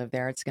one's going to live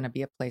there. It's going to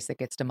be a place that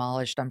gets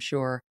demolished, I'm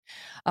sure.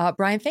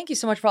 Brian, thank you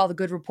so much for all the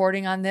good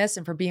reporting on this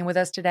and for being with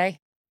us today.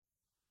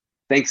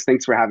 Thanks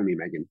for having me,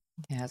 Megan.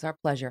 Yeah, it's our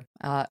pleasure.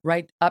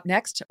 Right up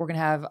next, we're going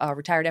to have a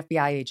retired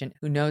FBI agent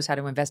who knows how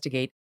to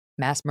investigate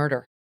mass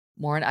murder.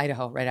 More in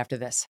Idaho right after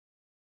this.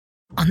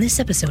 On this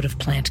episode of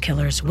Plant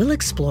Killers, we'll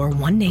explore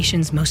one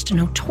nation's most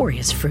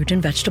notorious fruit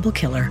and vegetable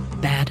killer,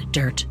 bad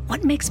dirt.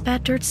 What makes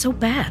bad dirt so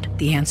bad?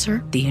 The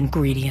answer? The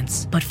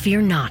ingredients. But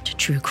fear not,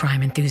 true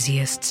crime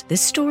enthusiasts.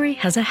 This story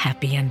has a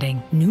happy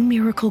ending. New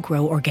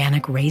Miracle-Gro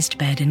organic raised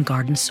bed and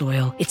garden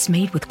soil. It's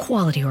made with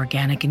quality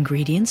organic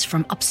ingredients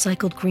from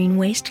upcycled green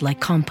waste like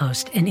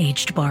compost and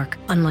aged bark.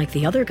 Unlike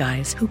the other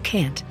guys who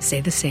can't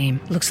say the same.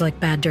 Looks like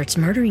bad dirt's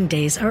murdering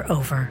days are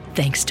over,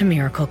 thanks to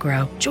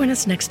Miracle-Gro. Join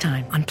us next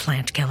time on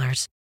Plant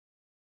Killers.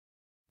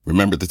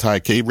 Remember the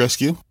Thai cave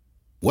rescue?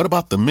 What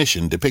about the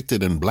mission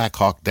depicted in Black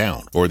Hawk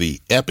Down or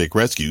the epic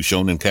rescue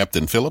shown in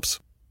Captain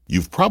Phillips?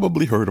 You've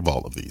probably heard of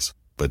all of these,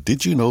 but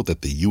did you know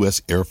that the U.S.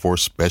 Air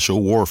Force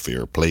Special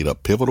Warfare played a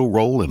pivotal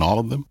role in all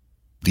of them?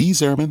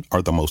 These airmen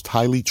are the most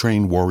highly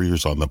trained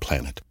warriors on the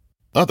planet.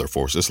 Other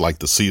forces like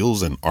the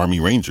SEALs and Army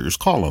Rangers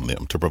call on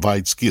them to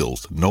provide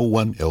skills no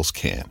one else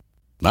can.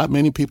 Not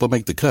many people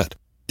make the cut.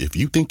 If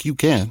you think you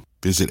can,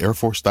 visit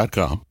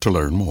airforce.com to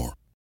learn more.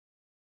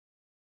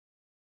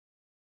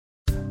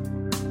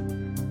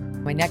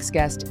 My next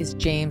guest is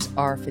James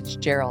R.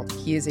 Fitzgerald.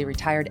 He is a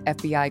retired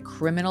FBI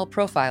criminal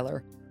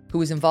profiler who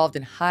was involved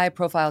in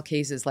high-profile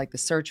cases like the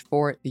search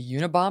for the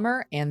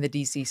Unabomber and the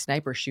D.C.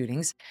 sniper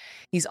shootings.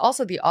 He's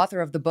also the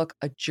author of the book,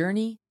 A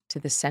Journey to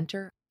the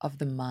Center of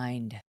the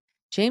Mind.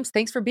 James,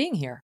 thanks for being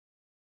here.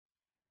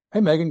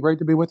 Hey, Megan, great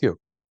to be with you.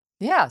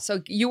 Yeah,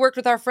 so you worked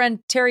with our friend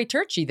Terry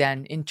Turchi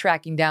then in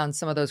tracking down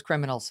some of those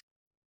criminals.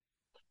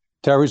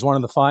 Terry's one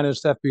of the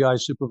finest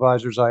FBI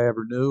supervisors I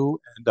ever knew,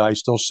 and I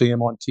still see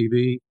him on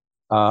TV,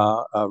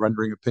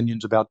 rendering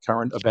opinions about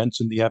current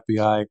events in the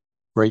FBI.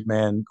 Great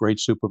man, great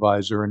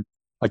supervisor, and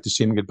I'd like to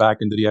see him get back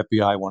into the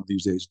FBI one of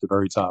these days at the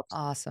very top.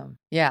 Awesome.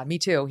 Yeah, me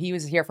too. He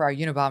was here for our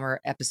Unabomber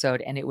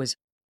episode, and it was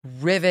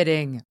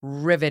riveting.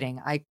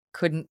 I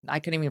couldn't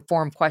even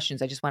form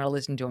questions. I just want to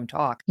listen to him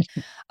talk.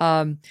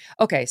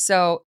 Okay,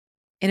 so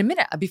in a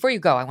minute, before you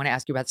go, I want to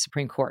ask you about the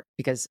Supreme Court,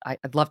 because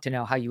I'd love to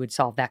know how you would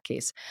solve that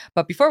case.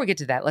 But before we get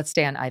to that, let's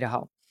stay on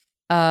Idaho.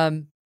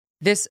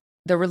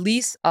 The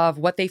release of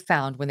what they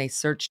found when they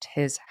searched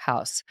his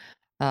house.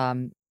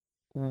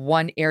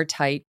 One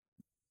airtight,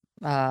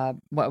 one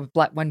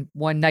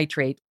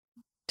nitrate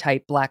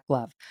type black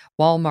glove,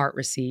 Walmart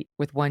receipt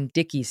with one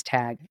Dickies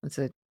tag. It's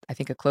I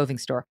think a clothing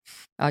store.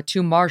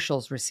 2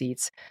 Marshalls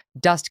receipts,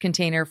 dust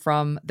container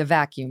from the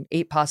vacuum,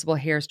 8 possible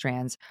hair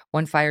strands,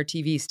 1 Fire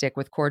TV stick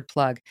with cord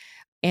plug,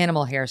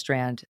 animal hair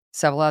strand,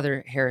 several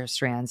other hair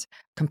strands,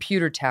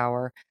 computer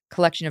tower,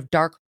 collection of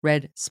dark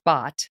red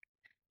spot,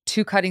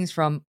 2 cuttings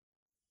from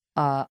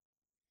a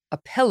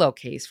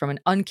pillowcase from an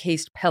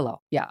uncased pillow.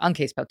 Yeah,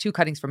 uncased pillow. 2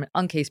 cuttings from an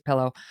uncased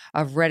pillow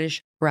of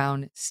reddish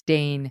brown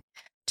stain,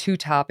 2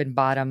 top and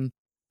bottom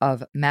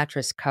of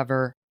mattress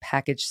cover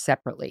packaged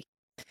separately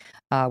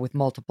with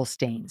multiple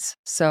stains.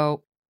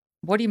 So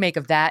what do you make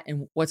of that,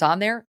 and what's on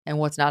there and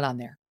what's not on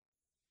there?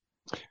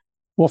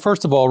 Well,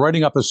 first of all,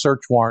 writing up a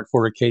search warrant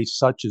for a case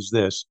such as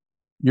this,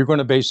 you're going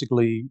to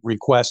basically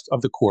request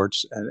of the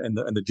courts, and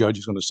the judge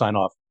is going to sign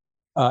off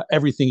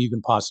everything you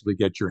can possibly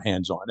get your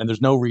hands on. And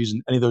there's no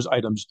reason any of those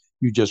items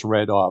you just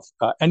read off,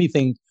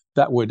 anything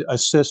that would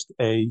assist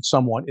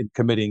someone in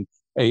committing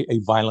a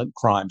violent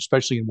crime,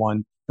 especially in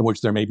one in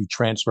which there may be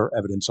transfer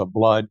evidence of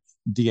blood,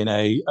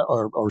 DNA,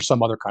 or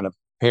some other kind of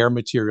hair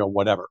material,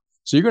 whatever.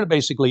 So you're going to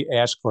basically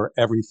ask for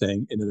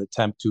everything in an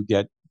attempt to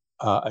get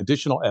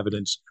additional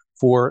evidence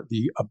for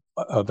the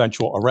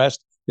eventual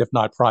arrest, if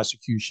not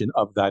prosecution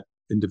of that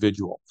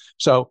individual.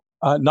 So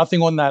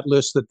nothing on that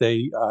list that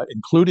they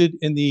included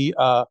in the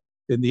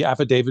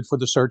affidavit for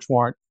the search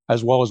warrant,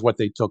 as well as what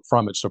they took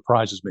from it,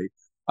 surprises me.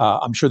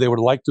 I'm sure they would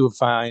like to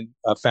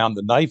have found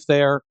the knife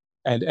there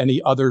and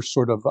any other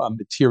sort of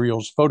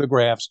materials,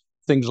 photographs,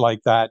 things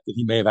like that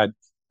he may have had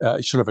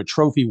sort of a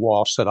trophy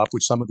wall set up,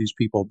 which some of these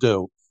people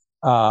do.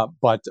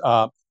 But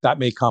that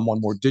may come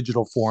on more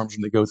digital forms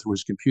when they go through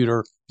his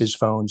computer, his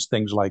phones,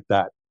 things like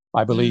that.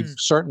 I believe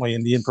certainly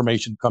in the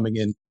information coming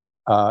in,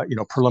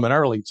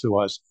 preliminarily to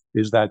us,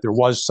 is that there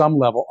was some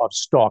level of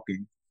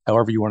stalking,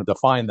 however you want to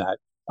define that,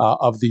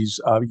 of these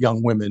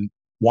young women,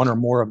 one or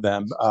more of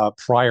them,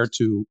 prior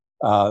to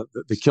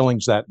the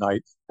killings that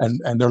night.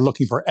 And they're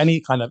looking for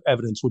any kind of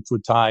evidence which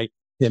would tie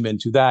him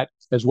into that,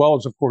 as well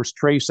as, of course,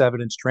 trace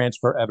evidence,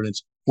 transfer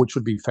evidence, which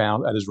would be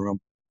found at his room,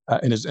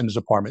 in his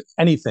apartment,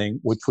 anything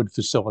which would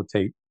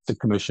facilitate the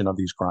commission of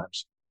these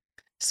crimes.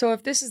 So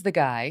if this is the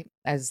guy,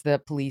 as the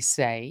police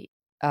say,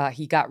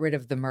 he got rid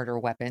of the murder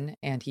weapon,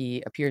 and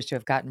he appears to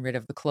have gotten rid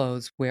of the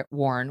clothes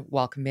worn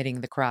while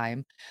committing the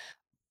crime.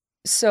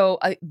 So,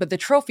 but the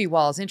trophy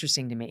wall is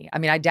interesting to me. I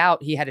mean, I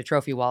doubt he had a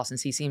trophy wall,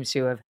 since he seems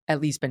to have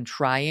at least been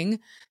trying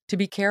to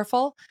be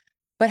careful.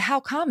 But how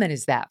common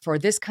is that for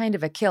this kind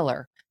of a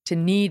killer to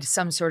need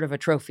some sort of a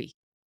trophy?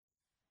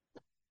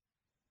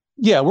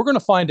 Yeah, we're going to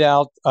find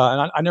out.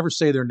 And I never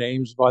say their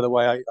names, by the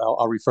way.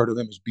 I'll refer to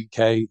them as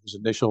BK, his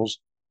initials.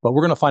 But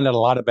we're going to find out a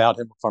lot about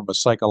him from a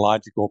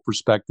psychological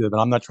perspective. And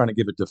I'm not trying to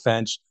give a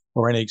defense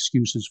or any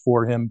excuses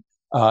for him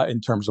in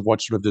terms of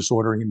what sort of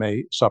disorder he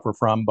may suffer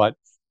from. But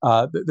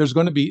there's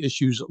going to be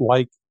issues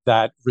like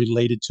that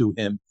related to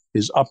him,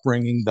 his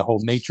upbringing, the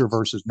whole nature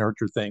versus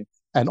nurture thing.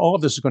 And all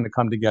of this is going to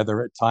come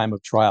together at time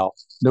of trial.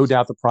 No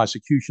doubt the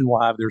prosecution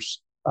will have their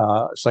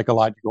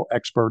psychological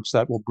experts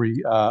that will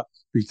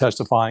be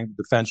testifying.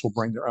 The defense will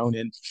bring their own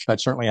in. That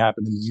certainly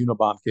happened in the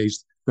Unabomber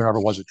case. There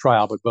never was a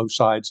trial, but both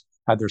sides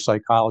had their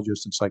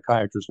psychologists and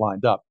psychiatrists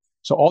lined up.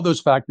 So all those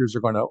factors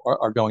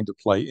are going to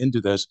play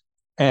into this.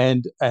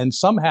 And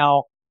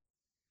somehow,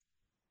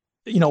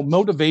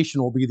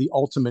 motivation will be the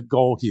ultimate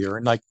goal here.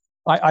 And like,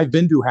 I've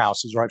been to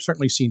houses, or I've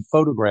certainly seen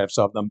photographs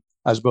of them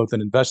as both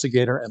an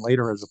investigator and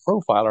later as a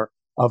profiler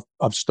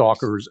of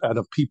stalkers and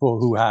of people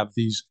who have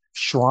these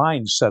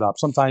shrines set up.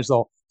 Sometimes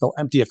they'll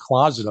empty a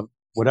closet of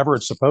whatever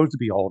it's supposed to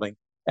be holding,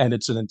 and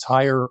it's an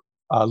entire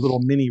little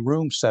mini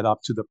room set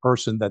up to the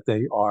person that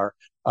they are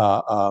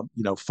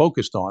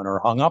focused on or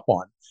hung up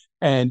on.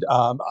 And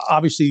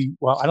obviously,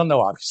 well, I don't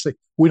know. Obviously,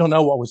 we don't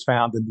know what was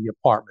found in the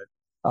apartment.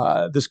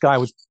 This guy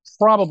was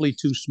probably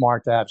too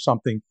smart to have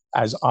something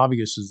as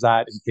obvious as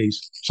that in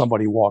case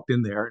somebody walked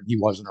in there and he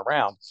wasn't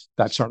around.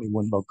 That certainly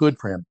wouldn't look good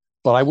for him.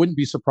 But I wouldn't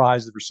be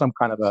surprised if there's some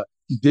kind of a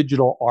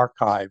digital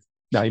archive.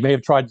 Now, he may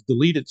have tried to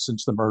delete it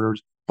since the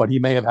murders, but he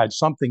may have had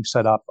something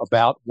set up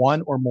about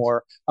one or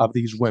more of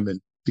these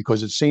women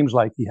because it seems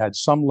like he had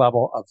some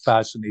level of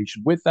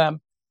fascination with them.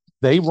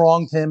 They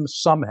wronged him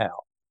somehow.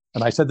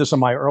 And I said this in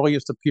my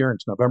earliest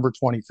appearance, November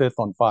 25th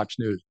on Fox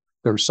News.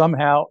 There's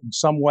somehow, in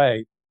some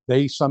way,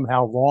 they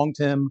somehow wronged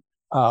him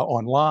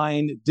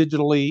online,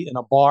 digitally, in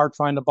a bar,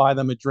 trying to buy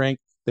them a drink.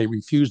 They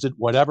refused it,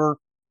 whatever.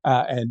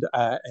 And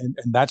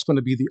that's going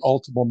to be the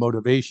ultimate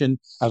motivation.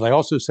 As I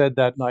also said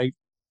that night,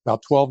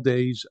 about 12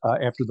 days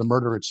after the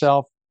murder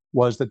itself,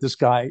 was that this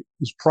guy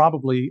is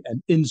probably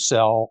an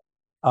incel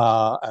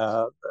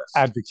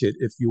advocate,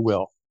 if you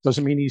will.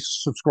 Doesn't mean he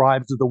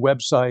subscribes to the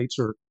websites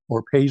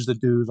or pays the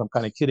dues. I'm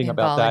kind of kidding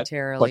about that.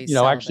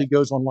 But actually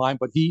goes online.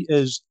 But he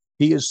is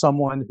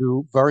someone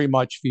who very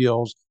much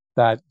feels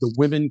that the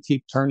women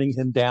keep turning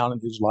him down in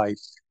his life,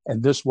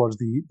 and this was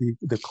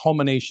the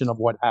culmination of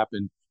what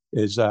happened.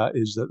 Is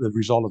the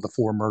result of the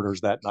 4 murders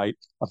that night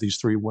of these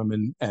 3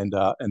 women and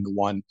the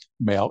one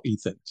male,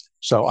 Entin.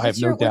 So I have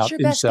no doubt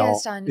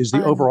incel is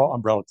the overall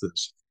umbrella to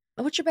this.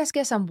 What's your best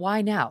guess on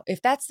why now?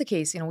 If that's the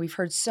case, we've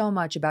heard so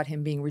much about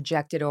him being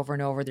rejected over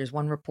and over. There's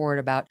one report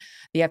about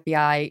the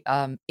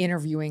FBI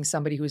interviewing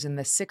somebody who was in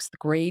the 6th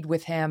grade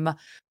with him,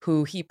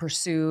 who he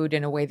pursued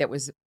in a way that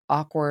was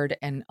awkward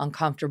and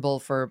uncomfortable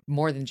for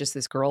more than just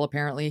this girl,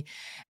 apparently.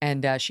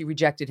 And she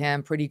rejected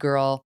him, pretty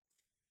girl.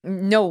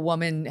 No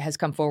woman has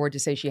come forward to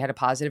say she had a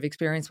positive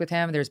experience with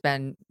him. There's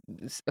been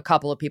a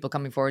couple of people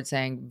coming forward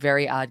saying,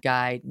 very odd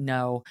guy,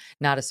 no,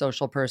 not a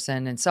social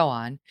person, and so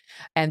on.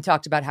 And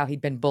talked about how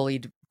he'd been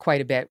bullied quite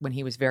a bit when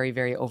he was very,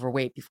 very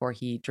overweight before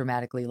he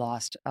dramatically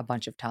lost a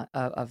bunch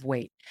of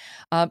weight.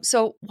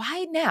 So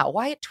why now?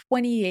 Why at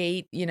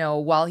 28,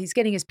 while he's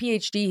getting his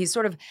PhD, he's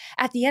sort of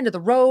at the end of the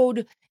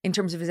road in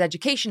terms of his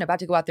education, about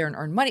to go out there and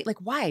earn money.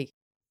 Like, why?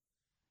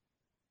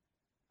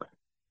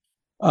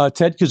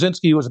 Ted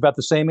Kaczynski was about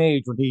the same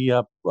age when he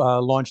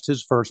launched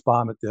his first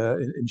bomb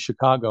in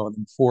Chicago,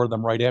 and 4 of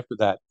them right after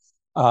that.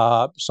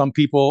 Some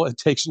people, it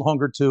takes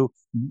longer to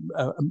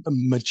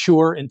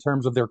mature in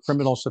terms of their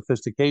criminal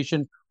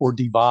sophistication or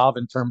devolve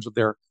in terms of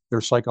their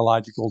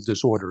psychological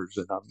disorders.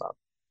 And I'm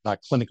not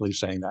clinically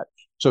saying that.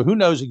 So who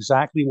knows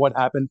exactly what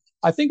happened?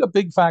 I think a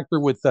big factor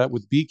with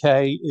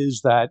BK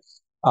is that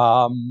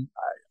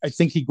I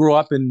think he grew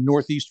up in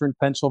northeastern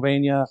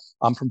Pennsylvania.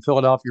 I'm from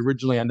Philadelphia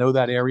originally. I know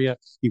that area.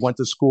 He went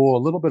to school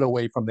a little bit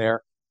away from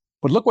there.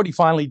 But look what he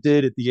finally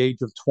did at the age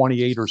of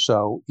 28 or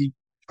so. He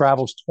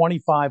travels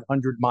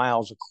 2,500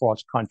 miles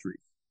across country.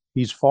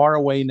 He's far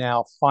away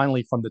now,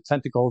 finally, from the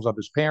tentacles of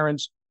his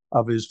parents,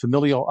 of his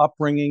familial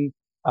upbringing,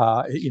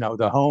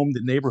 the home,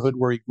 the neighborhood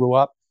where he grew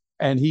up.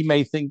 And he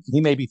may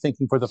be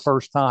thinking for the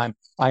first time,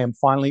 I am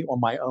finally on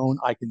my own.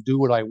 I can do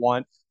what I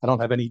want. I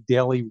don't have any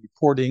daily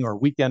reporting or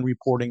weekend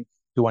reporting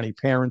to any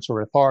parents or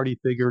authority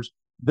figures.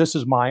 This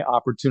is my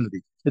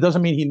opportunity. It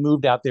doesn't mean he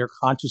moved out there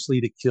consciously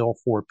to kill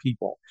 4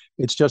 people.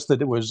 It's just that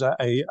it was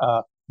a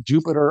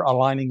Jupiter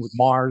aligning with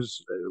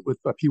Mars, with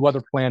a few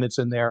other planets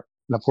in there,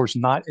 and of course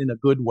not in a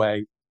good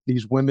way.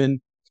 These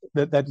women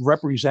that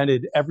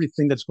represented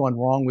everything that's gone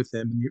wrong with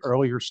him in the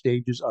earlier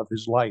stages of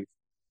his life.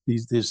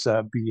 This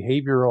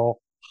behavioral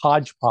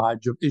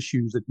hodgepodge of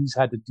issues that he's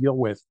had to deal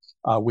with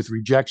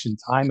rejection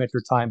time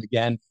after time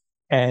again.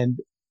 And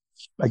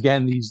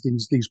again, these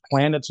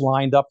planets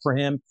lined up for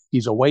him.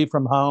 He's away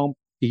from home.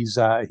 He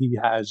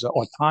has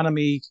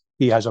autonomy.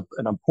 He has an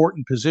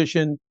important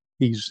position.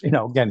 He's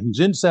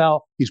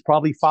incel. He's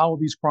probably followed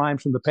these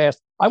crimes from the past.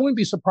 I wouldn't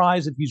be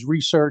surprised if he's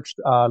researched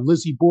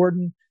Lizzie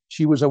Borden.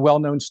 She was a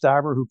well-known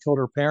stabber who killed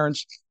her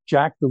parents.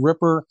 Jack the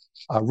Ripper,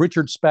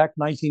 Richard Speck,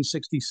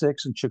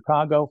 1966 in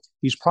Chicago.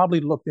 He's probably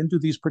looked into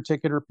these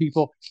particular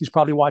people. He's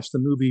probably watched the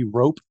movie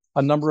Rope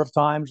a number of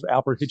times,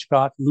 Alfred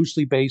Hitchcock,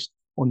 loosely based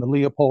on the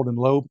Leopold and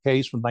Loeb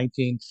case from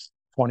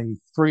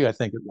 1923, I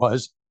think it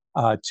was.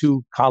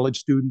 2 college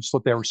students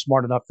thought they were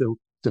smart enough to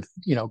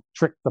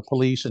trick the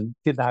police and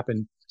kidnap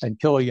and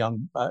kill a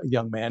young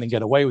man and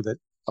get away with it.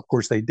 Of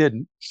course, they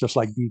didn't, just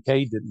like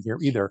BK didn't here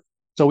either.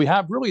 So we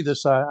have really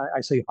this,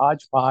 I say,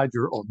 hodgepodge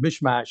or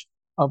mishmash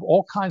of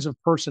all kinds of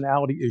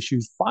personality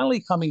issues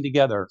finally coming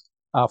together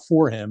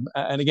for him.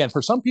 And again,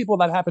 for some people,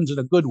 that happens in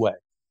a good way.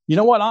 You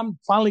know what? I'm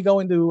finally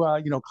going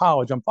to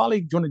college. I'm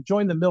finally going to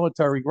join the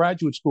military,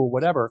 graduate school,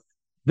 whatever.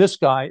 This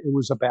guy, it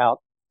was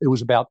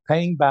about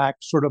paying back,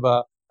 sort of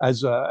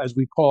as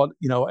we call it,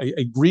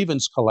 a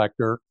grievance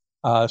collector.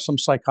 Some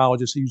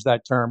psychologists use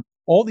that term.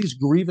 All these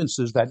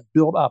grievances that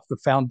built up, the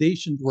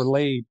foundations were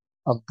laid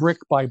of brick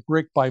by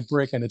brick by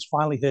brick, and it's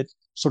finally hit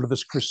sort of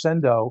this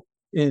crescendo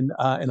in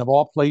of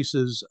all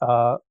places,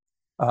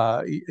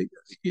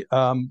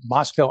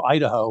 Moscow,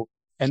 Idaho,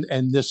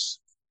 and this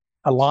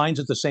aligns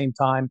at the same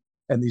time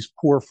and these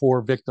poor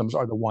 4 victims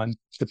are the one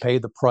to pay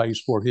the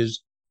price for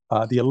his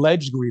the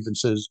alleged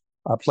grievances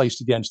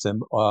placed against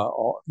him,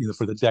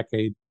 for the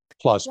decade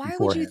plus Why would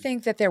beforehand. you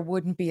think that there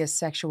wouldn't be a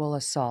sexual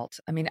assault?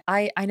 I mean,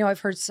 I know I've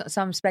heard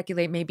some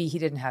speculate maybe he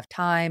didn't have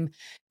time,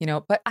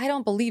 but I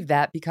don't believe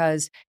that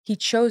because he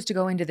chose to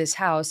go into this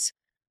house,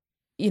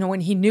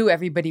 when he knew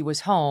everybody was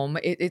home.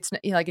 It's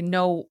like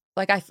no,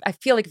 like I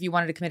feel like if you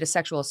wanted to commit a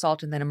sexual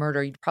assault and then a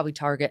murder, you'd probably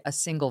target a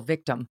single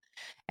victim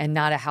and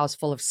not a house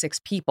full of 6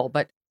 people.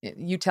 But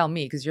you tell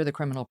me, because you're the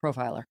criminal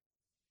profiler.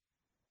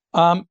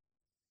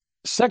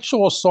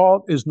 Sexual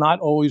assault is not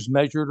always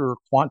measured or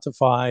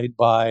quantified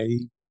by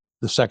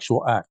the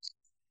sexual act.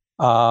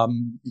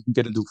 You can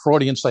get into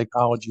Freudian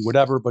psychology,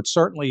 whatever, but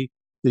certainly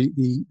the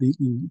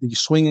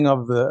swinging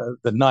of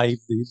the knife,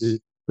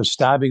 the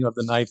stabbing of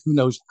the knife, who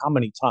knows how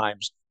many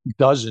times,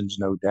 dozens,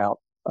 no doubt,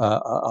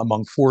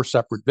 among 4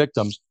 separate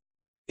victims,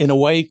 in a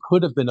way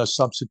could have been a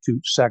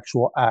substitute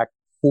sexual act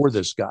for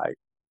this guy.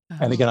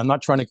 And again, I'm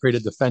not trying to create a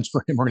defense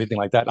for him or anything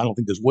like that. I don't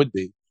think this would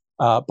be.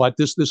 But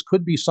this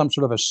could be some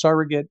sort of a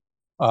surrogate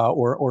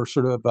or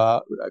sort of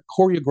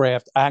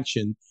choreographed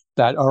action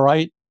that, all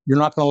right, you're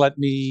not going to let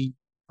me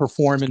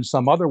perform in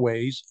some other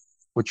ways,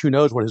 which who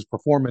knows what his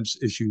performance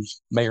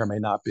issues may or may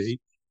not be.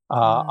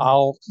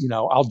 I'll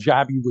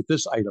jab you with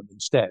this item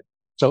instead.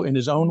 So in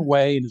his own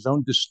way, in his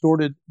own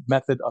distorted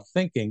method of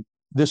thinking,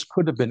 this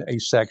could have been a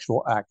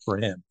sexual act for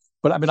him.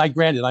 But I mean, I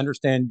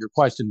understand your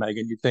question,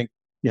 Megan. You think,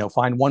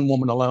 find one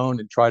woman alone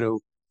and try to,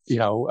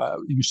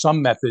 use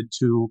some method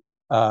to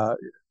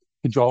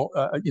cajole,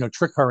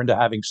 trick her into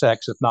having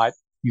sex, if not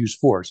use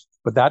force.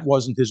 But that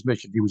wasn't his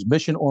mission. He was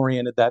mission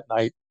oriented that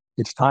night.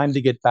 It's time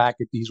to get back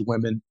at these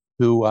women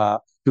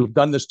who've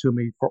done this to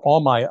me for all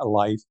my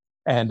life.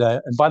 And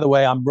by the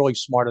way, I'm really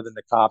smarter than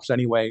the cops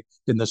anyway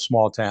in this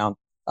small town.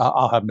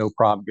 I'll have no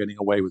problem getting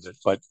away with it.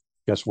 But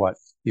guess what?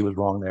 He was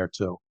wrong there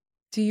too.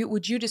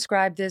 Would you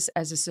describe this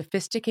as a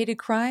sophisticated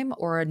crime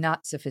or a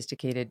not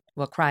sophisticated,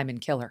 crime and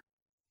killer?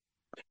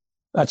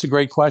 That's a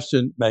great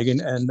question,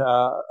 Megan. And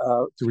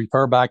to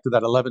refer back to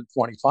that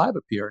 11/25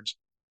 appearance,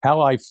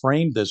 how I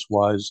framed this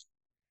was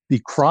the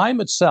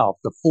crime itself,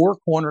 the 4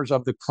 corners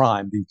of the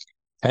crime, the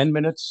 10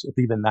 minutes, if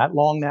even that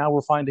long now,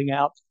 we're finding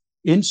out,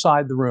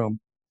 inside the room,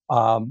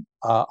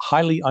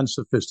 highly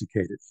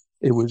unsophisticated.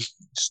 It was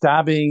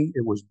stabbing,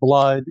 it was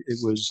blood, it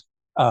was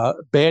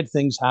bad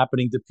things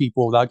happening to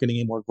people without getting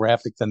any more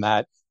graphic than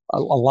that. A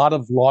lot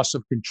of loss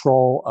of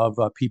control of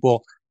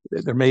people.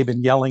 There may have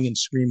been yelling and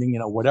screaming,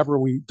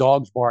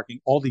 dogs barking,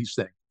 all these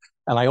things.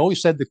 And I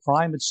always said the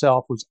crime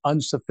itself was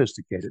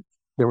unsophisticated.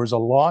 There was a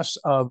loss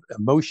of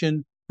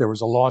emotion. There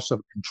was a loss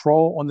of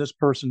control on this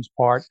person's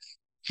part.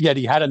 Yet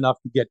he had enough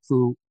to get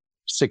through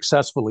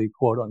successfully,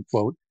 quote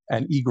unquote,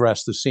 and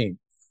egress the scene.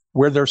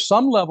 Where there's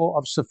some level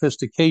of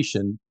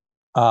sophistication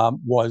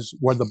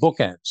were the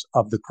bookends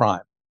of the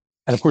crime.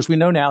 And of course, we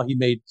know now he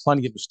made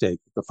plenty of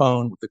mistakes with the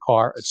phone, with the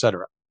car, et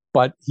cetera.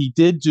 But he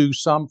did do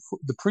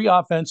the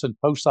pre-offense and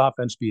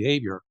post-offense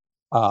behavior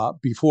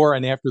before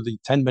and after the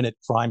 10-minute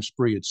crime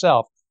spree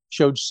itself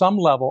showed some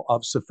level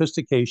of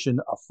sophistication,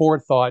 of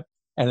forethought,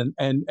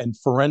 and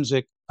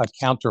forensic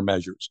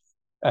countermeasures.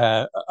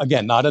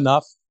 Again, not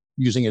enough.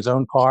 Using his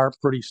own car,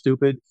 pretty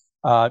stupid.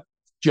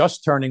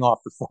 Just turning off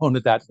the phone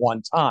at that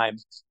one time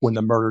when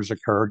the murders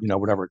occurred,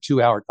 whatever,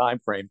 2-hour time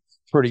frame,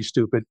 pretty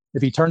stupid.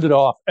 If he turned it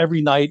off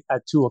every night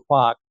at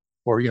 2:00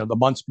 or, the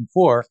months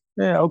before,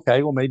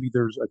 okay, well, maybe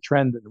there's a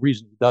trend and a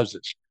reason he does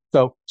this.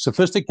 So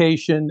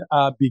sophistication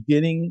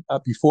beginning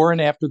before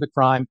and after the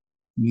crime,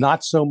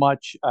 not so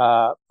much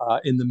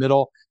in the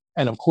middle.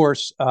 And of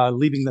course,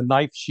 leaving the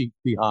knife sheath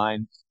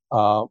behind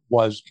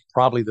was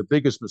probably the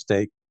biggest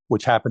mistake,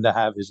 which happened to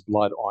have his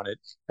blood on it.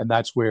 And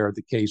that's where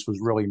the case was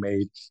really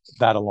made,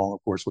 that along,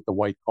 of course, with the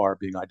white car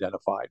being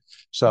identified.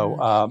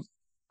 So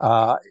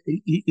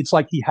it's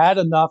like he had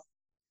enough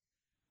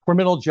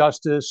criminal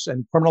justice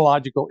and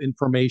criminological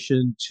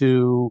information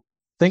to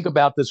think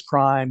about this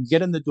crime,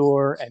 get in the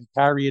door and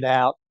carry it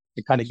out,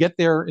 and kind of get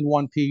there in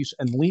one piece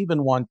and leave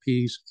in one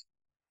piece.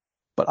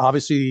 But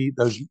obviously,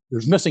 there's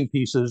missing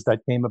pieces that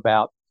came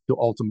about to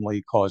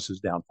ultimately cause his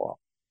downfall.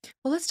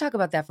 Well, let's talk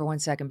about that for one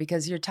second,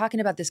 because you're talking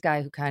about this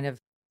guy who kind of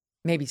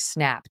maybe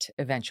snapped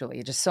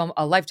eventually, just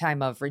a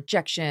lifetime of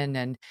rejection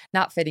and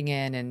not fitting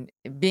in and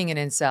being an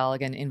incel,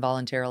 again,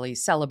 involuntarily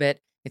celibate.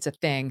 It's a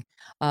thing.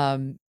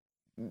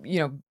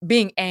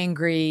 Being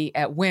angry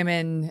at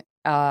women,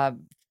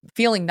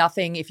 feeling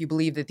nothing. If you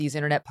believe that these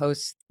internet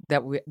posts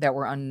that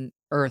were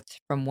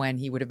unearthed from when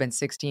he would have been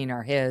 16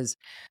 are his,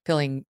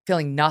 feeling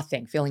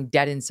nothing, feeling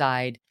dead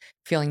inside,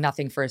 feeling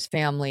nothing for his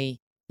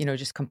family,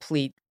 just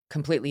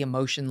completely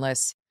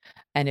emotionless.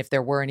 And if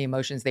there were any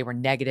emotions, they were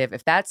negative.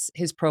 If that's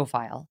his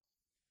profile,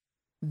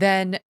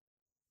 then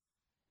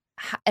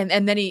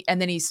and then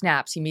he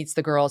snaps, he meets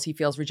the girls, he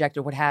feels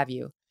rejected, what have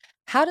you.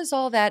 How does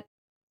all that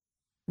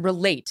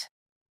relate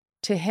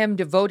to him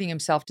devoting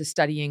himself to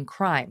studying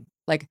crime?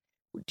 Like,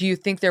 do you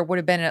think there would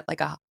have been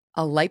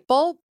a light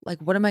bulb? Like,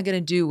 what am I going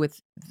to do with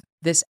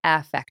this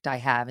affect I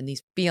have and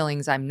these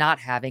feelings I'm not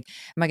having?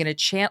 Am I going to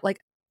chant? Like,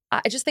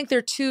 I just think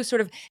they're two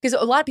sort of, because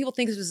a lot of people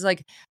think this was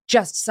like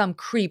just some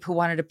creep who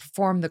wanted to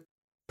perform the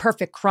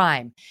perfect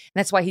crime. And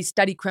that's why he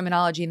studied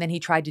criminology and then he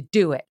tried to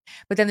do it.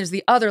 But then there's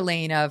the other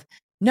lane of,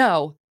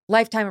 no,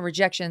 lifetime of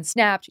rejection,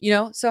 snapped,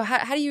 So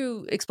how do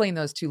you explain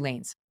those two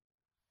lanes?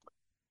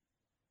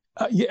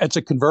 Yeah, it's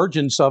a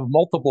convergence of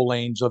multiple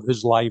lanes of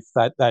his life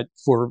that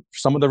for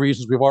some of the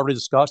reasons we've already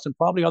discussed and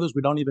probably others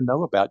we don't even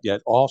know about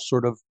yet, all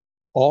sort of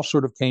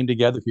came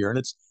together here.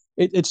 And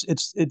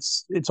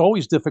it's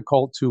always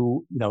difficult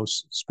to,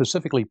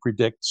 specifically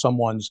predict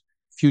someone's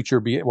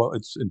future well,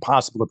 it's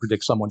impossible to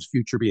predict someone's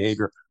future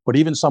behavior, but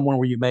even someone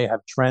where you may have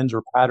trends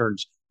or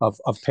patterns of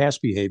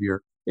past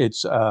behavior,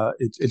 it's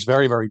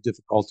very, very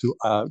difficult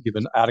to give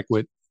an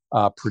adequate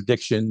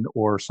prediction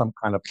or some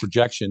kind of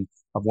projection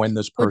of when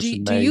this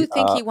person do you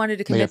think he wanted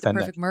to commit the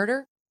perfect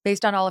murder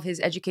based on all of his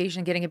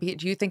education,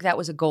 do you think that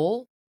was a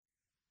goal?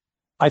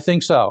 I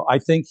think so. I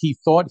think he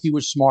thought he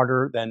was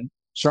smarter than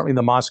certainly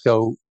the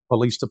Moscow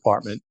Police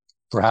Department,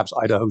 perhaps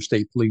Idaho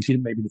State Police. He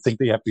didn't maybe think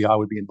the FBI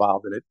would be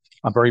involved in it.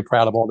 I'm very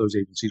proud of all those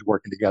agencies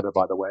working together,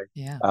 by the way.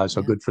 Yeah.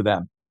 Good for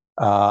them,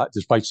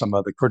 despite some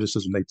of the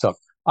criticism they took.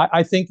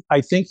 I think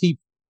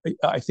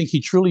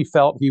he truly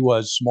felt he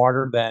was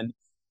smarter than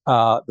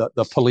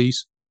the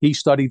police. He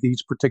studied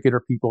these particular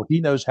people. He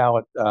knows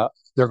how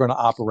they're going to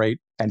operate,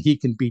 and he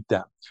can beat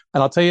them.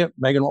 And I'll tell you,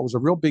 Megan, what was a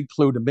real big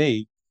clue to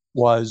me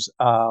was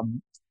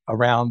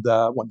around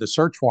when the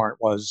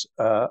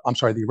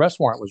the arrest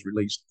warrant was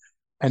released,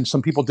 and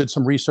some people did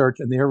some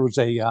research, and there was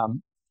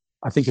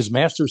I think his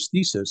master's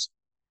thesis.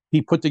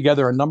 He put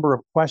together a number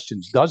of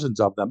questions, dozens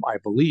of them, I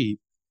believe,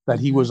 that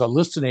he was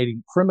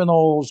hallucinating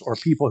criminals or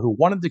people who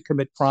wanted to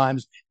commit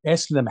crimes,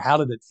 asking them, how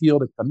did it feel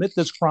to commit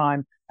this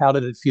crime? How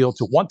did it feel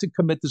to want to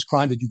commit this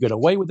crime? Did you get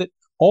away with it?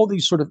 All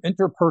these sort of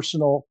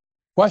interpersonal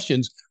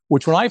questions,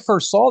 which when I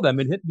first saw them,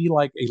 it hit me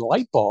like a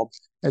light bulb.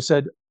 I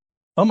said,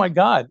 oh my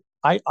God,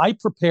 I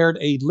prepared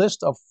a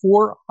list of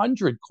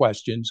 400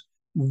 questions,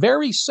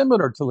 very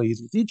similar to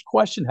these. Each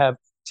question have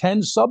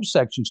 10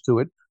 subsections to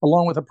it,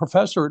 along with a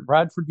professor at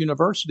Bradford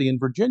University in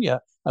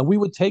Virginia. And we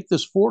would take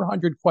this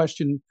 400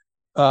 question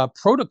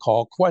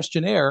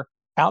questionnaire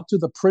out to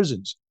the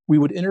prisons. We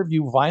would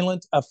interview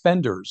violent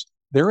offenders.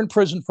 They're in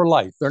prison for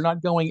life. They're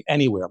not going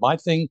anywhere. My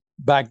thing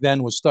back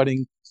then was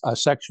studying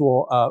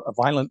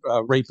violent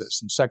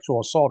rapists and sexual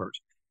assaulters.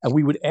 And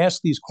we would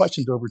ask these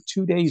questions over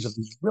 2 days of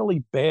these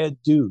really bad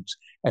dudes.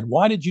 And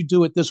why did you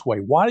do it this way?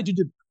 Why did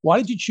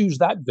you choose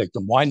that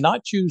victim? Why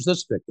not choose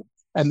this victim?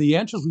 And the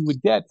answers we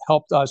would get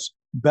helped us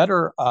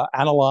better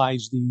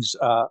analyze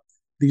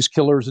these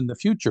killers in the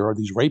future, or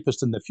these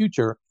rapists in the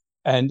future.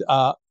 And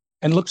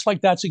looks like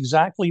that's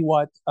exactly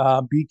what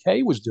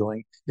BK was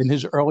doing in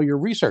his earlier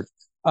research.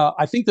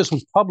 I think this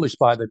was published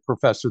by the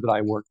professor that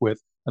I work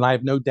with, and I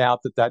have no doubt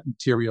that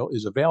material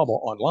is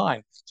available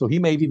online. So he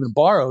may have even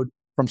borrowed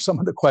from some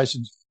of the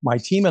questions my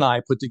team and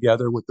I put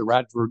together with the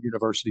Radford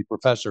University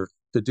professor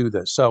to do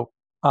this. So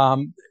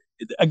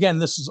again,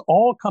 this is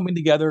all coming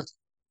together.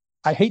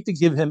 I hate to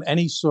give him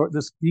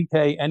this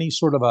BK any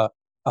sort of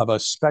a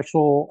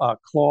special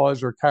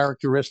clause or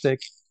characteristic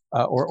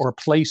or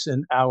place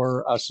in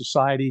our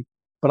society,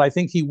 but I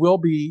think he will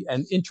be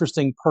an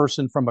interesting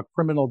person from a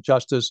criminal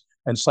justice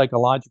and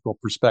psychological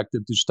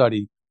perspective to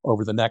study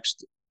over the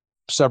next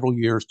several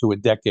years to a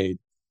decade.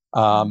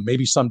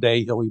 Maybe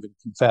someday he'll even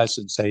confess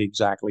and say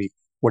exactly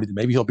what he did.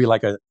 Maybe he'll be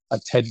like a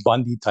Ted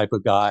Bundy type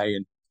of guy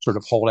and sort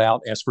of hold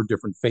out, ask for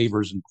different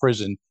favors in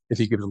prison if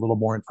he gives a little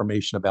more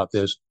information about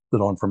this,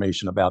 little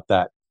information about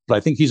that. But I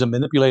think he's a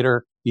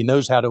manipulator. He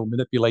knows how to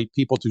manipulate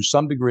people to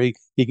some degree.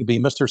 He can be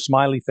Mr.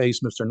 Smiley Face,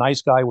 Mr.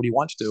 Nice Guy, what he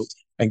wants to.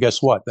 And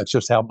guess what? That's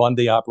just how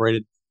Bundy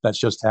operated. That's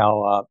just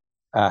how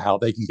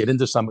they can get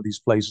into some of these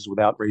places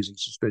without raising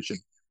suspicion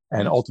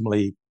and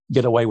ultimately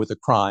get away with a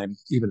crime,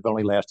 even if it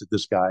only lasted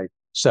this guy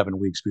 7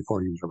 weeks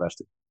before he was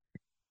arrested.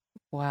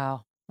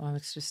 Wow. Well,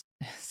 it's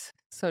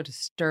so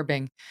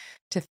disturbing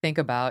to think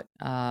about.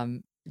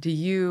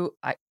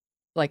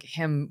 Like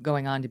him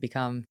going on to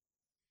become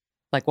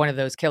like one of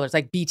those killers,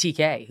 like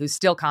BTK, who's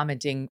still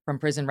commenting from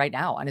prison right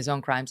now on his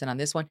own crimes and on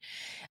this one.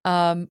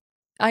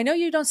 I know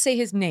you don't say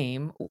his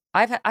name.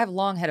 I've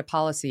long had a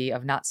policy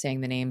of not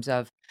saying the names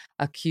of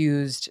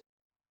accused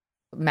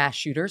mass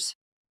shooters,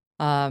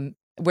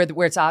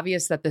 where it's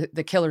obvious that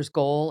the killer's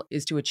goal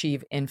is to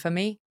achieve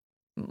infamy.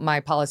 My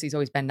policy has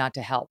always been not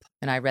to help.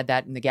 And I read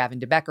that in the Gavin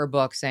DeBecker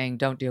book saying,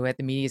 don't do it.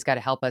 The media's got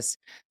to help us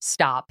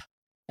stop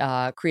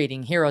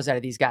creating heroes out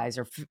of these guys,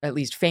 or at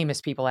least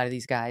famous people out of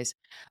these guys.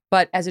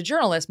 But as a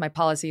journalist, my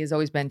policy has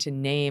always been to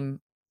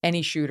name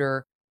any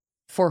shooter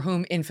for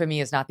whom infamy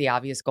is not the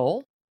obvious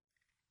goal.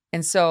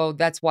 And so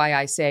that's why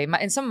I say,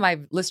 and some of my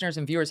listeners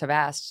and viewers have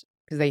asked,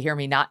 because they hear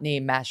me not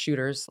name mass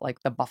shooters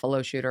like the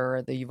Buffalo shooter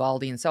or the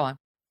Uvalde and so on.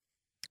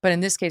 But in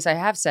this case, I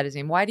have said his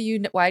name. Why do you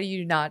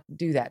not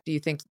do that? Do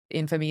you think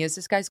infamy is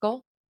this guy's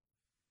goal?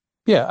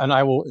 Yeah, and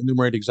I will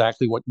enumerate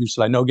exactly what you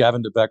said. I know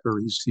Gavin DeBecker.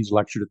 He's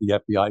lectured at the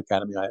FBI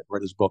Academy. I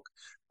read his book,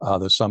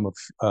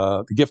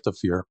 The Gift of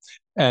Fear,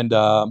 and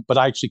but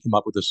I actually came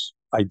up with this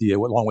idea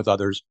along with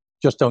others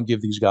just don't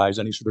give these guys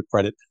any sort of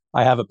credit.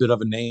 I have a bit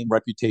of a name,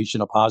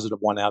 reputation, a positive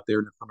one out there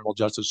in the criminal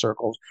justice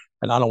circles,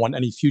 and I don't want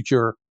any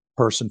future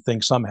person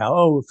think somehow,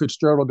 oh,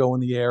 Fitzgerald will go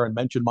in the air and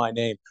mention my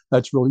name.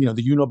 That's really,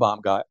 the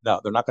Unabomber guy.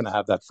 No, they're not going to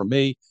have that from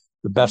me.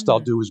 The best I'll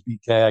do is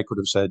BK. I could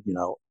have said,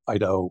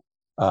 Idaho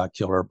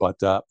killer,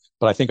 but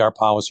I think our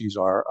policies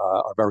are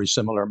very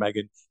similar,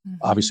 Megan.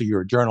 Obviously,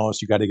 you're a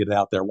journalist. You got to get it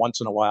out there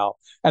once in a while.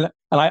 And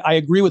I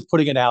agree with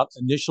putting it out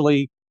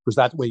initially, because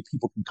that way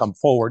people can come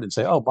forward and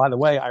say, oh, by the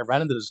way, I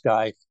ran into this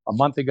guy a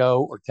month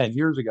ago or 10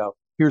 years ago.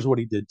 Here's what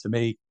he did to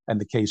me. And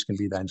the case can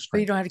be then straight.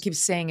 But you don't have to keep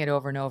saying it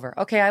over and over.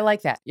 Okay, I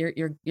like that.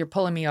 You're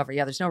pulling me over.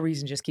 Yeah, there's no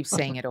reason to just keep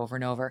saying it over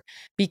and over.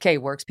 BK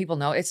works. People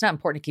know it's not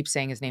important to keep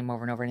saying his name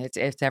over and over, and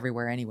it's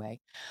everywhere anyway.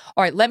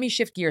 All right, let me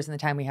shift gears in the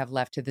time we have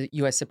left to the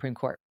U.S. Supreme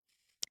Court.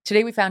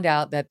 Today we found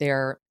out that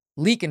their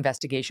leak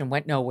investigation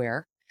went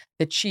nowhere.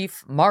 The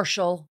chief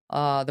marshal,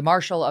 the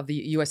marshal of the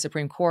U.S.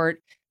 Supreme Court,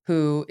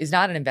 who is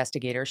not an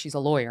investigator, she's a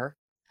lawyer,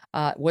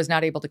 was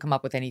not able to come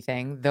up with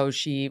anything, though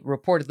she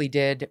reportedly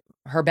did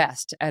her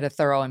best at a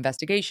thorough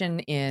investigation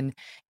in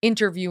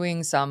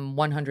interviewing some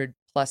 100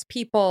 plus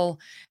people,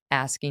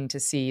 asking to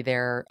see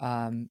their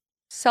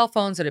cell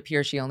phones. It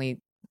appears she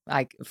only,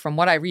 from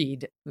what I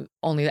read,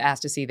 only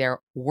asked to see their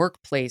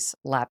workplace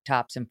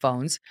laptops and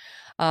phones.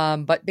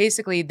 But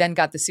basically then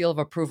got the seal of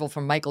approval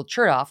from Michael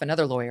Chertoff,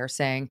 another lawyer,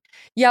 saying,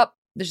 yep,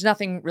 there's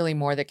nothing really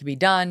more that could be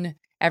done.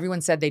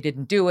 Everyone said they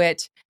didn't do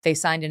it. They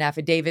signed an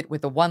affidavit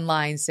with a one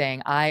line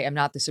saying, I am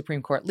not the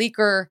Supreme Court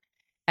leaker.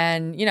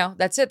 And,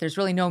 that's it. There's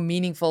really no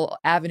meaningful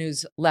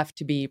avenues left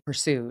to be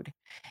pursued.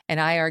 And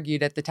I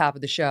argued at the top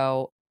of the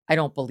show, I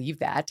don't believe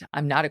that.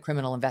 I'm not a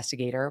criminal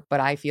investigator, but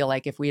I feel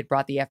like if we had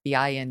brought the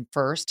FBI in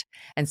first,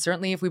 and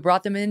certainly if we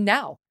brought them in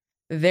now,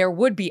 there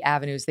would be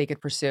avenues they could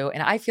pursue.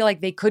 And I feel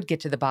like they could get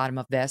to the bottom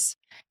of this.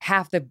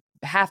 Half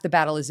the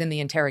battle is in the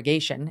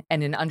interrogation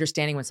and in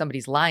understanding when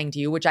somebody's lying to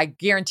you, which I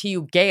guarantee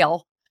you,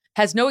 Gail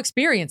has no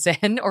experience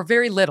in, or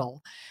very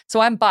little. So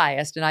I'm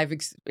biased, and I've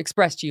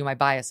expressed to you my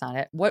bias on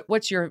it.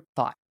 What's your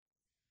thought?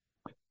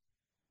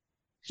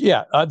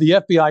 Yeah,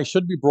 the FBI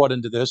should be brought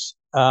into this.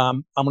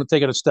 I'm going to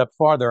take it a step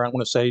farther. I'm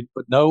going to say,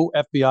 but no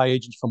FBI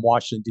agents from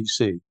Washington,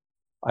 D.C.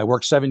 I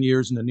worked 7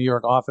 years in the New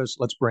York office.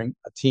 Let's bring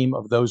a team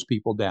of those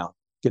people down.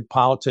 Get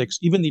politics,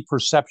 even the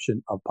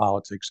perception of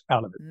politics,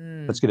 out of it.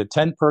 Let's get a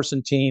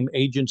 10-person team,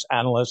 agents,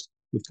 analysts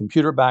with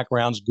computer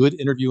backgrounds, good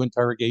interview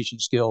interrogation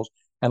skills,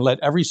 and let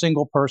every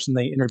single person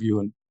they interview,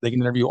 and they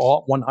can interview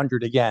all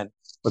 100 again,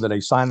 whether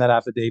they sign that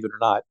affidavit or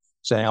not,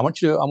 saying, I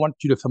want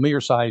you to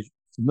familiarize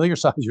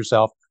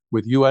yourself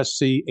with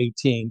USC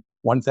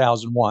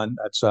 1001.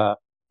 That's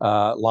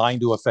lying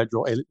to an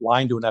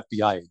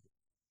FBI agent.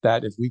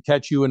 That if we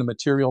catch you in a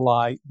material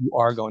lie, you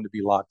are going to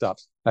be locked up.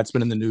 That's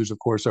been in the news, of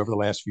course, over the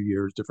last few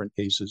years, different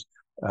cases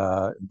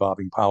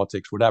involving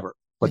politics, whatever.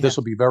 But this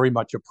will be very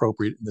much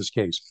appropriate in this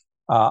case.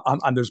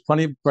 And there's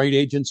plenty of great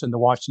agents in the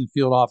Washington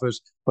field office,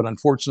 but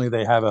unfortunately,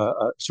 they have a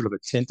sort of a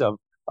tint of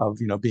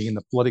being in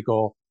the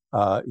political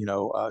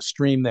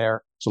stream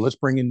there. So let's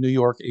bring in New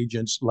York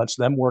agents, let's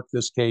them work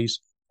this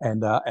case,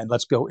 and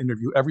let's go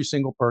interview every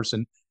single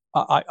person.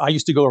 I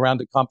used to go around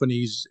to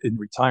companies in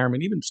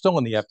retirement, even still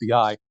in the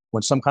FBI,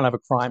 when some kind of a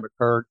crime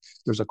occurred.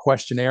 There's a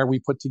questionnaire we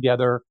put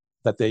together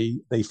that they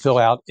fill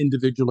out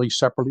individually,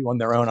 separately on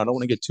their own. I don't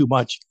want to get too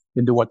much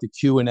into what the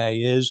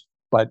Q&A is,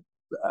 but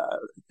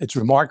it's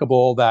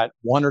remarkable that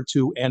one or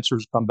two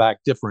answers come back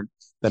different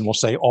than, we'll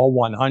say, all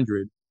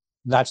 100.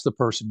 That's the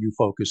person you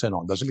focus in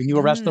on. Doesn't mean you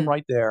arrest them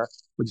right there,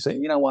 but you say,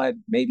 you know what,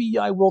 maybe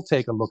I will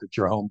take a look at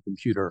your home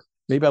computer.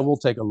 Maybe I will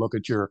take a look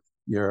at your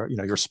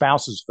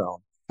spouse's phone,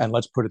 and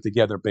let's put it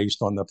together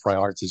based on the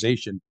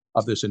prioritization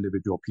of this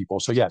individual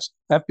people. So yes,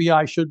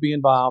 FBI should be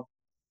involved.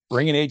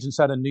 Bring in agents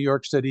out of New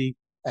York City,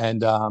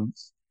 and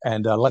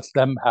let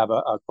them have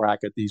a crack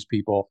at these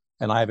people.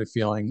 And I have a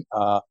feeling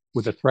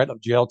with the threat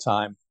of jail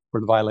time for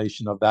the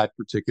violation of that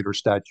particular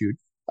statute,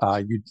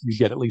 you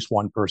get at least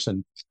one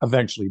person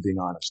eventually being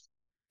honest.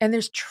 And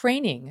there's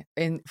training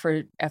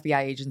for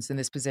FBI agents in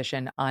this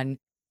position on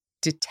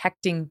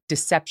detecting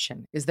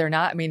deception. Is there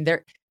not? I mean,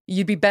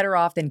 you'd be better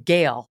off than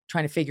Gail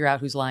trying to figure out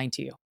who's lying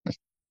to you.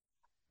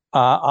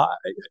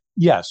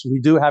 Yes, we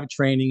do have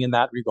training in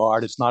that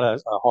regard. It's not a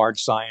hard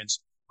science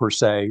per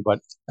se, but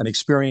an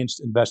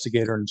experienced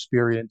investigator and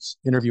experienced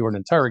interviewer and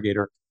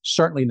interrogator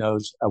certainly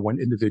knows when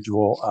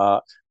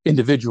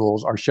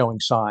individuals are showing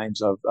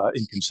signs of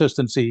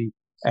inconsistency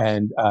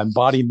and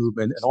body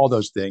movement and all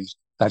those things,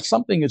 that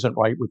something isn't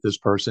right with this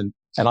person.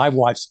 And I've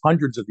watched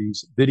hundreds of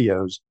these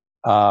videos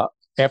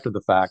after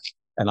the fact,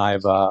 and I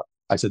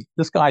said,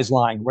 this guy's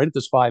lying right at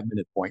this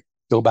 5-minute point.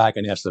 Go back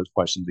and ask those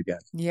questions again.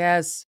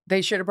 Yes,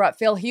 they should have brought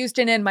Phil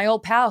Houston in, my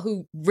old pal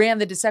who ran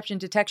the deception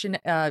detection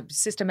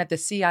system at the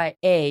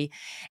CIA,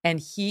 and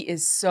he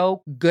is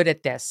so good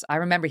at this. I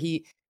remember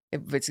he's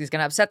going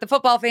to upset the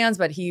football fans,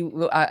 but he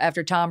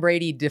after Tom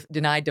Brady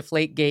denied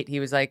Deflategate, he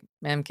was like,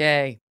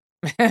 MK,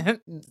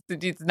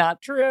 It's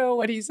not true.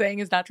 What he's saying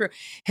is not true.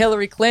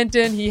 Hillary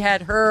Clinton, he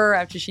had her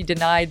after she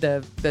denied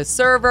the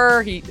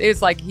server.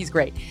 It's like he's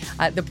great.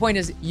 The point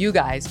is, you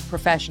guys,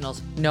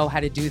 professionals, know how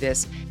to do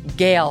this.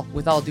 Gail,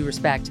 with all due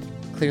respect,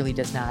 clearly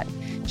does not.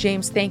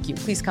 James, thank you.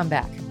 Please come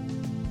back.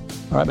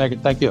 All right, Megan,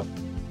 thank you.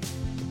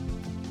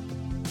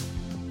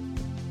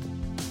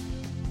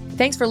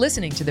 Thanks for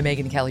listening to The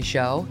Megyn Kelly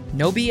Show.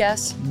 No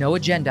BS, no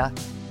agenda,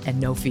 and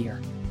no fear.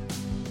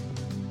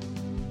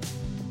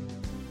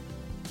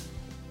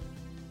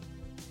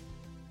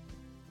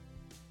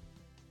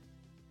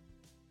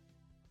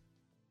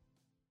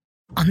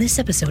 On this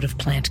episode of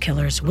Plant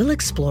Killers, we'll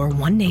explore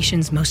one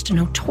nation's most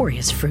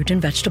notorious fruit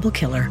and vegetable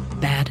killer,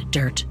 bad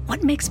dirt.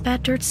 What makes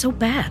bad dirt so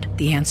bad?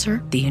 The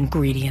answer? The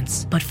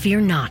ingredients. But fear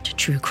not,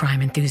 true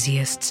crime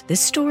enthusiasts.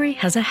 This story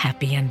has a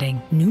happy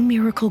ending. New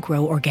Miracle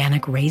Grow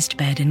organic raised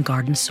bed and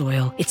garden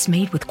soil. It's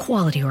made with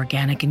quality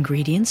organic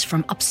ingredients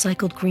from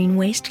upcycled green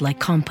waste like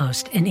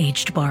compost and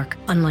aged bark.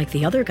 Unlike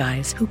the other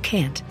guys who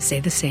can't say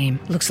the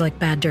same. Looks like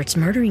bad dirt's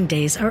murdering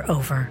days are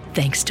over,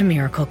 thanks to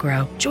Miracle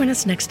Grow. Join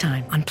us next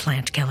time on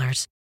Plant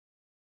Killers.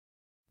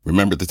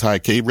 Remember the Thai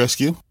cave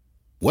rescue?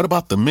 What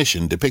about the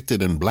mission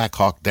depicted in Black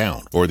Hawk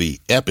Down or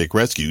the epic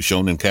rescue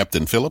shown in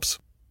Captain Phillips?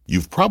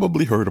 You've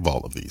probably heard of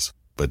all of these,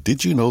 but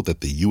did you know that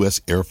the U.S.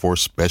 Air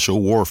Force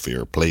Special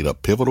Warfare played a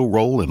pivotal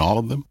role in all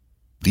of them?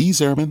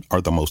 These airmen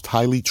are the most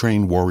highly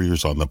trained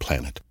warriors on the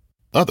planet.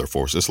 Other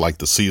forces like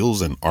the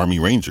SEALs and Army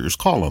Rangers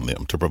call on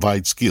them to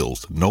provide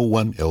skills no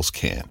one else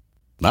can.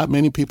 Not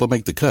many people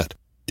make the cut.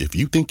 If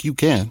you think you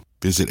can,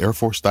 visit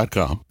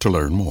airforce.com to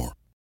learn more.